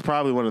 it's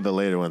probably one of the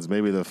later ones,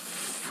 maybe the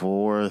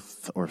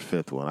 4th or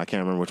 5th one. I can't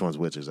remember which one's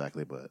which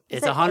exactly, but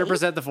It's it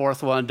 100% the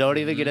 4th one. Don't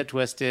even get it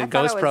twisted. thought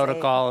Ghost it was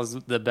Protocol is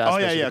the best. oh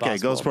yeah, Mission yeah, okay,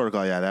 Impossible. Ghost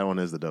Protocol, yeah, that one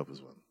is the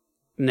dopest one.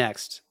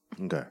 Next,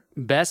 Okay,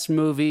 best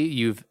movie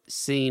you've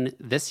seen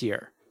this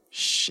year.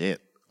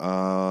 shit.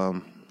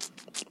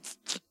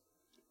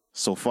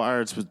 So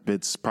far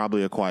it's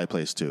probably A Quiet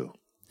Place too.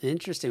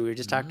 Interesting. We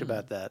just talked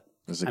about that.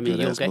 It's a I mean,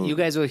 good-ass movie. you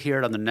guys will hear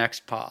it on the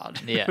next pod.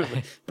 Yeah.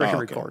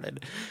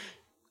 Pre-recorded.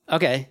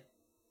 Okay.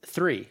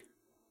 3.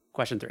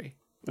 Question 3.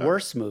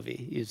 Worst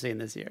movie you've seen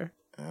this year.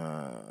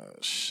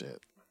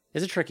 Shit.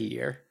 It's a tricky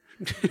year.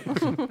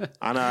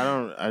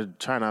 I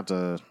try not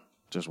to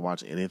just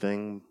watch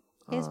anything.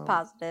 He's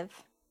positive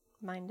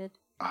minded.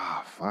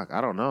 Ah, fuck.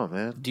 I don't know,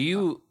 man. Do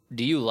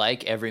you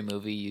like every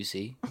movie you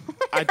see?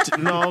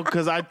 No,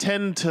 because I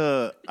tend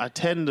to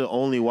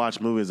only watch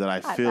movies that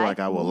I feel like like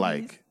I will movies.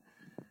 like.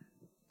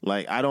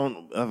 Like I'm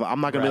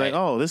not gonna be Right. like,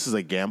 oh, this is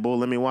a gamble.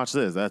 Let me watch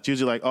this. That's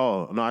usually like,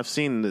 oh no, I've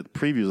seen the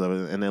previews of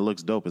it and it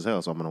looks dope as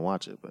hell, so I'm gonna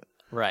watch it. But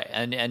Right.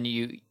 And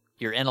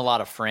you're in a lot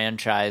of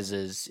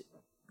franchises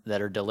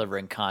that are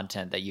delivering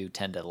content that you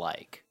tend to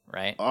like,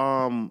 right?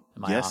 I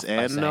yes off by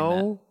and saying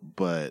no,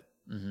 but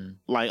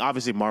like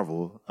obviously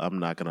Marvel, I'm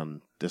not gonna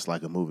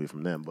dislike a movie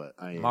from them, but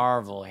I am.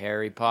 Marvel,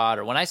 Harry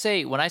Potter. When I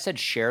said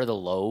share the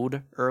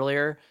load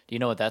earlier, do you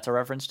know what that's a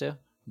reference to?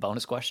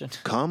 Bonus question.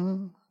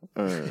 Come?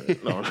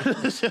 No.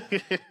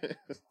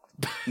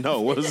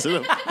 No, what is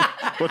it?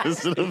 What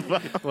is it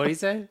about? What do you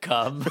say?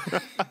 Come.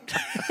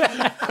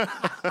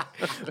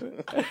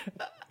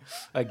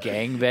 A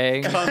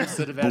gangbang.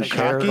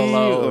 Share the Bukkake?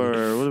 load.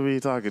 Or what are we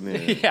talking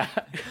here? Yeah.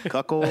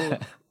 Cuckold?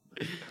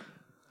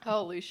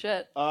 Holy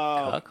shit. No,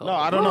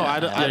 I don't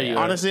know. Yeah.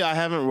 Honestly, I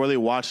haven't really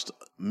watched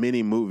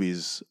many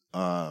movies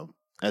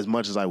as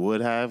much as I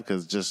would have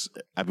because just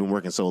I've been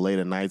working so late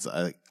at nights.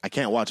 I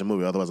can't watch a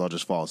movie, otherwise I'll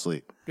just fall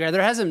asleep. Yeah,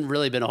 there hasn't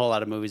really been a whole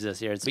lot of movies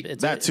this year. It's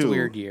That it's a too.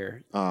 weird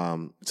year.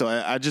 So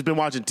I just been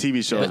watching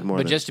TV shows more.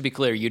 But than, just to be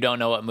clear, you don't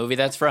know what movie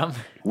that's from?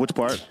 which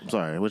part? I'm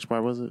sorry, which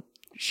part was it?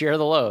 Share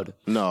the load.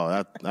 No,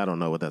 I don't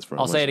know what that's from.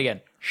 I'll say it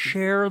again.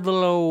 Share the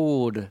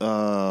load.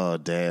 Oh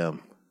damn!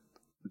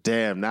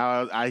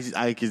 Now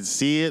I can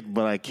see it,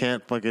 but I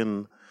can't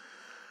fucking.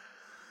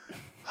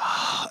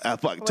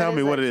 Tell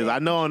me is what it, it is.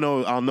 Jake?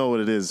 I'll know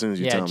what it is as soon as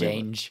you Yeah, tell me.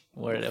 change.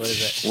 What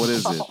is it? What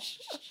is it?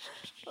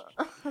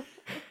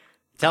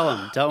 Tell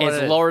him. Tell him. what it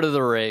It's is. Lord of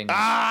the Rings.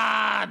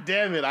 Ah,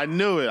 damn it! I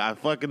knew it. I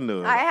fucking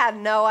knew it. I have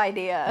no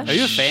idea. Are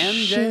you a fan,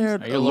 James?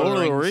 Shared Are you a Lord of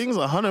the Rings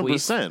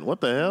 100%.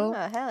 What the hell?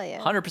 Oh, hell yeah.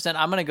 100%.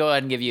 I'm going to go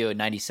ahead and give you a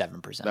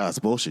 97%. That's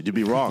bullshit. You'd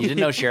be wrong. You didn't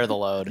know share the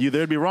load.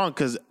 There'd be wrong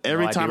because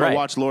every I'd be time right. I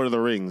watch Lord of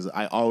the Rings,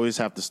 I always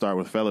have to start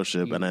with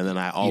Fellowship, and then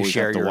I always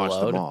share have to your watch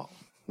load? them all.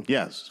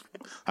 Yes,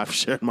 I've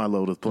shared my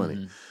load with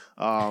plenty.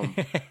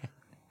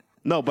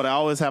 No, but I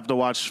always have to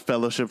watch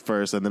Fellowship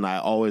first, and then I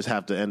always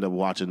have to end up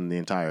watching the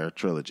entire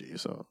trilogy.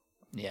 So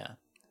Yeah.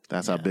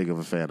 that's how big of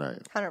a fan I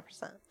am. 100%.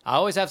 I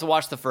always have to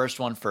watch the first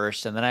one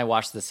first, and then I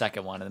watch the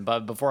second one, and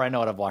but before I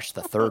know it, I've watched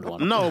the third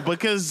one. No,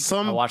 because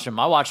I watch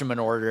them in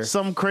order.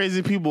 some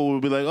crazy people will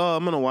be like, "Oh,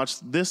 I'm gonna watch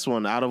this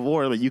one out of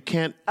order," but you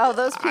can't. Oh,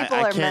 those people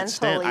I are can't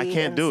stand. I mentally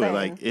can't do it. insane.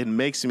 Like it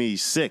makes me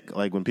sick.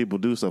 Like when people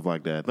do stuff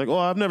like that. Like, oh,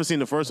 I've never seen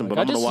the first one, but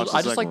I I'm gonna just, watch the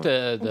I just second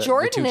like one. the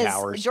Jordan Two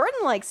Towers. Jordan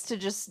likes to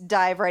just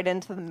dive right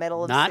into the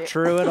middle of Not shit.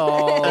 true at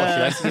all. She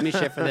likes to give me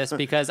shit for this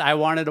because I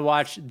wanted to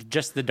watch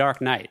just The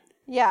Dark Knight.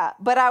 Yeah,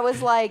 but I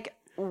was like,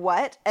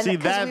 what? And See,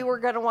 because that- we were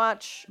going to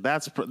watch.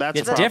 That's It's probably,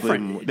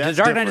 different. That's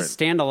The Dark Knight different. is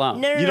standalone.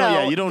 No, You don't.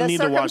 Yeah, you The don't need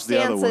to watch the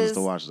other ones circumstances-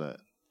 to watch that.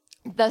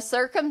 The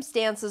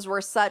circumstances were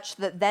such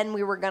that then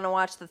we were going to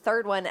watch the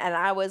third one, and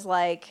I was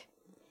like,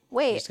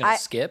 wait, Just gonna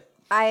skip.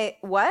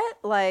 what?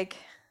 Like,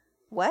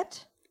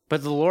 what?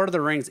 But The Lord of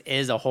the Rings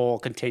is a whole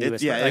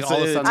continuous. Yeah, like it's all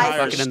of a an sudden, they're entire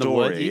fucking in the story,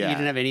 woods. You yeah.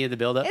 didn't have any of the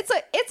buildup. It's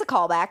a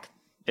callback.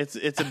 It's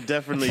a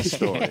definitely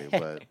story,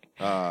 but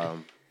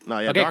no,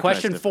 yeah. Okay, Dark Knight's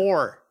question different.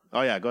 4.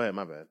 Oh yeah, go ahead.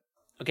 My bad.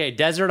 Okay,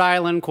 Desert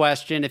Island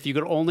question. If you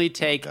could only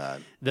take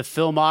God. the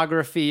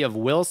filmography of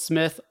Will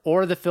Smith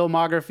or the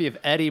filmography of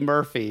Eddie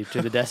Murphy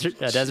to the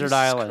desert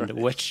island,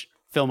 which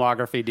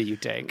filmography do you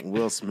take?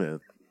 Will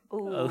Smith.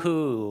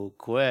 Ooh,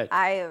 quick.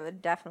 I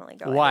would definitely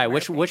go. Why? Eddie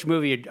Murphy. Which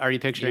movie are you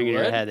picturing You in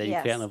your would? head that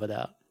Yes. you can't live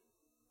without?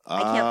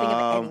 I can't think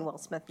of any Will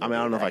Smith movie. I mean,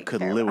 I don't know if that I could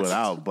care live about.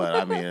 without, but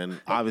I mean,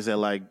 obviously, I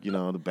like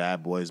the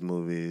Bad Boys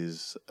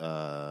movies.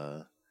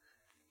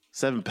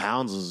 7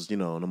 Pounds is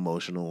an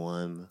emotional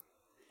one.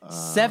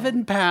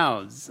 7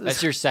 pounds.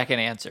 That's your second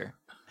answer.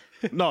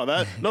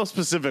 No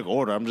specific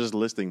order. I'm just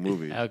listing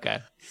movies. Okay.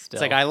 Still.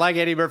 It's like I like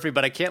Eddie Murphy,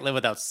 but I can't live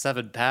without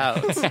 7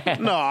 pounds.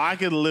 No, I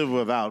could live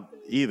without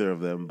either of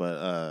them,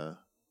 but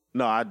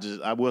no,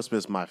 I Will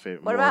Smith's my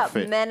favorite. What about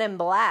Men in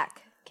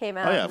Black? Came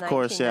out. Oh, yeah, in of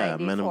course, yeah,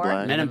 Men in 1994.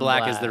 Black. Men in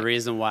Black is the Black.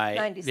 reason why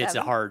 97. it's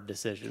a hard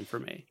decision for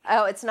me.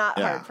 Oh, it's not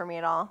Yeah. hard for me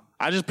at all.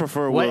 I just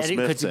prefer Will What?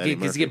 Smith Could to Eddie you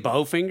Murphy. get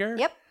Bowfinger?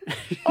 Yep.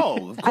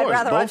 Oh, of I'd course,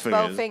 rather watch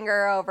Bowfingers.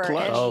 Bowfinger over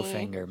Clutch. any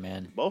Bowfinger,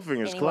 man.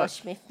 Bowfinger's Will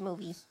clutch. Smith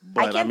movies.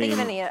 But, I can't think of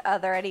I mean- any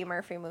other Eddie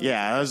Murphy movies.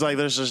 Yeah, I was like,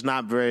 there's just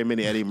not very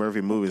many Eddie Murphy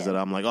movies that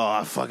I'm like, oh,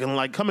 I fucking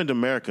like. Coming to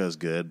America is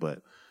good,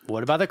 but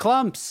What about the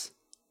Clumps?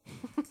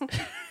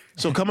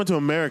 so Coming to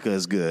America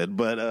is good,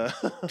 but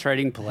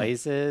Trading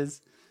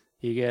Places.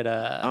 You get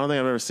I don't think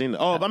I've ever seen it.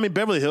 Oh, I mean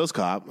Beverly Hills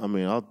Cop. I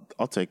mean,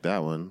 I'll take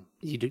that one.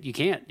 you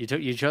can't.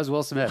 You chose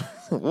Will Smith.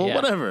 Well, Yeah.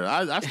 whatever.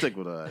 I stick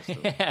with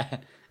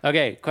that.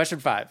 Okay, question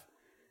 5.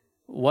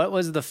 What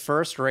was the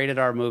first rated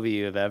R movie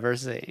you have ever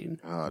seen?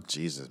 Oh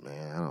Jesus,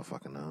 man, I don't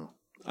fucking know.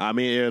 I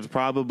mean, it's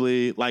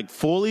probably like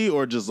fully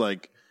or just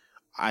like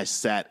I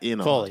sat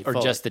in Fully. Or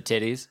just the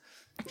titties.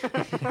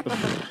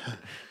 on.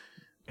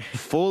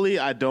 Fully,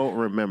 I don't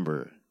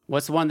remember.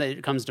 What's the one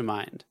that comes to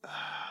mind?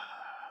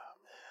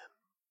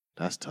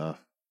 That's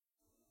tough.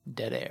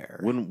 Dead air.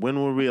 When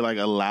were we like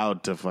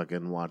allowed to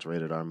fucking watch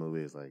rated R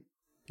movies? Like,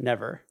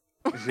 Never.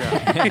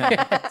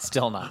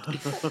 Still not.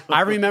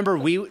 I remember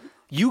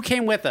you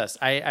came with us.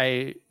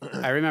 I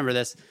remember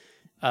this.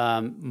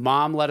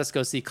 Mom let us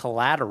go see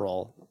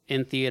Collateral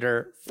in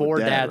theater for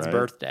With Dad, Dad's right?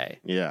 birthday.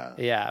 yeah,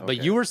 Yeah, but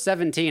Okay. you were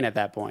 17 at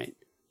that point.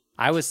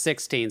 I was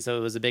 16, so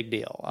it was a big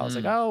deal. I was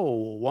like, oh,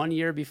 1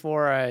 year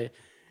before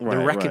the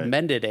Right,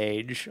 recommended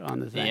age on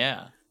the thing.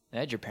 Yeah. They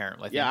had your parent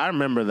with Yeah, you. I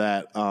remember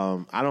that.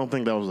 I don't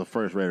think that was the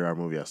first rated R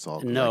movie I saw.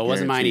 'cause No, I it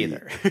wasn't mine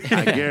guarantee-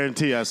 I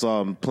guarantee I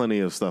saw plenty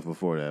of stuff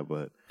before that,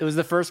 but It was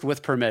the first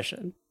with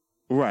permission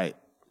right.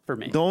 for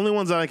me. The only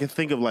ones that I can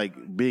think of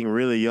like being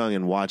really young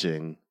and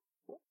watching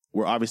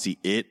were obviously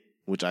It,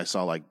 which I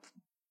saw like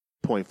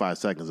 0.5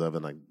 seconds of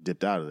and like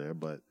dipped out of there,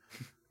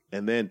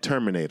 and then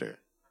Terminator,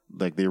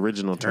 like the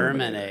original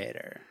Terminator.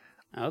 Terminator.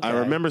 Okay. I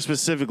remember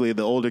specifically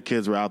the older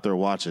kids were out there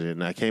watching it,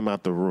 and I came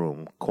out the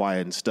room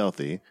quiet and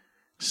stealthy,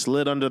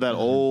 slid under that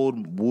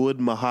old wood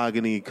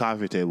mahogany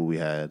coffee table we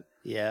had,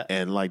 Yeah.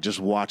 and like just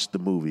watched the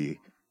movie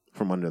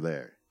from under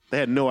there. They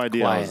had no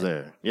idea I was Quiet.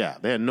 there. Yeah,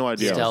 they had no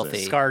idea I was Stealthy.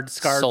 there. Scarred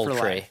for Sultry.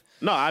 life.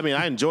 No, I mean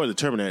I enjoyed the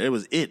Terminator. It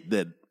was It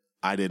that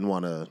I didn't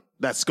want to.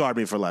 That scarred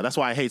me for life. That's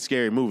why I hate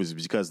scary movies,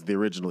 because of the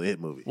original It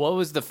movie. What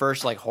was the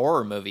first like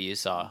horror movie you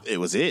saw? It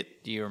was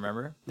It. Do you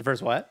remember? The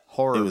first what?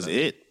 Horror. It was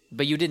movie. It.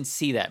 But you didn't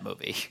see that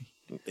movie.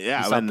 Yeah,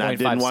 You saw and I 0.5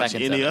 didn't watch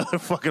seconds any of it. other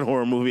fucking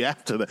horror movie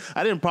after that.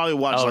 I didn't probably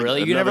watch. Oh, like, really?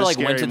 You never another like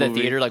went to scary the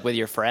movie. theater like with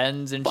your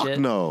friends and Fuck shit?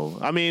 no.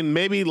 I mean,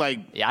 maybe like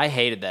Yeah, I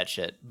hated that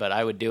shit, but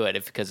I would do it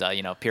because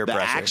peer the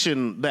pressure.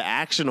 the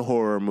action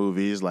horror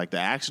movies, like the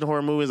action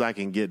horror movies, I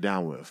can get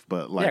down with.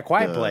 But like, Yeah,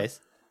 Quiet the- Place.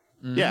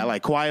 Yeah,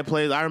 like Quiet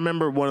Place. I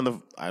remember one of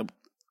the.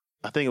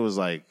 I think it was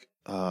like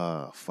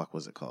fuck,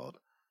 was it called?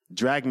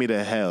 Drag Me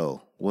to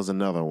Hell was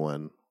another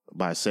one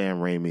by Sam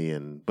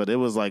Raimi, but it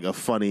was like a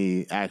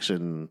funny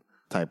action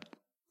type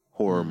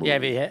horror movie.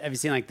 Yeah, have you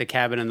seen like The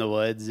Cabin in the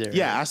Woods? Or,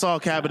 Yeah, I saw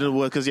Cabin in the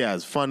Woods because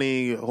it's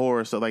funny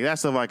horror stuff like that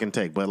stuff I can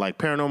take. But like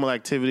Paranormal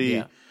Activity,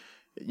 Yeah.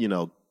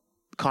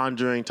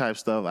 Conjuring type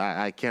stuff,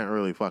 I can't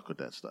really fuck with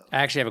that stuff. I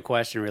actually have a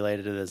question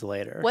related to this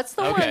later. What's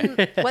the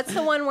one? What's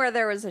the one where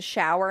there was a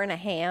shower and a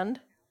hand?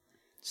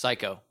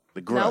 Psycho. The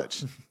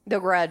Grudge. Nope. The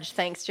Grudge.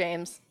 Thanks,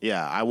 James.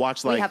 Yeah, I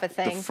watched We like have a the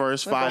thing.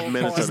 first We're 5 going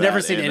minutes for it. of He's never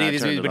that, seen and any I of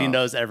these turned movies, it but he off.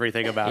 knows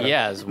everything about it.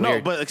 Yeah, it's No,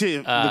 weird. but see,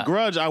 The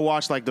Grudge, I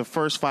watched like the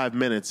first 5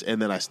 minutes and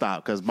then I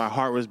stopped because my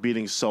heart was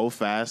beating so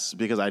fast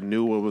because I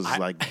knew what was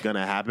like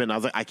gonna happen. I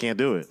was like, I can't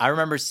do it. I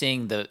remember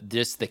seeing the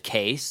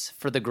case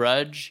for The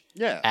Grudge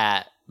Yeah.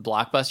 at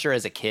Blockbuster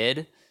as a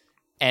kid,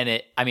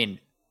 and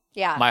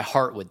Yeah. my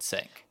heart would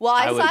sink. Well,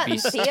 I would saw it be in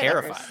theaters.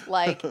 terrified.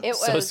 Like it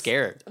was So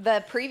scared.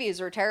 The previews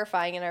were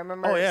terrifying, and I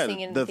remember Oh, yeah, seeing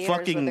it in the theaters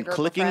fucking with a group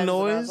clicking of friends, and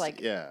I was noise? like,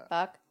 Yeah.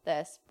 fuck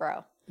this,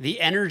 bro. The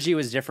energy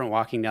was different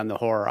walking down the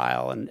horror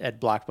aisle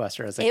at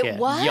Blockbuster as a It kid.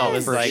 was. Yo, it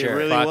was For like, sure. It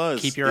really fuck,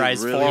 was. keep your It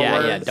eyes really forward. Yeah,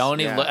 was. yeah.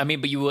 Don't even Yeah. look. I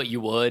mean, but you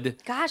would.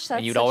 Gosh,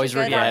 that's you'd such always a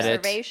good regret it.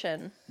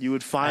 observation. You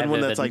would find I one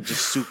that's vivid. like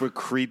just super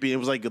creepy. It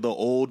was like the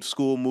old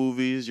school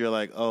movies. You're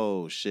like,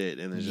 oh shit,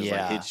 and it just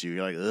Yeah. like hits you.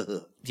 You're like,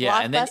 ugh. Yeah,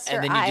 and then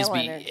Blockbuster you just be.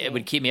 aisle energy. It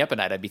would keep me up at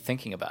night. I'd be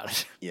thinking about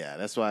it. Yeah,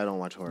 that's why I don't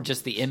watch horror.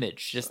 Just the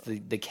image, just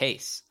the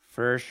case.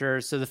 For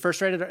sure. So the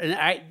first rated, and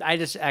I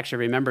just actually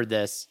remembered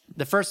this.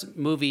 The first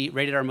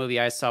rated R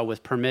movie I saw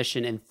with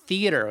permission in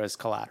theater was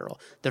Collateral.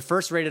 The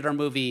first rated R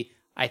movie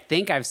I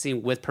think I've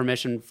seen with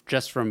permission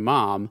just from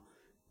mom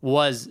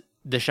was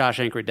The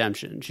Shawshank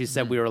Redemption. She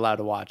said we were allowed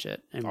to watch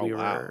it, and we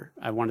wow. were,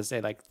 I want to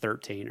say like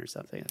 13 or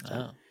something.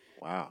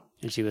 Wow.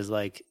 And she was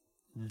like,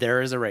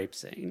 "There is a rape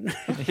scene."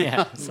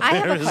 Yeah, I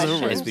have a There's a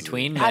question. it's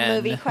between A men.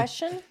 movie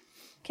question?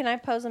 Can I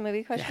pose a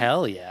movie question?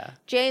 Hell yeah.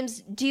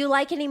 James, do you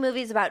like any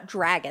movies about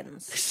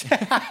dragons?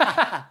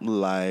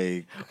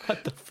 Like,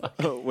 what the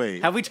fuck?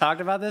 Wait, Have we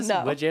talked about this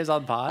No. with James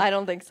on pod? I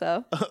don't think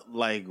so.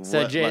 like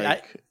So, what? Jay,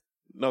 like,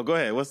 no, go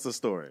ahead. What's the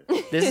story?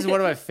 This is one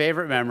of my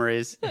favorite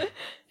memories.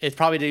 It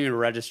probably didn't even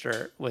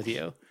register with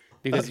you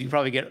because you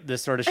probably get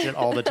this sort of shit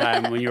all the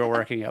time when you were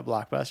working at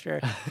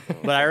Blockbuster.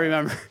 But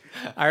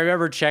I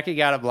remember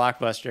checking out at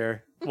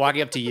Blockbuster,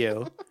 walking up to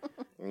you,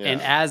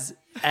 and as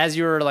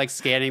you were like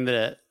scanning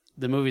the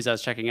movies I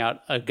was checking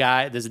out, a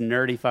guy, this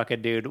nerdy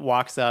fucking dude,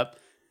 walks up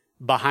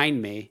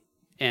behind me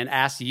and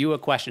asks you a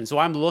question. So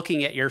I'm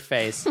looking at your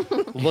face,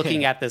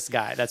 looking at this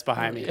guy that's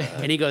behind me,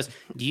 and he goes,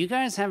 "Do you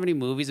guys have any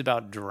movies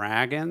about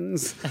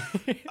dragons?"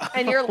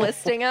 And you're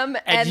listing them,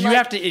 And you like,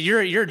 have to.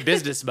 You're in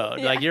business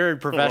mode. Like you're in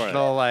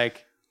professional.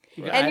 Like,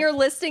 and you're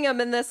listing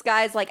them, and this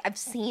guy's like, "I've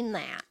seen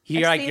that."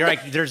 you're I've like seen you're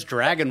that." like there's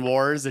Dragon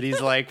Wars, and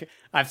he's like,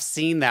 "I've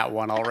seen that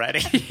one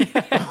already."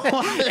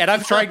 And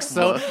I'm trying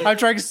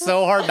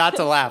so hard not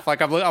to laugh.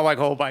 Like I'm like,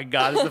 oh my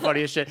god, this is the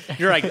funniest shit.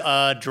 You're like,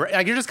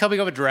 like you're just coming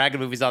up with dragon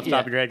movies off the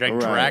top of your head. Like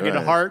Right, Dragon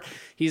right. Heart.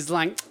 He's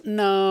like,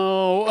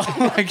 no,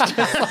 like just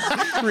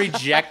like,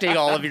 rejecting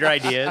all of your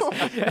ideas.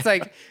 It's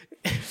like.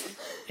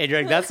 And you're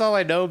like, that's all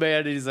I know, man.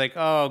 And he's like,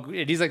 oh,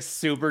 and he's like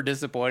super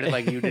disappointed,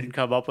 like you didn't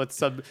come up with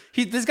some.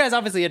 This guy's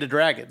obviously into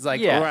dragons,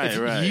 like, Yeah. Right, if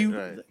right, you,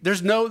 right.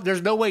 There's no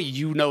way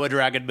you know a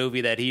dragon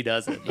movie that he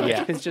doesn't. Like,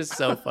 Yeah. it's just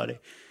so funny.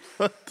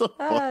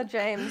 Oh,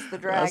 James the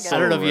dragon. so I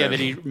don't know if you have rare.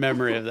 any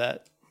memory of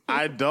that.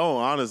 I don't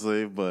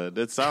honestly, but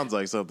it sounds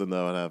like something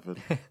that would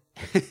happen.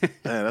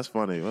 Man, that's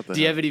funny. What the? Do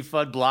you hell? have any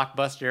fun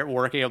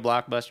working at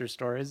Blockbuster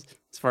stories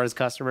as far as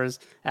customers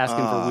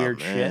asking for weird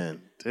shit?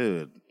 Man,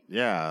 dude?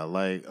 Yeah,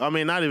 like I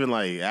mean, not even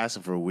like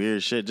asking for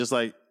weird shit. Just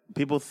like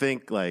people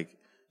think like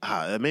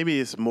maybe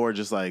it's more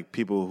just like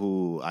people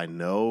who I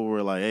know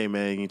were like, "Hey,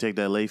 man, can you take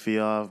that late fee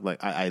off?"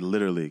 Like I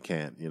literally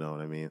can't. You know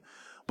what I mean?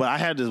 But I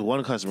had this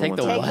one customer Take one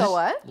the time. Take the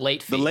what?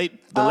 Late fee. The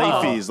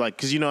late fees, like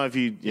because you know if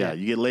you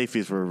you get late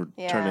fees for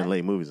Yeah. turning in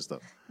late movies and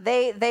stuff.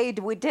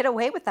 We did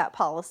away with that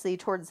policy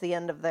towards the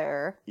end of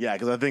their. Yeah,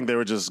 because I think they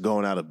were just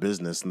going out of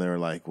business and they were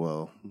like,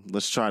 well,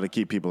 let's try to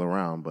keep people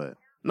around. But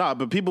no,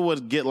 but people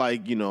would get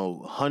like, you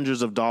know,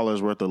 hundreds of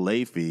dollars worth of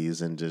late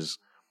fees and just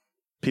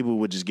people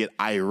would just get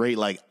irate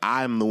like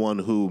I'm the one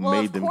who Well,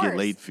 made of them get course.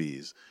 late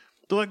fees.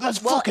 They're like,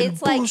 that's Well, fucking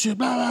it's like- bullshit,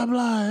 blah, blah,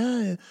 blah.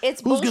 Hey, It's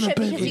who's gonna bullshit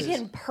pay because you this?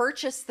 can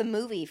purchase the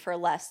movie for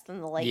less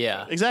than the late.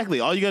 Yeah. fee. Exactly.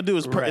 All you got to do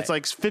is, Right. it's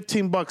like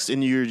 $15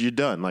 and you're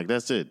done. Like,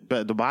 that's it.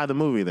 But to buy the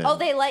movie then. Oh,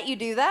 they let you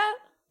do that?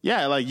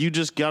 Yeah, like you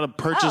just got to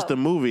purchase Oh. the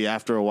movie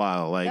after a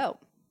while. Like, No.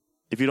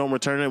 if you don't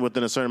return it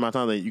within a certain amount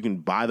of time, then you can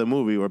buy the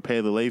movie or pay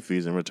the late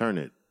fees and return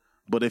it.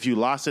 But if you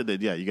lost it,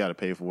 then yeah, you got to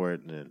pay for it.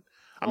 And then,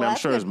 I mean, Well, I'm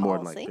that's sure good it's more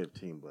than like policy.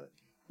 15, but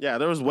yeah,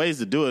 there was ways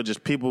to do it.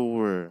 Just people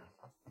were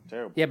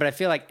terrible. Yeah, but I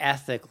feel like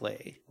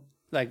ethically,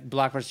 like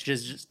Blockbuster should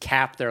just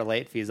cap their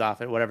late fees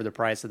off at whatever the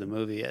price of the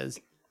movie is,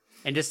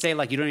 and just say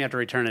like you don't even have to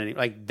return any.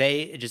 Like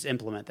they just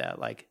implement that.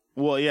 Like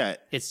Well, yeah,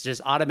 it's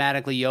just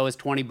automatically, yo, it's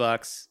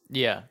 $20.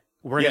 Yeah.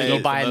 We're Yeah, gonna go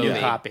it's buy the a new movie.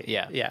 copy.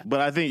 Yeah. yeah.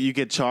 but I think you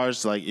get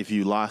charged like if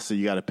you lost it,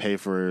 you got to pay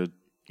for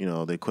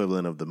the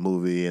equivalent of the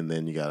movie, and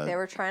then you got They to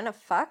were trying to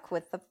fuck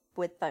with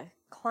the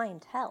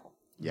clientele.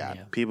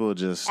 people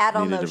just Add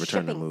on needed to those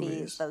return the shipping movies.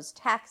 fees, those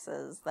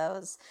taxes,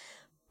 those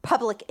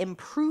public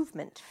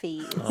improvement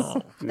fees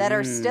Oh. that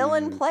are still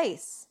in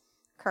place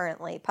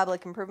currently.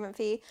 Public improvement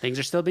fee. Things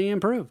are still being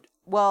improved.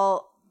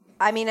 Well,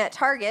 I mean, at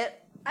Target,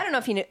 I don't know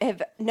if you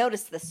have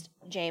noticed this,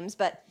 James,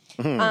 but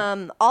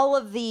Mm-hmm. all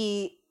of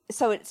the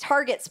so it's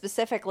Target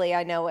specifically.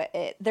 I know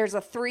there's a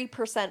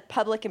 3%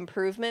 public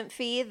improvement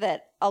fee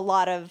that a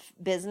lot of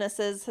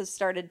businesses have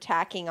started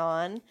tacking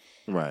on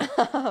Right.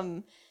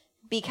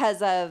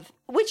 because of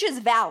which is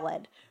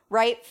valid,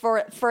 right?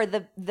 For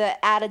the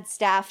added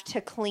staff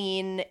to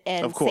clean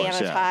and Of course,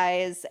 yeah.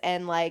 sanitize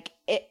and like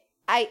it.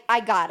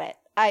 I got it.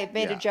 I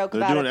made Yeah, a joke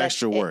they're about doing it. but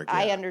extra work,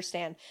 I yeah.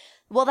 understand.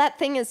 Well, that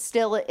thing is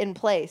still in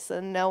place,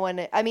 and no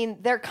one. I mean,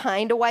 they're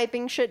kind of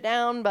wiping shit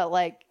down, but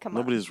like, come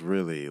on. Nobody's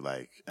really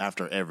like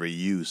after every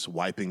use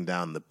wiping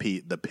down the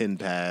pin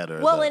pad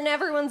or Well, the, and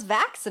everyone's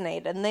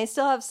vaccinated, and they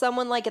still have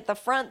someone like at the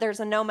front. There's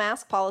a no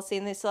mask policy,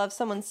 and they still have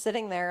someone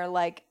sitting there.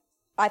 Like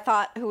I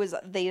thought, who was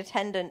the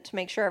attendant to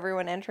make sure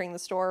everyone entering the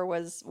store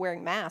was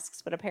wearing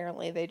masks, but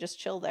apparently they just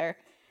chill there.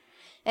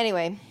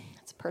 Anyway,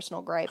 it's a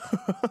personal gripe.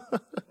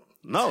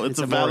 no, it's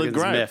a valid Morgan's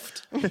gripe.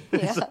 miffed.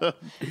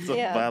 It's a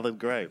Yeah. valid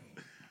gripe.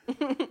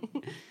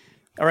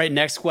 All right,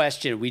 next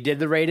question. We did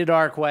the rated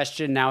R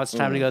question. Now it's Mm.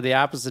 time to go the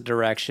opposite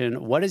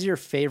direction. What is your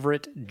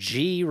favorite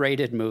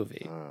G-rated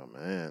movie? Oh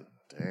man,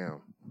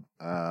 damn.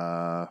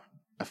 I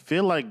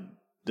feel like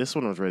this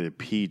one was rated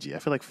PG. I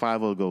feel like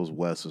 50 Goes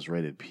West was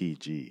rated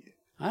PG.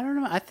 I don't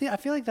know. I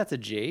feel like that's a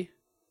G.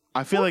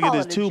 I feel We'll like call it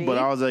is it a too, G. but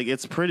I was like,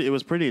 it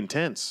was pretty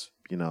intense,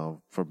 you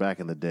know, for back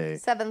in the day.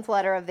 Seventh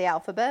letter of the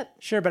alphabet.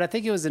 Sure, but I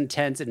think it was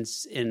intense and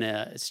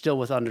still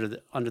with under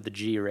the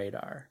G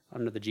radar,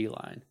 under the G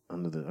line.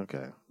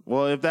 Okay.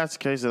 Well, if that's the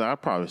case, then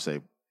I'd probably say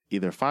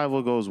either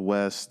 50 Goes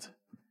West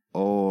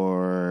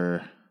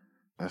or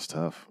that's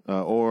tough.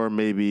 Or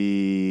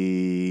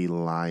maybe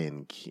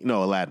Lion King.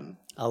 No, Aladdin.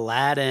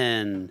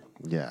 Aladdin.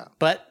 Yeah.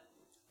 But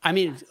I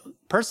mean,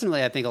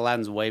 personally, I think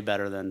Aladdin's way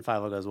better than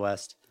 50 Goes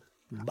West.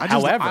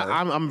 However,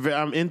 However,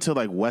 I'm into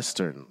like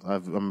Western.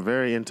 I'm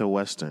very into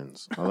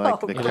Westerns. I like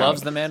the He kind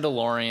loves The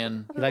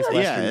Mandalorian. he likes Yeah,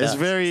 Western it's ducks.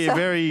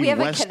 very We have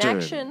Western. a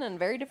connection and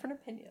very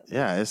different opinions.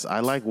 Yeah, I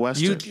like You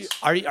Westerns.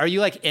 are you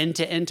like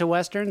into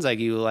Westerns? Like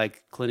you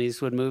like Clint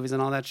Eastwood movies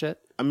and all that shit?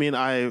 I mean,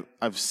 I've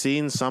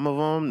seen some of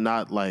them.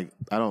 Not like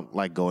I don't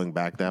like going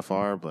back that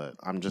far, but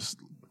I'm just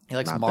He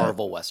likes Not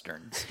Marvel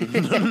westerns.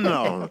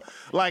 no.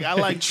 Like I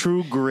like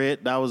True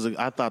Grit.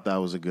 I thought that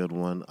was a good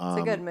one.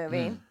 It's a good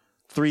movie.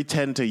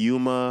 310 to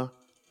Yuma.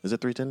 Is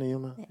it 310 to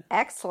Yuma?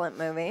 Excellent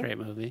movie. Great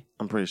movie.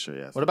 I'm pretty sure.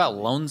 Yes. What about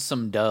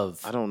Lonesome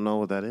Dove? I don't know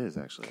what that is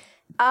actually.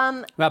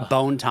 What about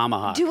Bone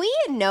Tomahawk? Do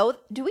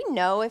we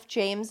know if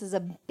James is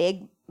a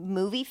big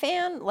movie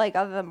fan? Like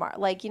other than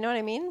like, you know what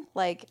I mean?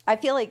 Like I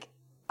feel like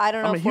I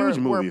don't know I'm a if huge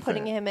we're movie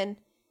putting fan. him in.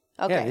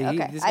 Okay, Yeah,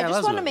 okay. this I guy just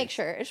loves want to movies. make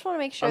sure. I just want to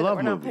make sure I that love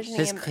we're not movies.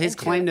 pushing his him.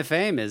 claim to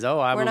fame is, I'm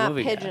we're a not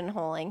movie guy.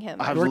 pigeonholing him.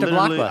 I've worked at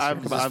literally- Blockbuster.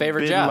 I've- His I've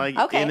favorite been, job. Like,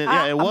 Okay, in it.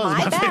 Yeah, it was my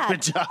my bad.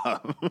 favorite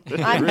job. It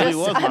I'm really just,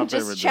 was my I'm favorite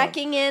just job.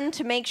 checking in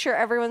to make sure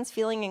everyone's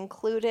feeling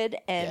included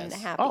and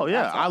Yes. happy. Oh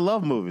yeah, That's all. I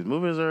love movies.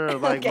 Movies are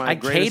like Okay. my I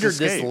greatest catered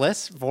this escape.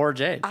 list for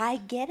Jay. I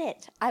get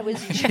it. I was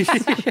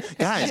just,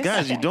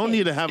 Guys, you don't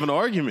need to have an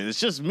argument. It's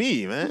just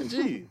me, man.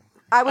 Gee.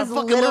 I was I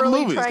fucking love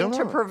literally movies. trying Come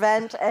to on.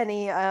 prevent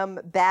any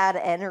bad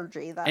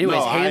energy. That Anyways,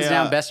 No, hands I,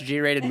 down, best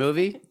G-rated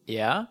movie,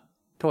 Yeah?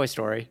 Toy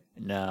Story.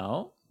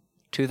 No.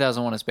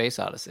 2001: A Space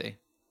Odyssey.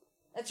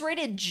 it's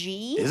rated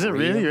G. Is it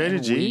really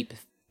rated G? Weep,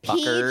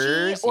 PG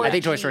fuckers. or I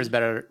think Toy G? Story is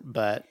better,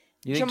 but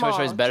You think Jamal, Toy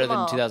Story is better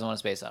Jamal. than 2001: A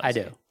Space Odyssey?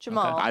 I do.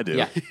 Jamal, I do.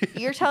 Yeah.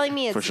 you're telling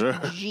me it's For sure.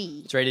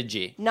 G, It's rated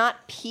G.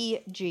 not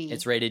PG.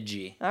 It's rated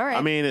G. All right.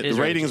 I mean, is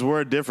the ratings rated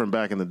were different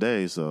back in the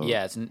day, so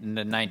Yeah, it's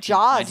 19,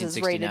 Jaws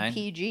is rated 1969.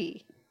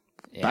 PG.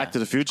 Yeah. Back to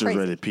the Future is Crazy.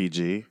 rated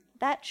PG.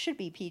 That should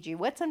be PG.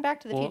 What's in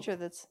Back to the Well, Future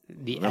that's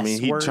The I mean,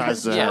 he S-word.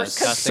 tries to Yeah, have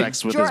disgusting.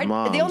 sex with Jordan? his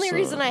mom. The only so-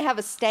 reason I have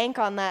a stank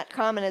on that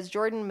comment is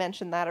Jordan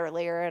mentioned that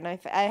earlier, and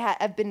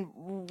I've been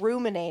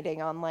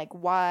ruminating on like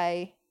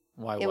why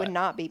Why it would what?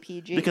 not be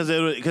PG. because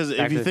if to you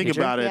the think Future?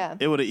 about it, Yeah.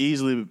 it would have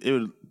easily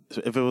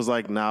if it was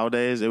like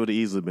nowadays, it would have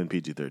easily been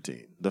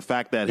PG-13. The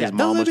fact that his Yeah,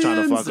 mom was trying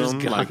to Libyans, fuck him,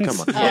 there's like, come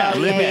on, guns. Yeah,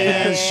 Libyans,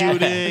 yeah.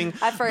 shooting,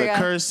 I the forgot.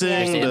 cursing, Yeah.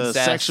 There's the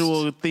incest.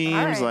 sexual themes,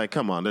 All right. like,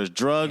 come on, there's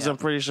drugs. I'm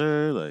pretty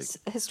sure, like,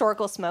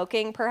 Historical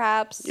smoking,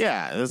 perhaps.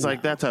 yeah, it's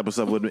like that type of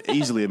stuff would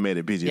easily have made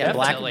it PG-13. Yeah,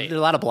 black. Definitely. There's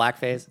a lot of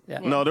blackface. Yeah.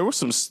 No, there was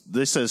some.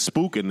 They said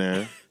spook in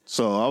there,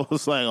 so I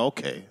was like,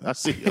 okay, I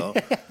see y'all.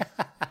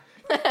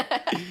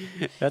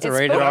 That's a It's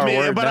rated supposed- R I mean,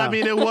 word. but now. I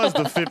mean, it was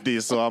the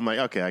 50s, so I'm like,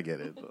 okay, I get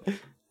it.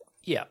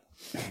 yeah.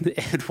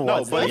 It No,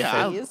 was. but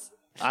yeah, Please.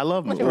 I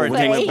love movies. where it Wait.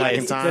 takes Wait.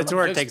 place. time. That's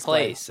where it Takes takes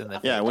place. in the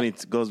Yeah, when he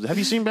goes. Have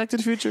you seen Back to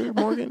the Future,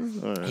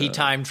 Morgan? Or, he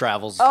time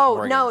travels. Oh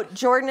Morgan. no,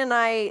 Jordan and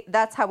I.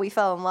 That's how we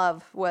fell in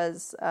love.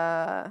 Was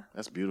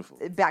that's beautiful.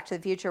 Back to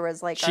the Future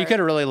was like She our- could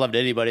have really loved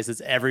anybody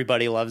since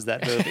everybody loves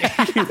that movie.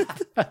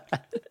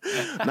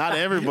 Not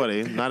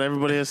everybody. Not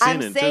everybody has seen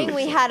I'm it. saying too,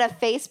 we so. had a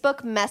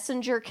Facebook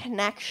Messenger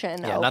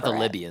connection. Yeah, not the over it.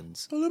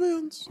 Libyans.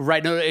 Libyans.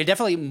 Right. No, it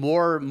definitely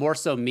more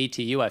so me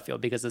to you, I feel,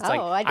 because it's Oh,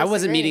 like I I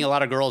wasn't disagree. meeting a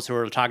lot of girls who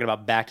were talking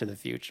about Back to the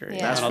Future.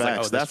 Yeah. That's And I was like, facts.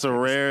 oh, this That's a is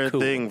rare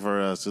cool. thing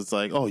for us. It's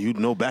like, oh, you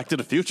know Back to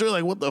the Future?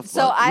 Like, what the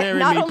So fuck? I Marry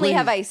not me, only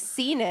have please. I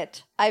seen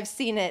it, I've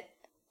seen it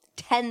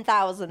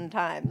 10,000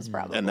 times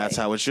probably. And that's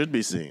how it should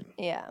be seen.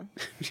 Yeah.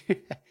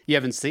 You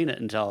haven't seen it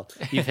until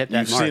you've hit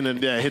that You've mark. seen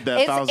it, hit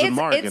that 1,000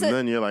 mark, and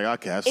then you're like,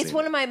 okay, I've seen It's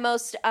one of my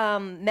most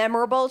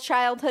memorable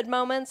childhood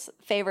moments.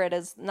 Favorite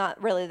is not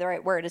really the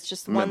right word. It's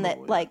just the one that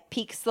Memorable, like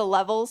peaks the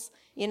levels,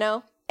 you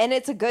know? And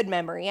it's a good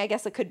memory. I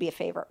guess it could be a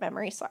favorite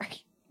memory.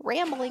 Sorry.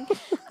 Rambling.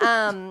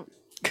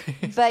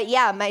 But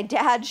yeah, my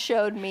dad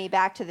showed me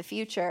Back to the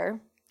Future.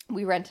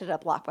 We rented a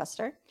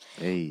Blockbuster.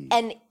 Hey.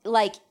 And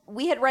like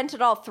we had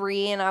rented all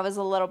three, and I was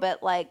a little bit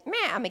like, meh,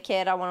 I'm a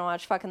kid. I want to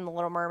watch fucking The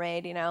Little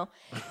Mermaid, you know?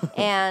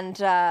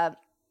 And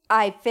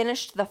I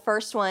finished the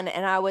first one,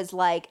 and I was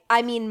like,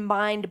 I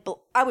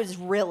was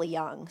really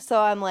young. So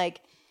I'm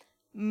like,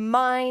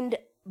 mind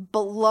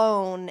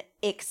blown,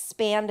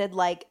 expanded,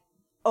 like,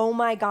 oh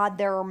my God,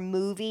 there are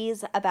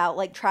movies about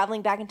like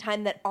traveling back in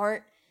time that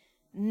aren't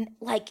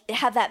like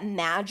have that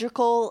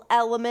magical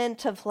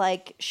element of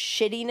like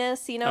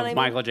shittiness, you know what I mean?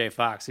 Michael J.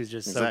 Fox, who's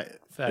just so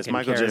It's fucking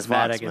Michael J.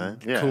 charismatic Fox, man.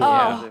 and Yeah. cool. Oh.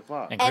 Yeah. J.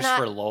 Fox. And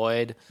Christopher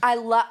Lloyd.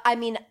 I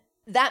mean,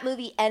 that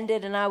movie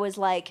ended, and I was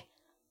like,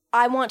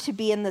 I want to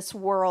be in this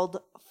world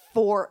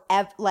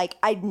forever. Like,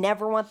 I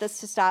never want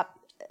this to stop.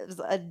 It was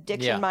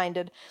addiction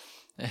minded.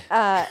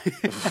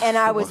 And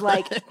I was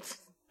like,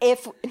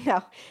 if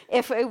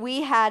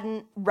we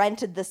hadn't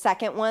rented the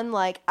second one,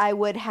 like, I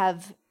would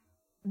have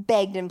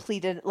begged and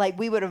pleaded, like,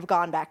 we would have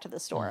gone back to the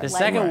store. The Like,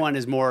 second one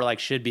is more like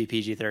should be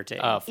PG-13.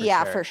 Oh, for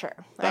yeah, sure. for sure.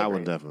 I That agree.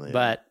 one definitely.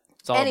 But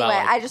It's all Anyway,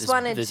 about, like, I just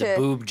wanted there's to- a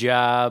boob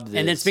job. and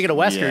then there's- speaking of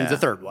westerns, Yeah. the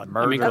third one,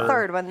 Murder. The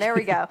third one. There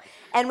we go.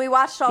 And we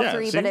watched all Yeah,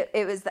 three, see? but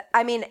it was,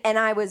 I mean, and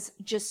I was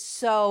just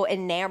so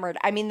enamored.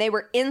 I mean, they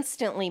were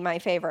instantly my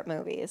favorite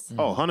movies.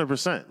 Oh,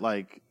 100%.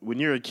 Like, when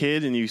you're a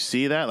kid and you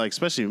see that, like,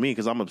 especially me,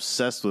 because I'm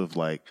obsessed with,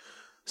 like,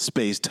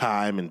 space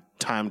time and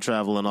time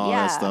travel and all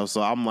Yeah. that stuff.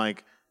 So I'm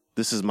like,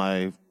 this is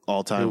my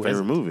all-time Who favorite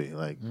isn't? movie.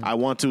 Like, I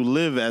want to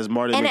live as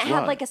Marty And McFly. it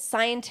had like a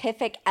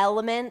scientific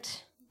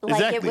element. Like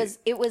Exactly.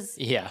 it was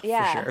Yeah,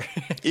 for sure.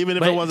 Even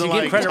if But it wasn't to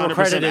give like credit where 100%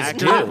 credit is accurate,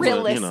 due. not but,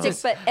 realistic,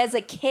 but as a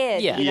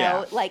kid, Yeah. you know,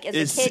 Yeah. like as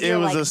It's, a kid, it you're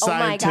was like, a oh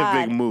my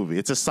scientific God. movie.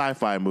 It's a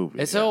sci-fi movie.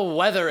 It's a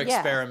weather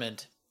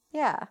experiment.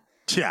 Yeah.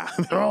 Yeah,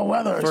 they're all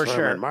weather For experiment,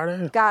 sure.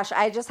 Marty. Gosh,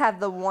 I just have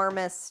the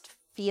warmest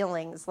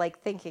feelings like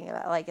thinking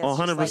about it. Like it's Oh,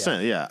 just,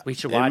 100%. Yeah. We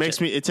should It watch makes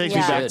it. me. It takes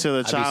Yeah. me back Should. to the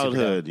I'd be super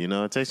childhood. You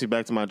know, it takes me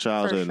back to my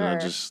childhood, and I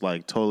sure. just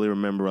like totally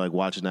remember like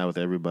watching that with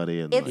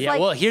everybody. And It's like, Yeah,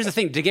 like- well, here's the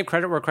thing. To give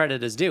credit where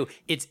credit is due,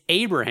 it's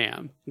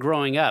Abraham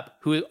growing up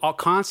who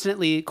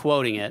constantly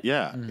quoting it.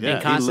 yeah, And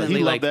yeah. constantly,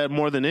 he like- loved that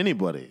more than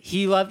anybody.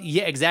 He loved,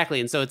 yeah, exactly.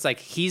 And so it's like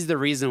he's the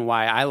reason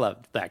why I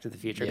loved Back to the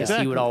Future because he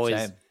would Exactly. always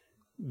Same.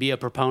 be a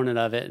proponent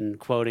of it and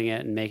quoting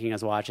it and making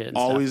us watch it. And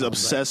Always stuff.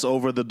 obsessed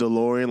over the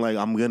DeLorean. Like,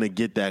 I'm gonna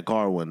get that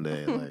car one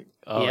day. Like,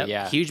 Oh, Yep.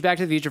 yeah. Huge Back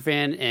to the Future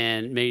fan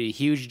and maybe a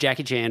huge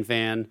Jackie Chan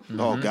fan.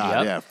 oh god,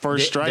 Yep. yeah.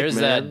 First strike, There's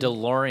man. that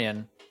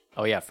DeLorean.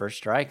 Oh, yeah, first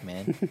strike,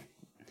 man.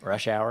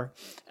 Rush hour.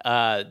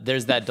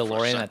 There's that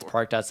DeLorean that's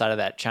parked outside of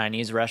that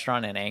Chinese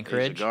restaurant in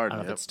Anchorage. Garden, I don't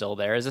know if yep. it's still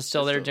there. Is it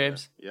still there,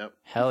 James? Yep.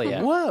 Hell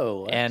yeah.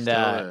 Whoa. And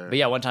there. but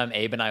yeah, one time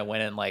Abe and I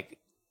went and like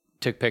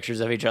took pictures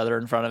of each other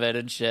in front of it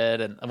and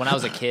shit. And when I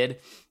was a kid,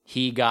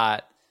 he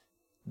got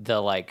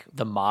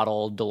the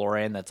model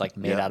DeLorean that's like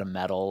made Yeah. out of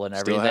metal and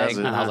Still everything. has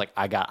it. And I was like,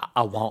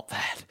 I want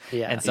that.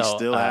 Yeah. And He so He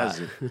still has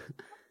it.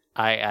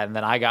 and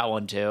then I got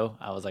one too.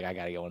 I was like, I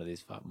gotta get one of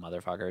these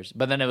motherfuckers.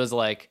 But then it was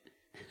like,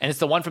 and it's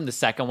the one from the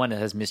second one that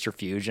has Mr.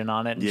 Fusion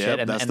on it and Yep, shit.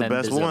 And, that's and the then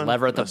best there's one. a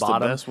lever at the That's the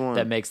bottom best one.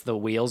 that makes the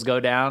wheels go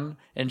down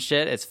and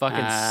shit. It's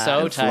fucking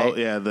so tight.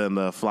 Yeah, then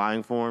the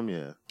flying form.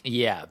 Yeah,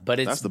 Yeah, but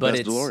it's that's the but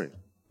best it's DeLorean.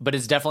 but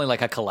it's definitely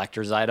like a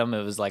collector's item.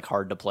 It was like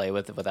hard to play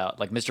with without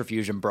like Mr.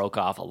 Fusion broke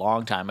off a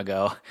long time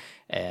ago.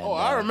 And Oh,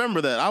 I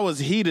remember that. I was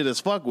heated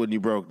as fuck when you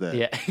broke that.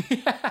 yeah,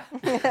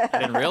 I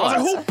didn't realize.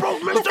 Who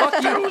broke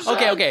Mr. Fusion?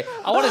 Okay.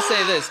 I want to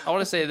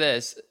say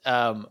this.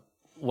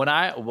 When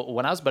I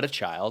was but a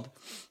child,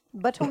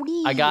 But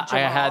I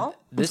had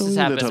this has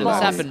Little happened. This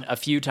Jamal. happened a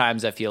few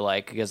times. I feel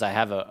like because I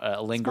have a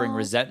lingering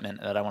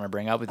resentment that I want to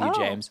bring up with you, Oh.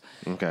 James.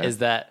 Okay. Is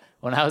that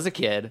when I was a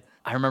kid,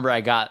 I remember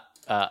I got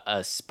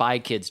a Spy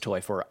Kids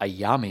toy for a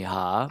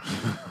Yamaha.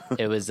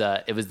 it was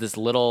this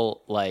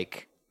little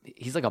like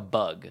he's like a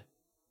bug.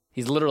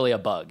 He's literally a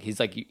bug. He's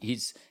like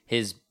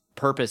his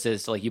purpose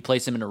is to, like you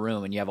place him in a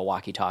room and you have a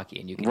walkie-talkie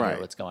and you can Right.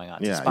 hear what's going on.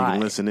 It's Yeah, a you spy can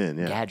listen in,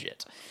 yeah.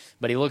 gadget,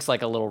 but he looks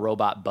like a little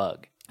robot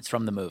bug. It's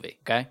from the movie.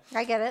 Okay.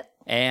 I get it.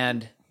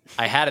 And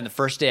I had it the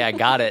first day I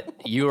got it.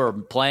 You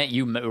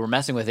were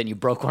messing with it and you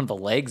broke one of the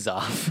legs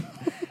off.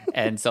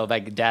 And so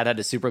like dad had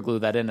to super glue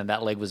that in and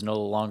that leg was no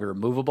longer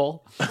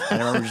movable.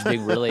 And I remember just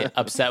being really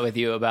upset with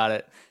you about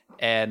it.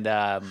 And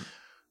I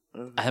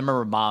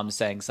remember mom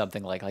saying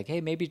something like, hey,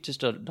 maybe just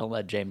don't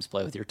let James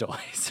play with your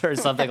toys or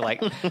something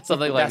like That's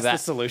that. the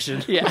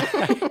solution. Yeah.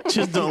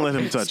 Just don't let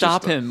him touch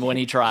Stop your stuff. him when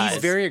he tries.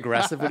 He's very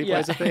aggressive when he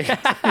plays with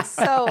things.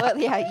 So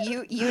yeah,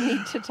 you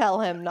need to tell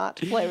him not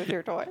to play with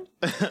your toy.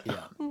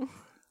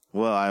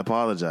 Well, I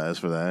apologize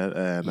for that.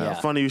 And Yeah.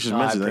 funny you should No,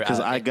 mention that because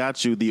I- I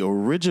got you the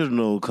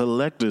original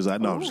collector's. No,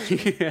 I'm just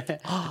kidding.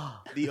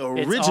 The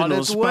original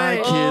its Spy way.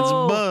 Kids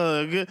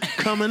bug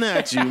coming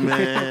at you,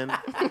 man.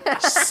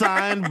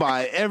 Signed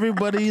by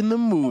everybody in the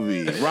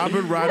movie.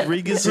 Robert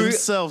Rodriguez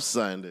himself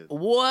signed it.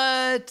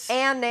 What?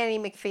 And Nanny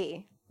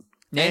McPhee.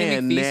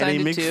 Nanny McPhee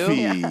signed it too?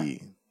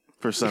 McPhee.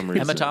 For some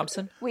reason. Emma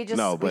Thompson? We just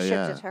No, we but shipped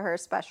yeah. it to her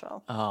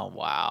special. Oh,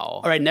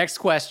 wow. All right, next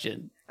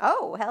question.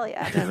 Oh, hell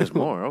yeah. Damn, there's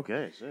more.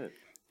 Okay, shit.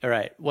 All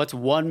right, what's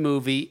one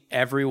movie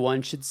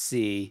everyone should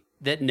see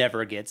that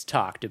never gets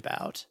talked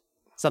about?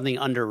 Something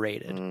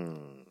underrated.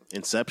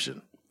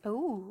 Inception.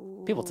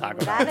 Ooh. People talk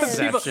that about is-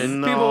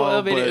 Inception. No, People,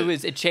 I mean,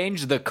 but- it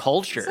changed the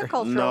culture. It's a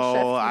cultural No,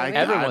 shift. I- movie.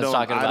 Everyone's don't-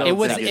 talking I about don't It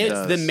was think it's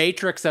does. the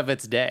Matrix of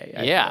its day.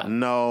 I Yeah. feel.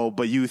 No,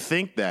 but you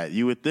think that.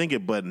 You would think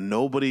it, but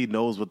nobody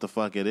knows what the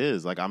fuck it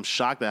is. Like, I'm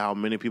shocked at how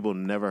many people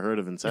never heard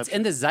of Inception. It's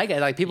in the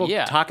zeitgeist. Like people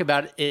Yeah. talk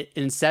about it,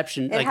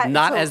 Inception, like ha-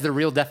 not so- as the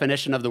real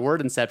definition of the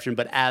word Inception,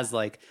 but as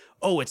like,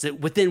 oh, it's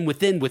within.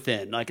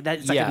 Like that.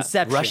 It's like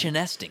Inception. Russian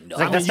nesting. It's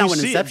like, I that's mean, not you what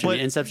see it, Inception. but-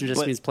 Inception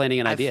just but means planning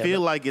an idea. I feel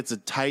but- like it's a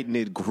tight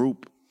knit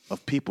group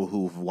of people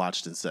who've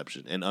watched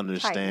Inception and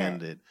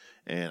understand Tight-knit.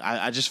 it. And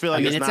I just feel like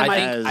I mean, it's it's not in my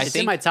as. it's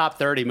in my top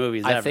 30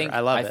 movies ever.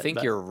 I love it.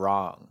 but- you're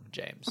wrong,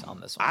 James, on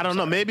this one. I don't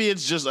know. Sorry. Maybe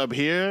it's just up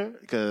here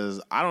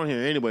because I don't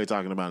hear anybody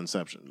talking about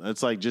Inception.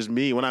 It's like just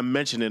me. When I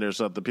mention it or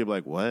something, people are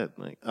like, what?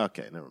 Like,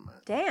 okay, never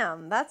mind.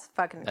 Damn, that's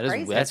fucking That is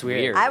crazy. that's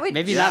weird. I would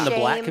Maybe not in the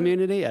black shame-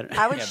 community. I don't-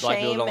 I would Yeah, black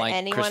people shame don't like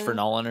anyone. Christopher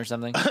Nolan or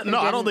something. No,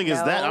 I don't didn't think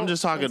it's that. I'm know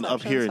just talking up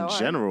Inception here so in hard.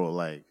 general.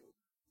 Like,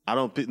 I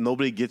don't.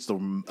 Nobody gets the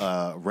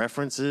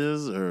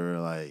references or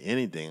like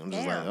anything. I'm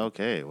just like, Damn.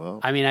 okay, well,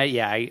 I mean, I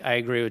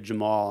agree with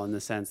Jamal in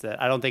the sense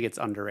that I don't think it's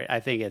underrated.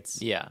 I think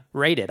it's Yeah.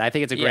 rated. I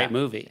think it's a great Yeah.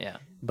 movie. Yeah.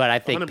 But I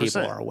think 100%.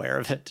 people are aware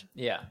of it.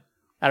 Yeah.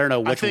 I don't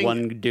know which think-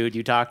 one dude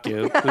you talked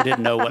to who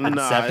didn't know what nah,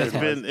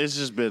 Inception was. it's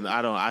just been.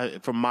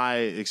 From my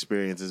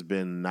experience, it's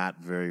been not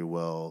very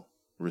well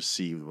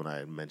received when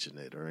I mention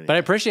it or anything. But I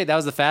appreciate that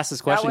was the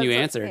fastest That question was you a-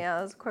 answered. Yeah,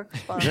 that was a quick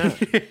response.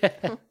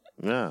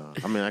 Yeah,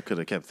 I mean, I could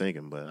have kept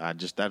thinking, but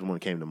that one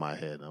came to my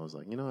head. I was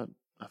like, you know what?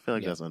 I feel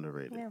like that's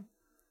underrated. Yeah.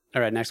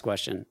 All right, next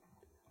question.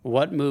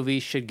 What movie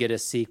should get a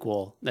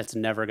sequel that's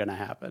never going to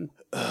happen?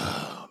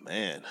 Oh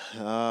man,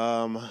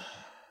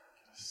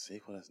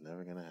 sequel that's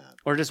never gonna happen.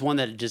 Or just one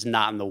that just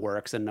not in the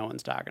works and no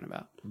one's talking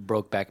about?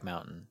 Brokeback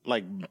Mountain.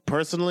 Like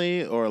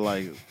personally or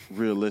like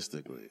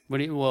realistically?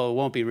 Well, it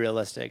won't be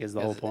realistic is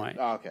the whole point.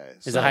 Okay,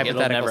 It's a it'll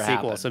hypothetical never sequel,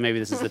 happen. so maybe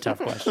this is the tough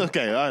question.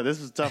 okay, all right, this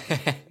is tough.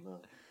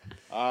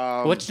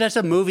 What's just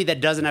a movie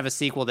that doesn't have a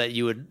sequel that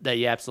you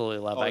absolutely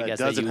love? Oh, I that guess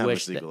doesn't you have a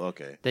wish sequel.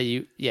 Okay, that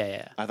you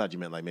yeah. I thought you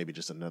meant like maybe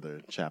just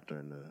another chapter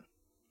in the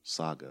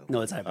saga.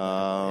 No, it's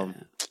hypothetical.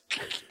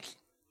 yeah.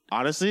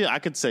 Honestly, I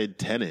could say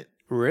Tenet.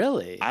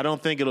 Really? I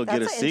don't think it'll get a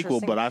That's sequel,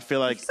 interesting. but I feel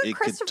like He's a it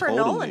could Christopher totally.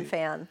 Nolan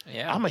fan.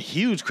 Yeah. I'm a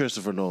huge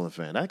Christopher Nolan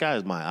fan. That guy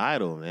is my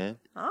idol, man.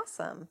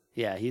 Awesome.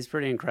 Yeah, he's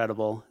pretty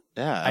incredible.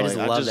 Yeah, I just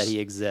like, love that he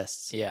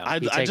exists. Yeah. I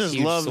he takes just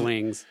huge love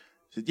swings.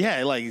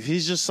 Yeah, like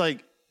he's just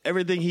like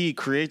everything he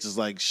creates is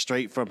like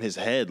straight from his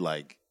head.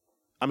 Like,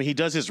 I mean, he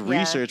does his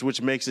research,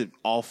 which makes it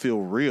all feel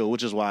real,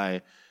 which is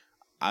why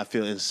I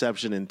feel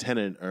Inception and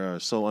Tenet are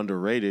so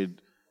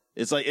underrated.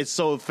 It's like it's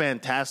so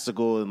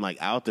fantastical and like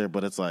out there,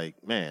 but it's like,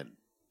 man,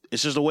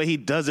 it's just the way he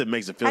does it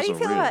makes it feel How do so you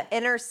feel real. about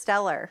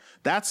Interstellar?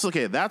 That's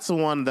okay. That's the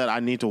one that I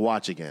need to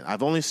watch again.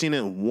 I've only seen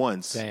it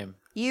once. Same.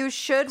 You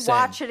should Same.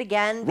 watch it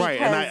again.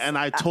 Because Right, and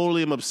I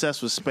totally am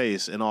obsessed with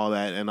space and all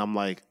that, and I'm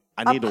like,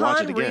 I need to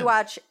watch it upon again.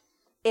 rewatch,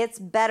 it's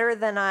better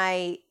than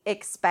I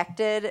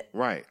expected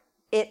Right.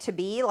 it to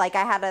be. Like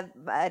I had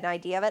an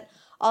idea of it.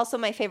 Also,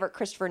 my favorite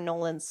Christopher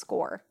Nolan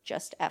score.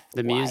 Just FYI.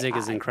 The music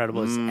is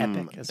incredible. It's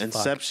epic as fuck.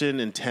 Inception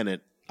and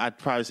Tenet. I'd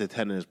probably say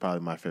Tenet is probably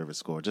my favorite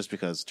score, just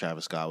because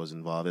Travis Scott was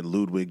involved and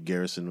Ludwig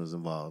Göransson was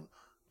involved.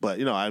 But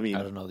I I mean,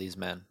 don't know these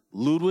men.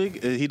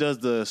 Ludwig, he does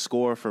the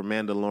score for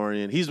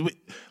Mandalorian.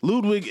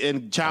 Ludwig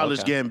and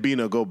Childish Okay.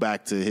 Gambino go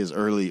back to his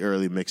early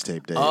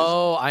mixtape days.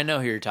 Oh, I know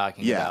who you're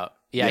talking Yeah. about.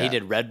 Yeah, he Yeah.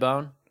 did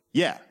Redbone.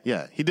 yeah.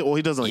 He did. Well,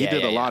 he doesn't. Yeah, he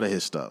did yeah, a lot yeah. of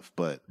his stuff,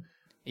 but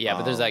Yeah,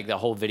 but there's like the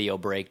whole video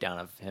breakdown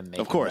of him making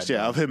of course, Redbone.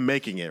 yeah, of him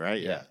making it,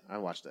 right? Yeah. I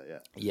watched that.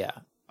 Yeah.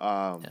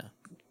 Yeah.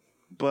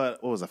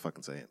 But what was I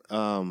fucking saying?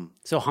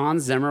 So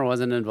Hans Zimmer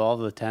wasn't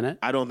involved with Tenet?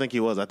 I don't think he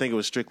was. I think it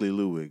was strictly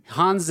Ludwig.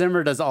 Hans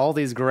Zimmer does all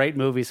these great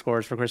movie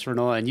scores for Christopher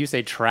Nolan, and you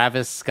say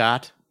Travis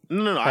Scott?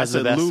 No. I Has the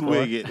said best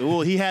Ludwig.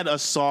 Well, he had a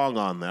song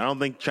on there. I don't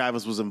think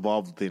Travis was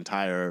involved with the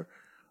entire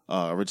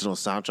original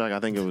soundtrack. I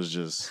think it was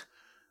just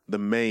the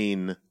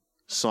main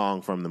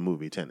song from the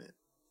movie Tenet,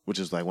 which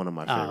is like one of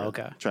my favorite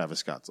okay. Travis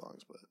Scott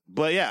songs.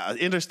 But yeah,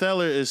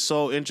 Interstellar is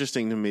so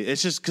interesting to me.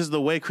 It's just because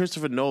the way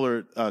Christopher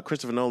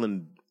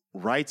Nolan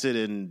writes it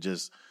and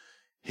just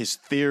his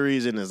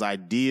theories and his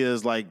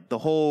ideas, like the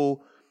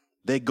whole.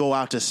 They go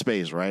out to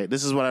space, right?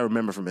 This is what I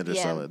remember from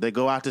Interstellar. Yeah. They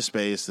go out to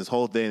space, this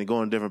whole thing, they go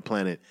on a different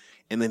planet,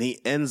 and then he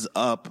ends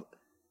up.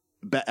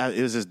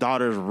 It was his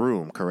daughter's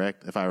room,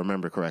 correct? If I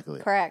remember correctly.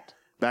 correct.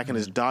 back in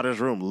his daughter's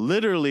room,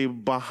 literally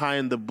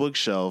behind the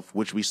bookshelf,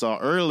 which we saw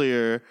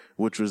earlier,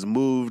 which was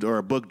moved or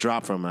a book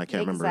dropped from it. I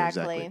can't remember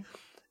exactly.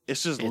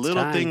 It's just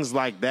little things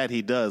like that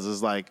he does.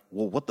 It's like,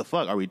 well, what the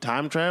fuck? Are we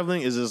time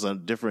traveling? Is this a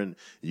different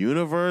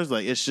universe?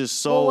 Like, it's just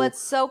so... Well, what's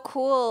so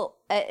cool,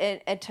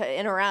 to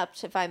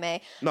interrupt, if I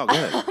may. No, go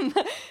ahead.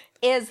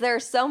 Is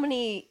there's so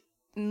many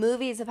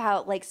movies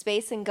about like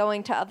space and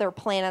going to other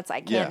planets. I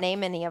can't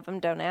name any of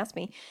them. Don't ask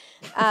me.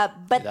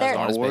 But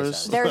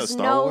there's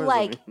no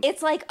like.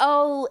 It's like,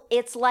 oh,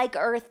 it's like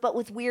Earth, but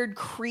with weird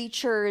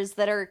creatures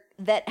that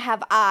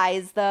have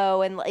eyes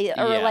though, and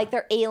like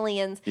they're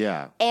aliens.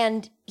 Yeah.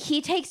 And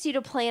he takes you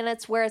to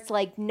planets where it's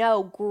like,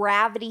 no,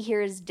 gravity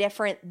here is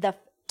different. The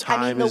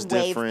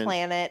wave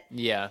planet.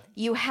 Yeah.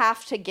 You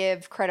have to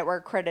give credit where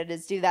credit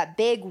is due. That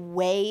big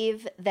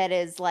wave that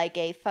is like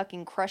a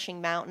fucking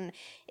crushing mountain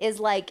is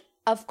like,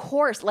 of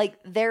course, like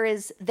there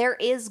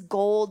is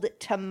gold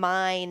to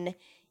mine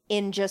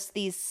in just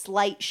these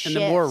slight shifts.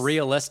 And the more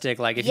realistic,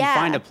 like if you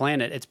find a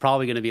planet, it's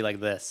probably going to be like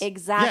this.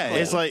 Exactly.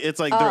 Yeah, it's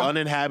like they're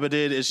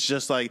uninhabited. It's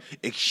just like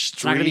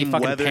extreme it's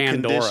not gonna be weather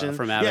Pandora conditions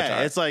from Avatar.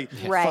 Yeah, it's like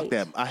fuck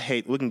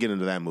that. We can get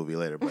into that movie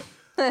later,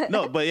 but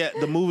no, but yeah,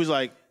 the movie's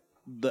like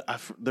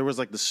there was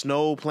like the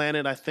snow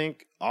planet, I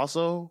think,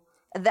 also.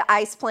 The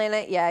ice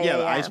planet, the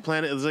ice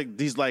planet. It was like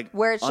these like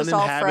where it's just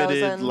all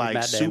uninhabited, frozen. like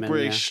Matt super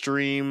Damon,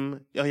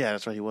 extreme. Oh yeah,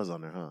 that's right. He was on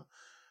there, huh?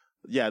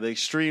 Yeah, the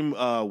extreme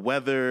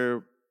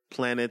weather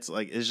planets.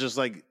 Like it's just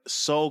like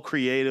so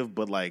creative,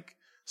 but like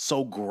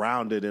so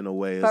grounded in a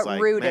way. It's but like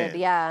rooted, man,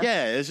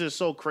 yeah. It's just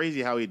so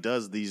crazy how he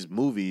does these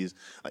movies.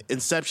 Like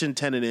Inception,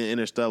 Tenet, and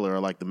Interstellar are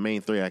like the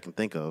main three I can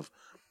think of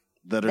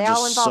that are they just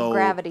all involve so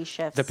gravity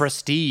shifts. The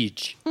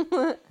Prestige.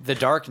 The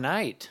Dark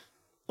Knight.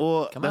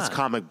 Well, that's on.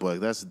 comic book.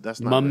 That's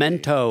not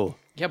Memento.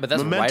 Yeah, but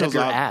that's right up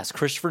your ass.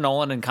 Christopher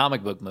Nolan and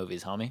comic book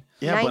movies, homie.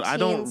 Yeah, but I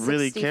don't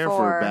really care for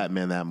 1964.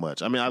 Batman that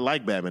much. I mean, I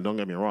like Batman. Don't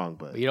get me wrong,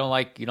 but You don't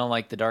like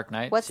The Dark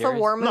Knight? What's series? the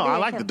war movie? no, I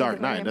like can't the think Dark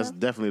of the Knight. name That's of.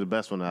 definitely the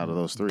best one out of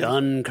those three.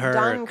 Dunkirk.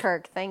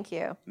 Dunkirk. Thank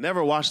you.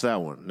 Never watched that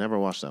one. Never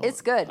watched that one.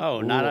 It's good. Oh,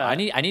 Ooh, not I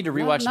need to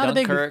rewatch not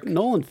Dunkirk. a big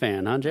Nolan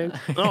fan, huh, James?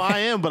 No, I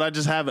am, but I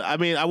just haven't. I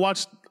mean, I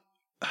watched.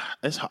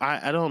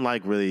 I don't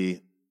like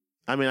really.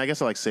 I mean, I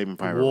guess I like Saving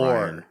Private War.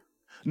 Ryan.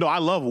 No, I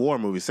love war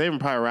movies. Saving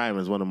Private Ryan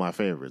is one of my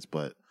favorites,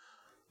 but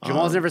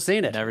Jamal's never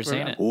seen it. Never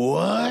seen it.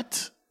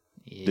 what?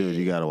 Dude,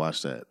 you got to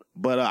watch that.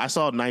 But I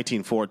saw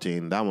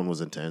 1914. That one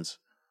was intense.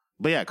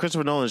 But yeah,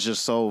 Christopher Nolan is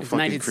just so fucking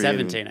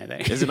 1917, creative. I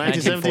think. Is it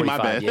 1917? My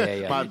bad.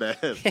 1945,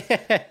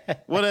 yeah. My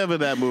bad. Whatever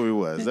that movie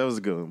was, that was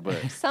a good one.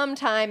 But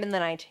Sometime in the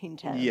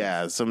 1910s.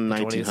 yeah, some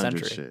 20th 1900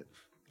 century. shit.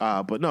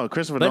 But no,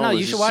 Christopher But Nolan. no,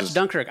 you should watch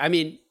Dunkirk. I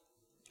mean,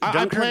 I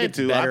Dunkirk plan gets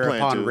to. better I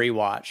plan upon to.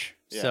 rewatch.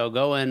 Yeah. So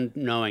go in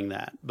knowing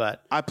that.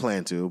 But I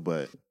plan to,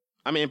 but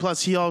I mean,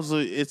 plus he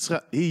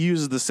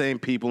uses the same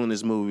people in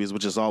his movies,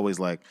 which is always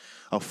like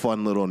a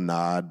fun little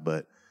nod,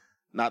 but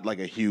not like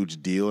a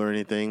huge deal or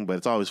anything. But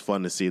it's always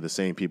fun to see the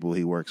same people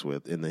he works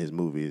with in his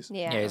movies.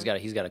 Yeah. Yeah,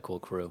 he's got a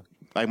cool crew.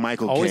 Like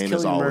Michael Always Caine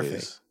is Cillian always.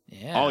 Murphy.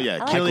 Yeah. Oh yeah,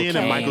 like Cillian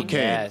and Michael Caine, Caine.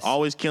 yes.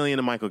 Always Cillian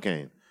and Michael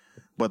Caine.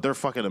 But they're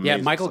fucking amazing.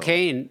 yeah, Michael so.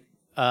 Caine,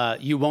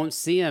 you won't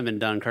see him in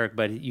Dunkirk,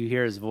 but you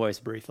hear his voice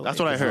briefly. That's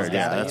what I heard.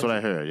 Yeah, Yeah, that's what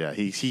I heard. Yeah,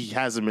 he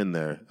has him in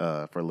there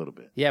for a little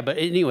bit. Yeah, but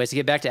anyways, to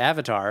get back to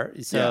Avatar,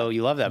 so Yeah.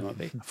 you love that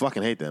movie. I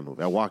fucking hate that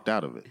movie. I walked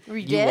out of it. You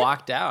You did?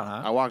 walked out,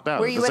 huh? I walked out.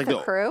 Were you It's with like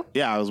the crew?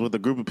 Yeah, I was with a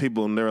group of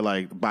people, and they were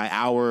like, by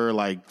hour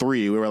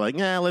 3, we were like,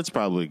 yeah, let's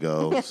probably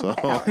go. So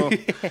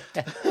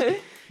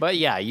But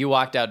yeah, you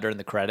walked out during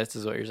the credits,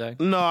 is what you're saying?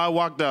 no, I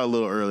walked out a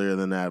little earlier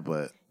than that,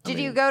 but Did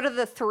you go to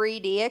the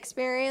 3D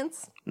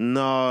experience?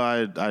 no,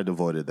 I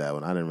avoided that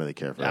one. I didn't really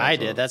care for that. I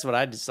so. did. That's what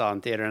I just saw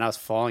in theater, and I was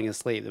falling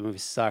asleep. The movie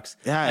sucks.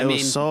 Yeah, I it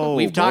was so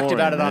we've talked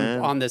about it boring, man.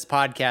 on this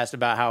podcast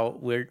about how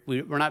we're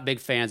not big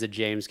fans of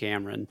James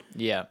Cameron.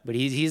 Yeah. But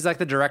he's like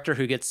the director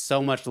who gets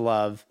so much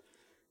love.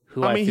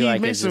 Who I, I mean, feel he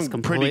like made is just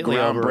some pretty completely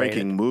groundbreaking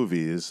overrated.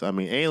 movies. I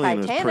mean, Alien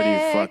was pretty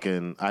Titanic.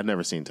 fucking. I'd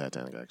never seen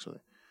Titanic actually.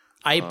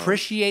 I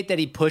appreciate that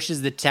he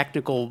pushes the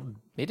technical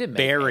He didn't make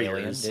barriers,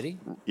 Aliens, did he?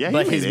 Yeah, he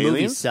but made his movies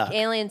Aliens. suck.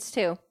 Aliens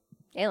too.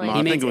 Aliens.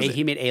 I think it was-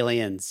 He made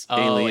Aliens, Oh,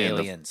 Alien.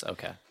 Aliens.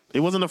 Okay. It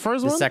wasn't the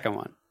first the one. second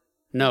one.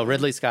 No,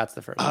 Ridley Scott's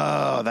the first one.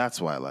 Oh,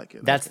 that's why I like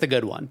it. That's the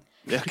good one.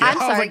 Okay, I'm I was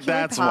sorry, like, can we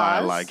that's why I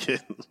pause? like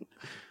it.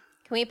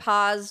 Can we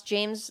pause?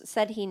 James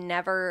said he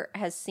never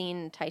has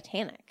seen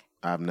Titanic.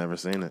 I've never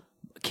seen it.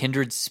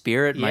 Kindred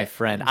Spirit, my Yeah,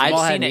 friend. Jamal I've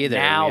seen hadn't it either,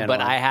 now, you but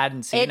know. I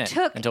hadn't seen it,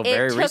 until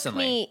very took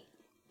recently. me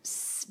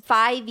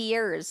 5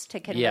 years to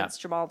convince Yeah.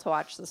 Jamal to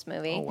watch this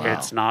movie. Wow.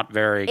 It's not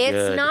very good.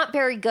 It's not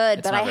very good,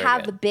 It's but not I very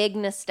have good. big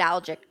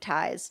nostalgic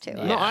ties to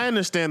it. No, I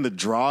understand the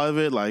draw of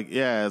it. Like,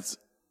 yeah, it's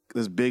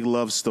this big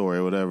love story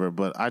or whatever,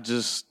 but I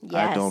Yes,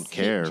 don't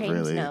care James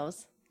really.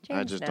 knows. I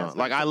James just knows don't. what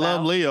Like, it's I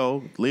love about.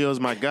 Leo. Leo's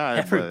my guy.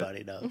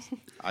 Everybody knows. But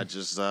I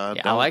just Yeah, I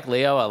don't. like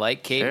Leo. I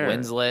like Kate care.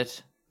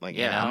 Winslet. Like,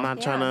 you yeah, I'm know?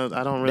 not trying to.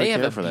 I don't really They have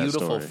care a for that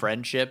beautiful story.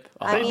 friendship.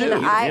 A I mean,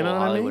 beautiful I- You know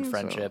what I Hollywood mean?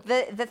 friendship.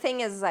 The thing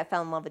is I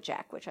fell in love with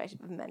Jack, which I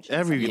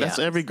mentioned. That's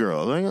Yeah. every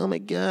girl. Like, oh my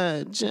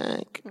god,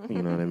 Jack.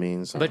 You know what I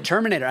mean? So, But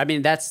Terminator, I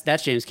mean, that's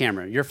James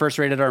Cameron. Your first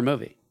rated R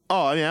movie.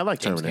 Oh, yeah, I like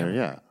James Terminator.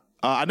 Cameron.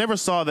 Yeah, I never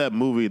saw that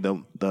movie,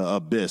 the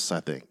Abyss. I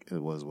think it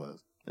was.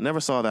 I never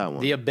saw that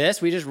one. The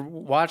Abyss. We just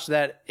watched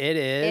that. It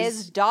is.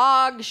 Is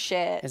dog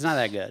shit. It's not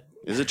that good.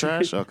 Is it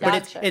trash? Okay.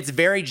 But Gotcha. it's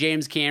very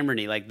James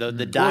Cameron-y. Like the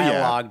yeah.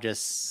 dialogue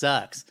just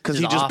sucks. Because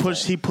he just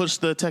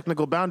pushed the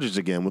technical boundaries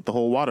again with the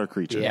whole water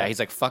creature. Yeah, he's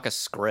like, fuck a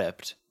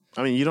script.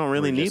 I mean, you don't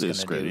really We're need just a gonna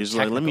script. do He's just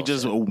like, let me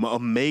just technical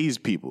amaze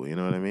people. You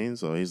know what I mean?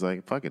 So he's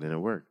like, fuck it, and it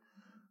worked.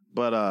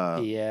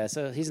 But Yeah,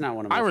 so he's not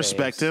one of my I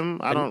respect faves. him.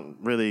 I don't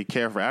really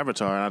care for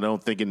Avatar, and I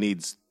don't think it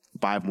needs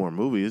 5 more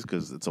movies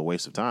because it's a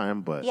waste of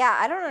time. But Yeah,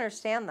 I don't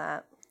understand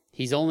that.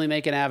 He's only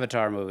making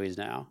Avatar movies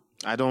now.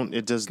 I don't.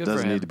 It just Good for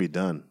doesn't him. need to be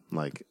done.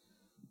 Like,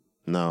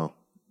 no,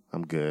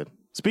 I'm good.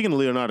 Speaking of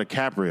Leonardo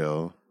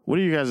DiCaprio, what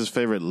are you guys'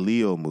 favorite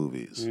Leo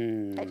movies?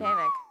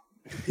 Titanic.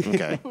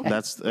 Okay,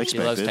 that's expected. She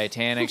loves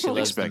Titanic. She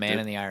loves The Man Expected.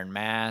 in the Iron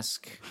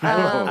Mask.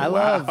 I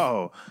love.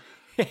 Oh,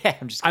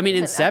 I'm just I mean,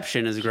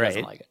 Inception is great,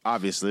 doesn't like it.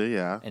 obviously,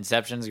 yeah.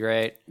 Inception's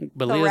great.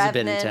 but The Leo's a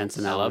bit Revenant. intense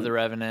in that I love one. The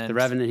Revenant. The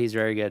Revenant, he's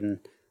very good in.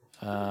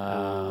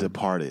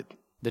 Departed.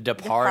 The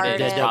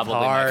Departed is Departed. probably my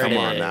Departed. favorite.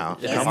 Come on now.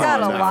 He's Come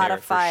got on a now. lot of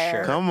For fire.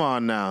 sure. Come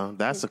on now,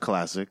 that's a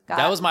classic.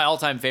 That was my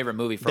all-time favorite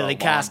movie for Billy a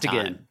long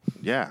Costigan. time.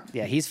 Yeah,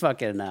 Yeah, he's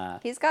fucking.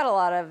 He's got a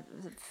lot of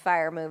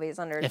fire movies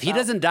under his If he belt.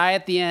 doesn't die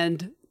at the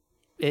end,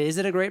 is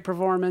it a great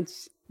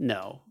performance?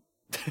 No,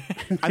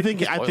 I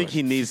think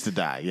he needs to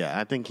die. Yeah,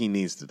 I think he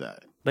needs to die.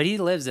 but he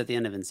lives at the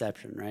end of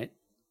Inception, right?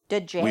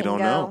 Did Django? We don't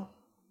know.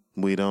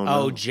 We don't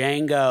know. Oh,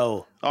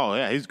 Django. Oh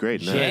yeah, he's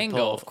great. in that.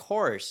 Django, of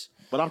course.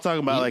 But I'm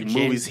talking about like James-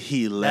 movies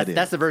he led in.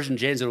 That's the version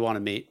James would want to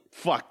meet.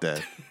 Fuck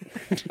that.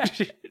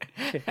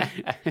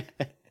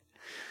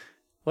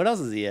 What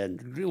else is he in?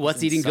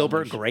 What's Eating so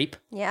Gilbert much. Grape?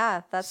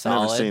 Yeah, that's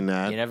Never Solid. seen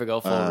that. You never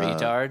go full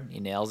retard. He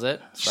nails it.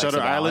 Strikes Shutter a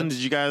balance. Island. Did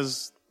you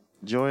guys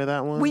enjoy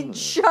that one? We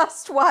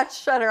just watched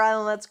Shutter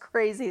Island. That's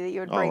crazy that you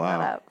would bring wow.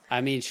 that up.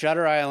 I mean,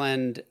 Shutter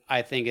Island,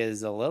 I think,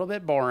 is a little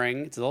bit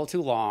boring. It's a little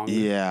too long.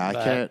 Yeah,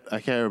 but I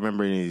can't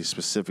remember any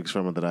specifics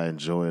from it that I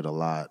enjoyed a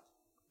lot.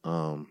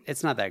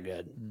 It's not that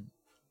good.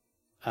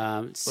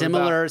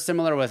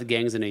 Similar with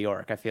Gangs in New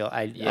York. I feel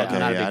I'm Okay, not a big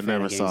yeah, I fan of never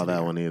Gangs saw in New that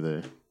York. one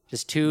either.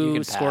 Just two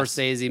can pass.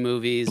 Scorsese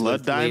movies Blood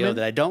with Leo Diamond?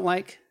 that I don't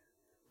like.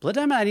 Blood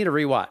Diamond, I need to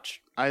rewatch.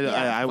 I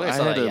I had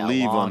saw that, to yeah, a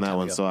leave long on that time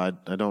one, ago. so I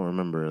don't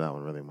remember that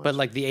one really much. But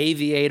like The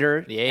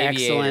Aviator, The Aviator.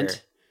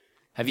 excellent.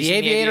 Have you The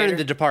seen Aviator and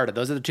The Departed.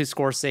 Those are the two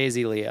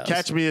Scorsese Leos.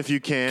 Catch Me If You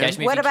Can. Catch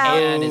Me What If You about-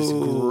 Can is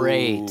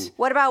great.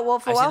 What about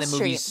Wolf of I've Wall seen the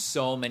movie Street?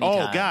 so many Oh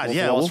times. God, Wolf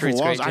yeah, of Wall Wolf of Street's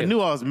Wall great Street. I too.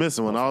 knew I was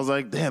missing one. I was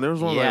like, damn, there was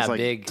one Yeah, that's like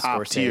big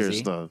top tier Scorsese.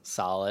 stuff.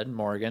 Solid,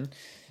 Morgan.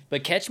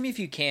 But Catch Me If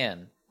You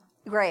Can.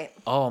 Great.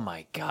 Oh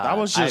my god, That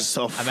was just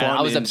a I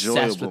fun, was obsessed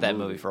enjoyable with that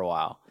movie. movie for a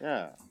while.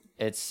 Yeah,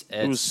 It's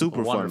it was super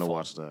fun to wonderful.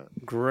 watch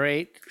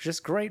that.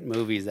 Just great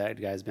movies that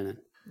guy's been in.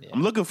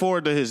 I'm looking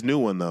forward to his new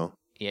one though.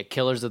 Yeah,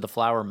 Killers of the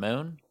Flower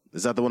Moon.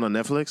 Is that the one on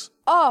Netflix?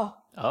 Oh,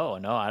 Oh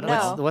no, I don't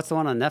No. know. What's the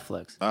one on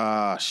Netflix?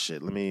 Ah,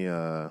 shit. Let me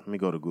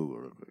go to Google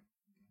real quick.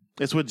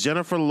 It's with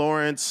Jennifer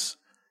Lawrence,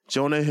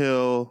 Jonah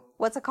Hill.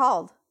 what's it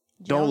called?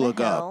 Don't Jonah Look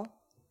Up. Hill,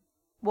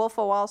 Wolf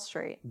of Wall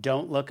Street.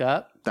 Don't Look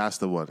Up. That's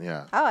the one.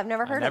 Yeah. Oh, I've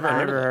never heard never of I've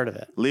that. never heard of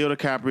it. Leo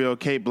DiCaprio,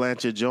 Kate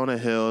Blanchett, Jonah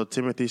Hill,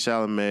 Timothy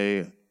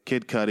Chalamet,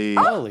 Kid Cudi,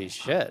 Holy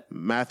shit.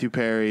 Matthew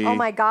Perry. Oh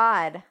my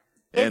god,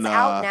 it's And,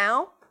 out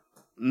now.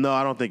 No,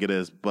 I don't think it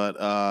is. But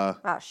Oh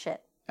shit.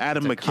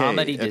 Adam It's a McKay.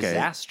 comedy Okay.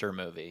 disaster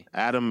movie.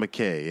 Adam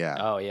McKay. Yeah.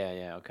 Oh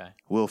yeah, okay.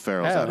 Will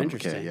Ferrell's Oh, Adam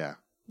interesting. McKay. Yeah.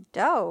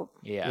 Dope.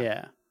 Yeah.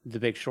 Yeah. The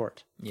Big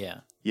Short.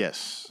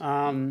 Yes.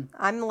 I'm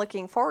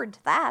looking forward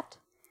to that.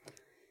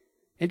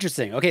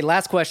 Interesting. Okay,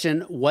 last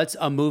question. What's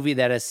a movie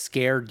that has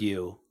scared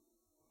you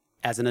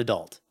as an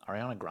adult?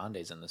 Ariana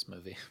Grande's in this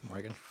movie,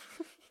 Morgan.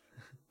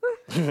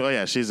 Oh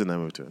yeah, she's in that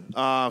movie too.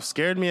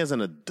 Scared me as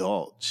an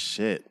adult.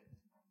 Shit.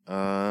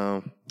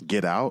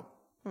 Get Out.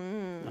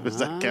 Does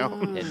that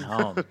count? Hitting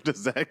home.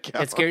 Does that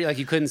count? It scared you like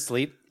you couldn't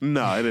sleep?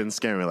 No, it didn't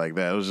scare me like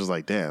that. It was just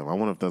like, damn, I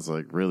wonder if that's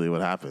like really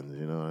what happened.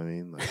 You know what I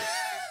mean? Like,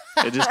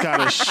 it just kind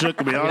of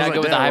shook me. I You're was not like, good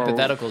with the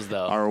damn, hypotheticals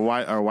though.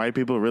 Are white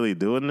people really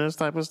doing this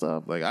type of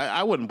stuff? Like,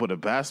 I wouldn't put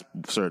it past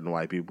certain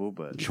white people,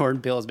 but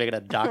Jordan Peele is making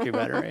a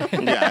documentary.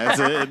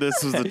 yeah,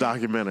 this was the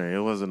documentary. It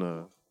wasn't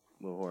a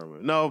little horror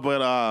movie. No,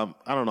 but I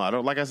don't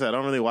know. Like I said, I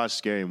don't really watch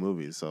scary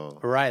movies, so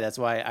Right. That's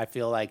why I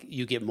feel like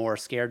you get more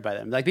scared by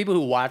them. Like people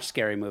who watch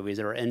scary movies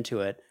or are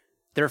into it,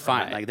 they're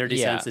fine. Right. Like they're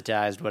Yeah.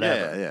 desensitized,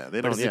 whatever. yeah. They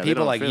But don't. it's Yeah, the they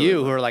people don't like feel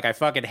you it. who are like, I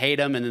fucking hate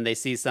them, and then they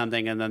see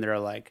something, and then they're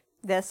like,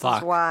 This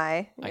Fuck. is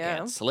why. I Yeah.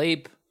 can't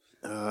sleep.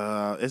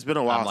 It's been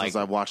a while I'm like- since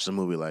I've watched a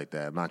movie like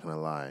that. I'm not gonna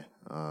lie.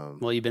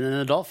 well, you've been an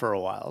adult for a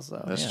while,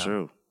 so That's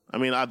true. I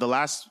mean, the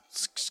last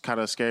kind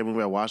of scary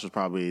movie I watched was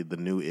probably the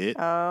new It.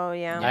 Oh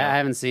yeah. I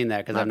haven't seen that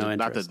because I have no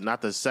not interest.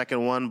 not the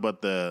second one,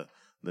 but the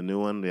new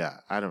one.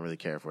 Yeah, I don't really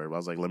care for it. But I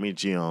was like, let me,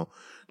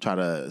 try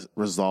to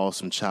resolve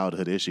some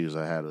childhood issues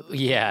I had with it.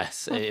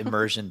 Yes,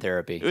 immersion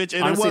therapy. Which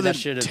and Honestly, it that wasn't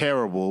should've-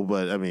 terrible,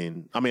 but I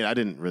mean, I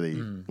didn't really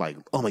like.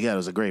 Oh my god, it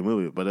was a great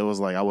movie, but it was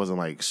like I wasn't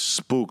like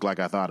spooked like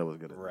I thought it was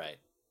gonna. Right.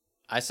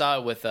 I saw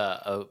it with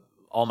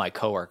all my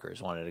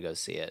coworkers wanted to go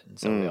see it, and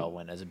so we all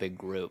went as a big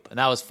group, and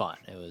that was fun.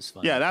 It was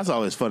fun. Yeah, that's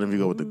always fun if you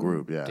go with the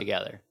group. Yeah,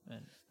 Together. And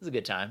it was a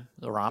good time.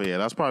 The romp. but yeah,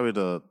 that's probably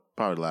the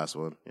last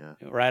one. Yeah.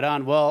 Right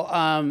on. Well,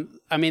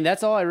 I mean,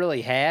 that's all I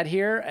really had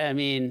here. I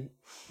mean,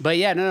 but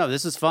yeah, no,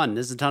 this is fun.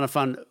 This is a ton of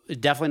fun.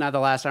 Definitely not the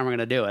last time we're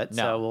gonna do it.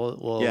 No. So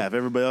we'll Yeah, if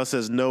everybody else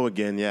says no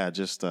again, yeah,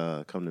 just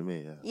come to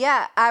me. Yeah.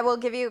 Yeah, I will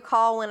give you a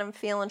call when I'm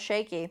feeling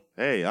shaky.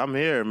 Hey, I'm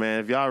here, man.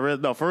 If y'all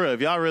really for real,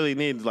 if y'all really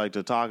need like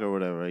to talk or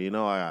whatever, you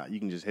know, you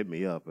can just hit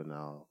me up and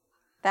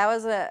That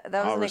was an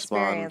respond.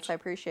 experience. I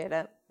appreciate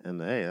it.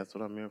 hey, that's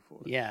what I'm here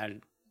for. yeah,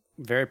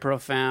 very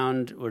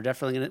profound. We're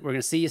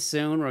gonna see you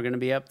soon. We're gonna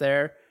be up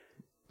there.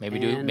 Maybe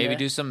And,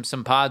 do some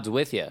pods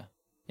with you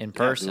in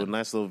person. Do a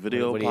nice little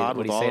video What do you- pod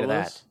what with do you all say to of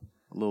that? us.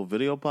 A little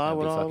video pod That'd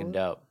with be all of fucking us.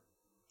 dope.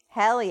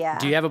 Hell yeah.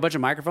 Do you have a bunch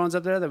of microphones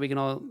up there that we can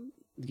all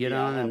get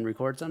on and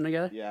record something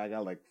together? Yeah, I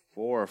got like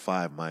 4 or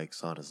 5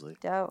 mics, honestly.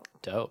 Dope.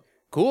 Dope.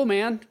 Cool,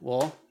 man.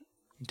 Well,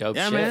 Dope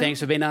Yeah, shit. man. thanks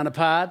for being on the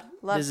pod.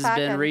 Love This has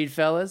been talking. Reed,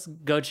 fellas.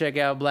 Go check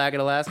out Black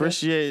at Alaska.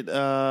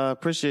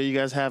 Appreciate you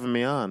guys having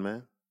me on,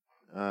 man.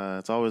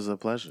 It's always a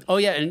pleasure. Oh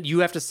yeah, and you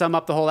have to sum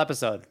up the whole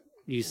episode.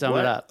 You sum What?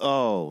 it up.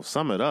 Oh,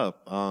 sum it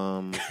up.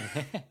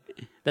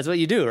 That's what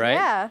you do, right?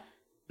 Yeah.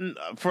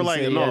 For You like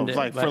say you end it,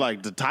 like for but-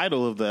 like the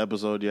title of the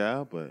episode,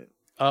 yeah, but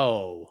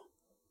Oh,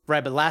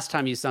 right. But last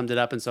time you summed it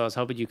up, and so I was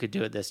hoping you could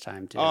do it this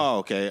time too. oh,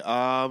 okay.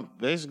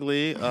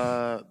 Basically,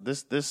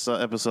 this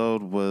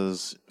episode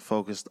was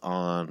focused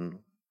on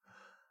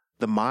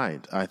the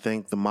mind. I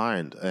think the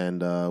mind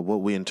and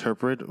what we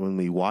interpret when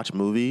we watch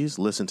movies,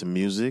 listen to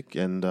music,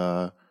 and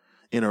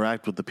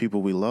interact with the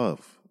people we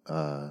love.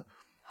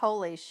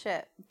 Holy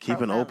shit. Keep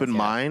an Profound. open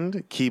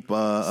mind. Keep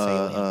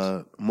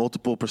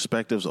multiple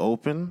perspectives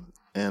open,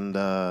 and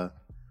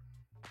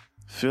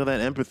feel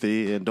that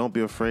empathy, and don't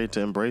be afraid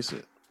to embrace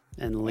it.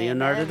 And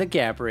Leonardo Amen.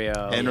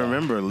 DiCaprio. And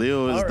remember,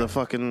 Leo is the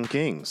fucking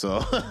king.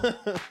 So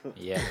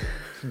Yeah.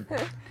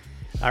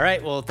 All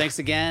right. Well, thanks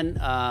again.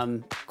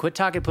 Quit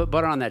talking. Put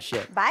butter on that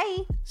shit. Bye.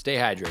 Stay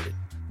hydrated.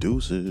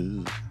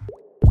 deuces.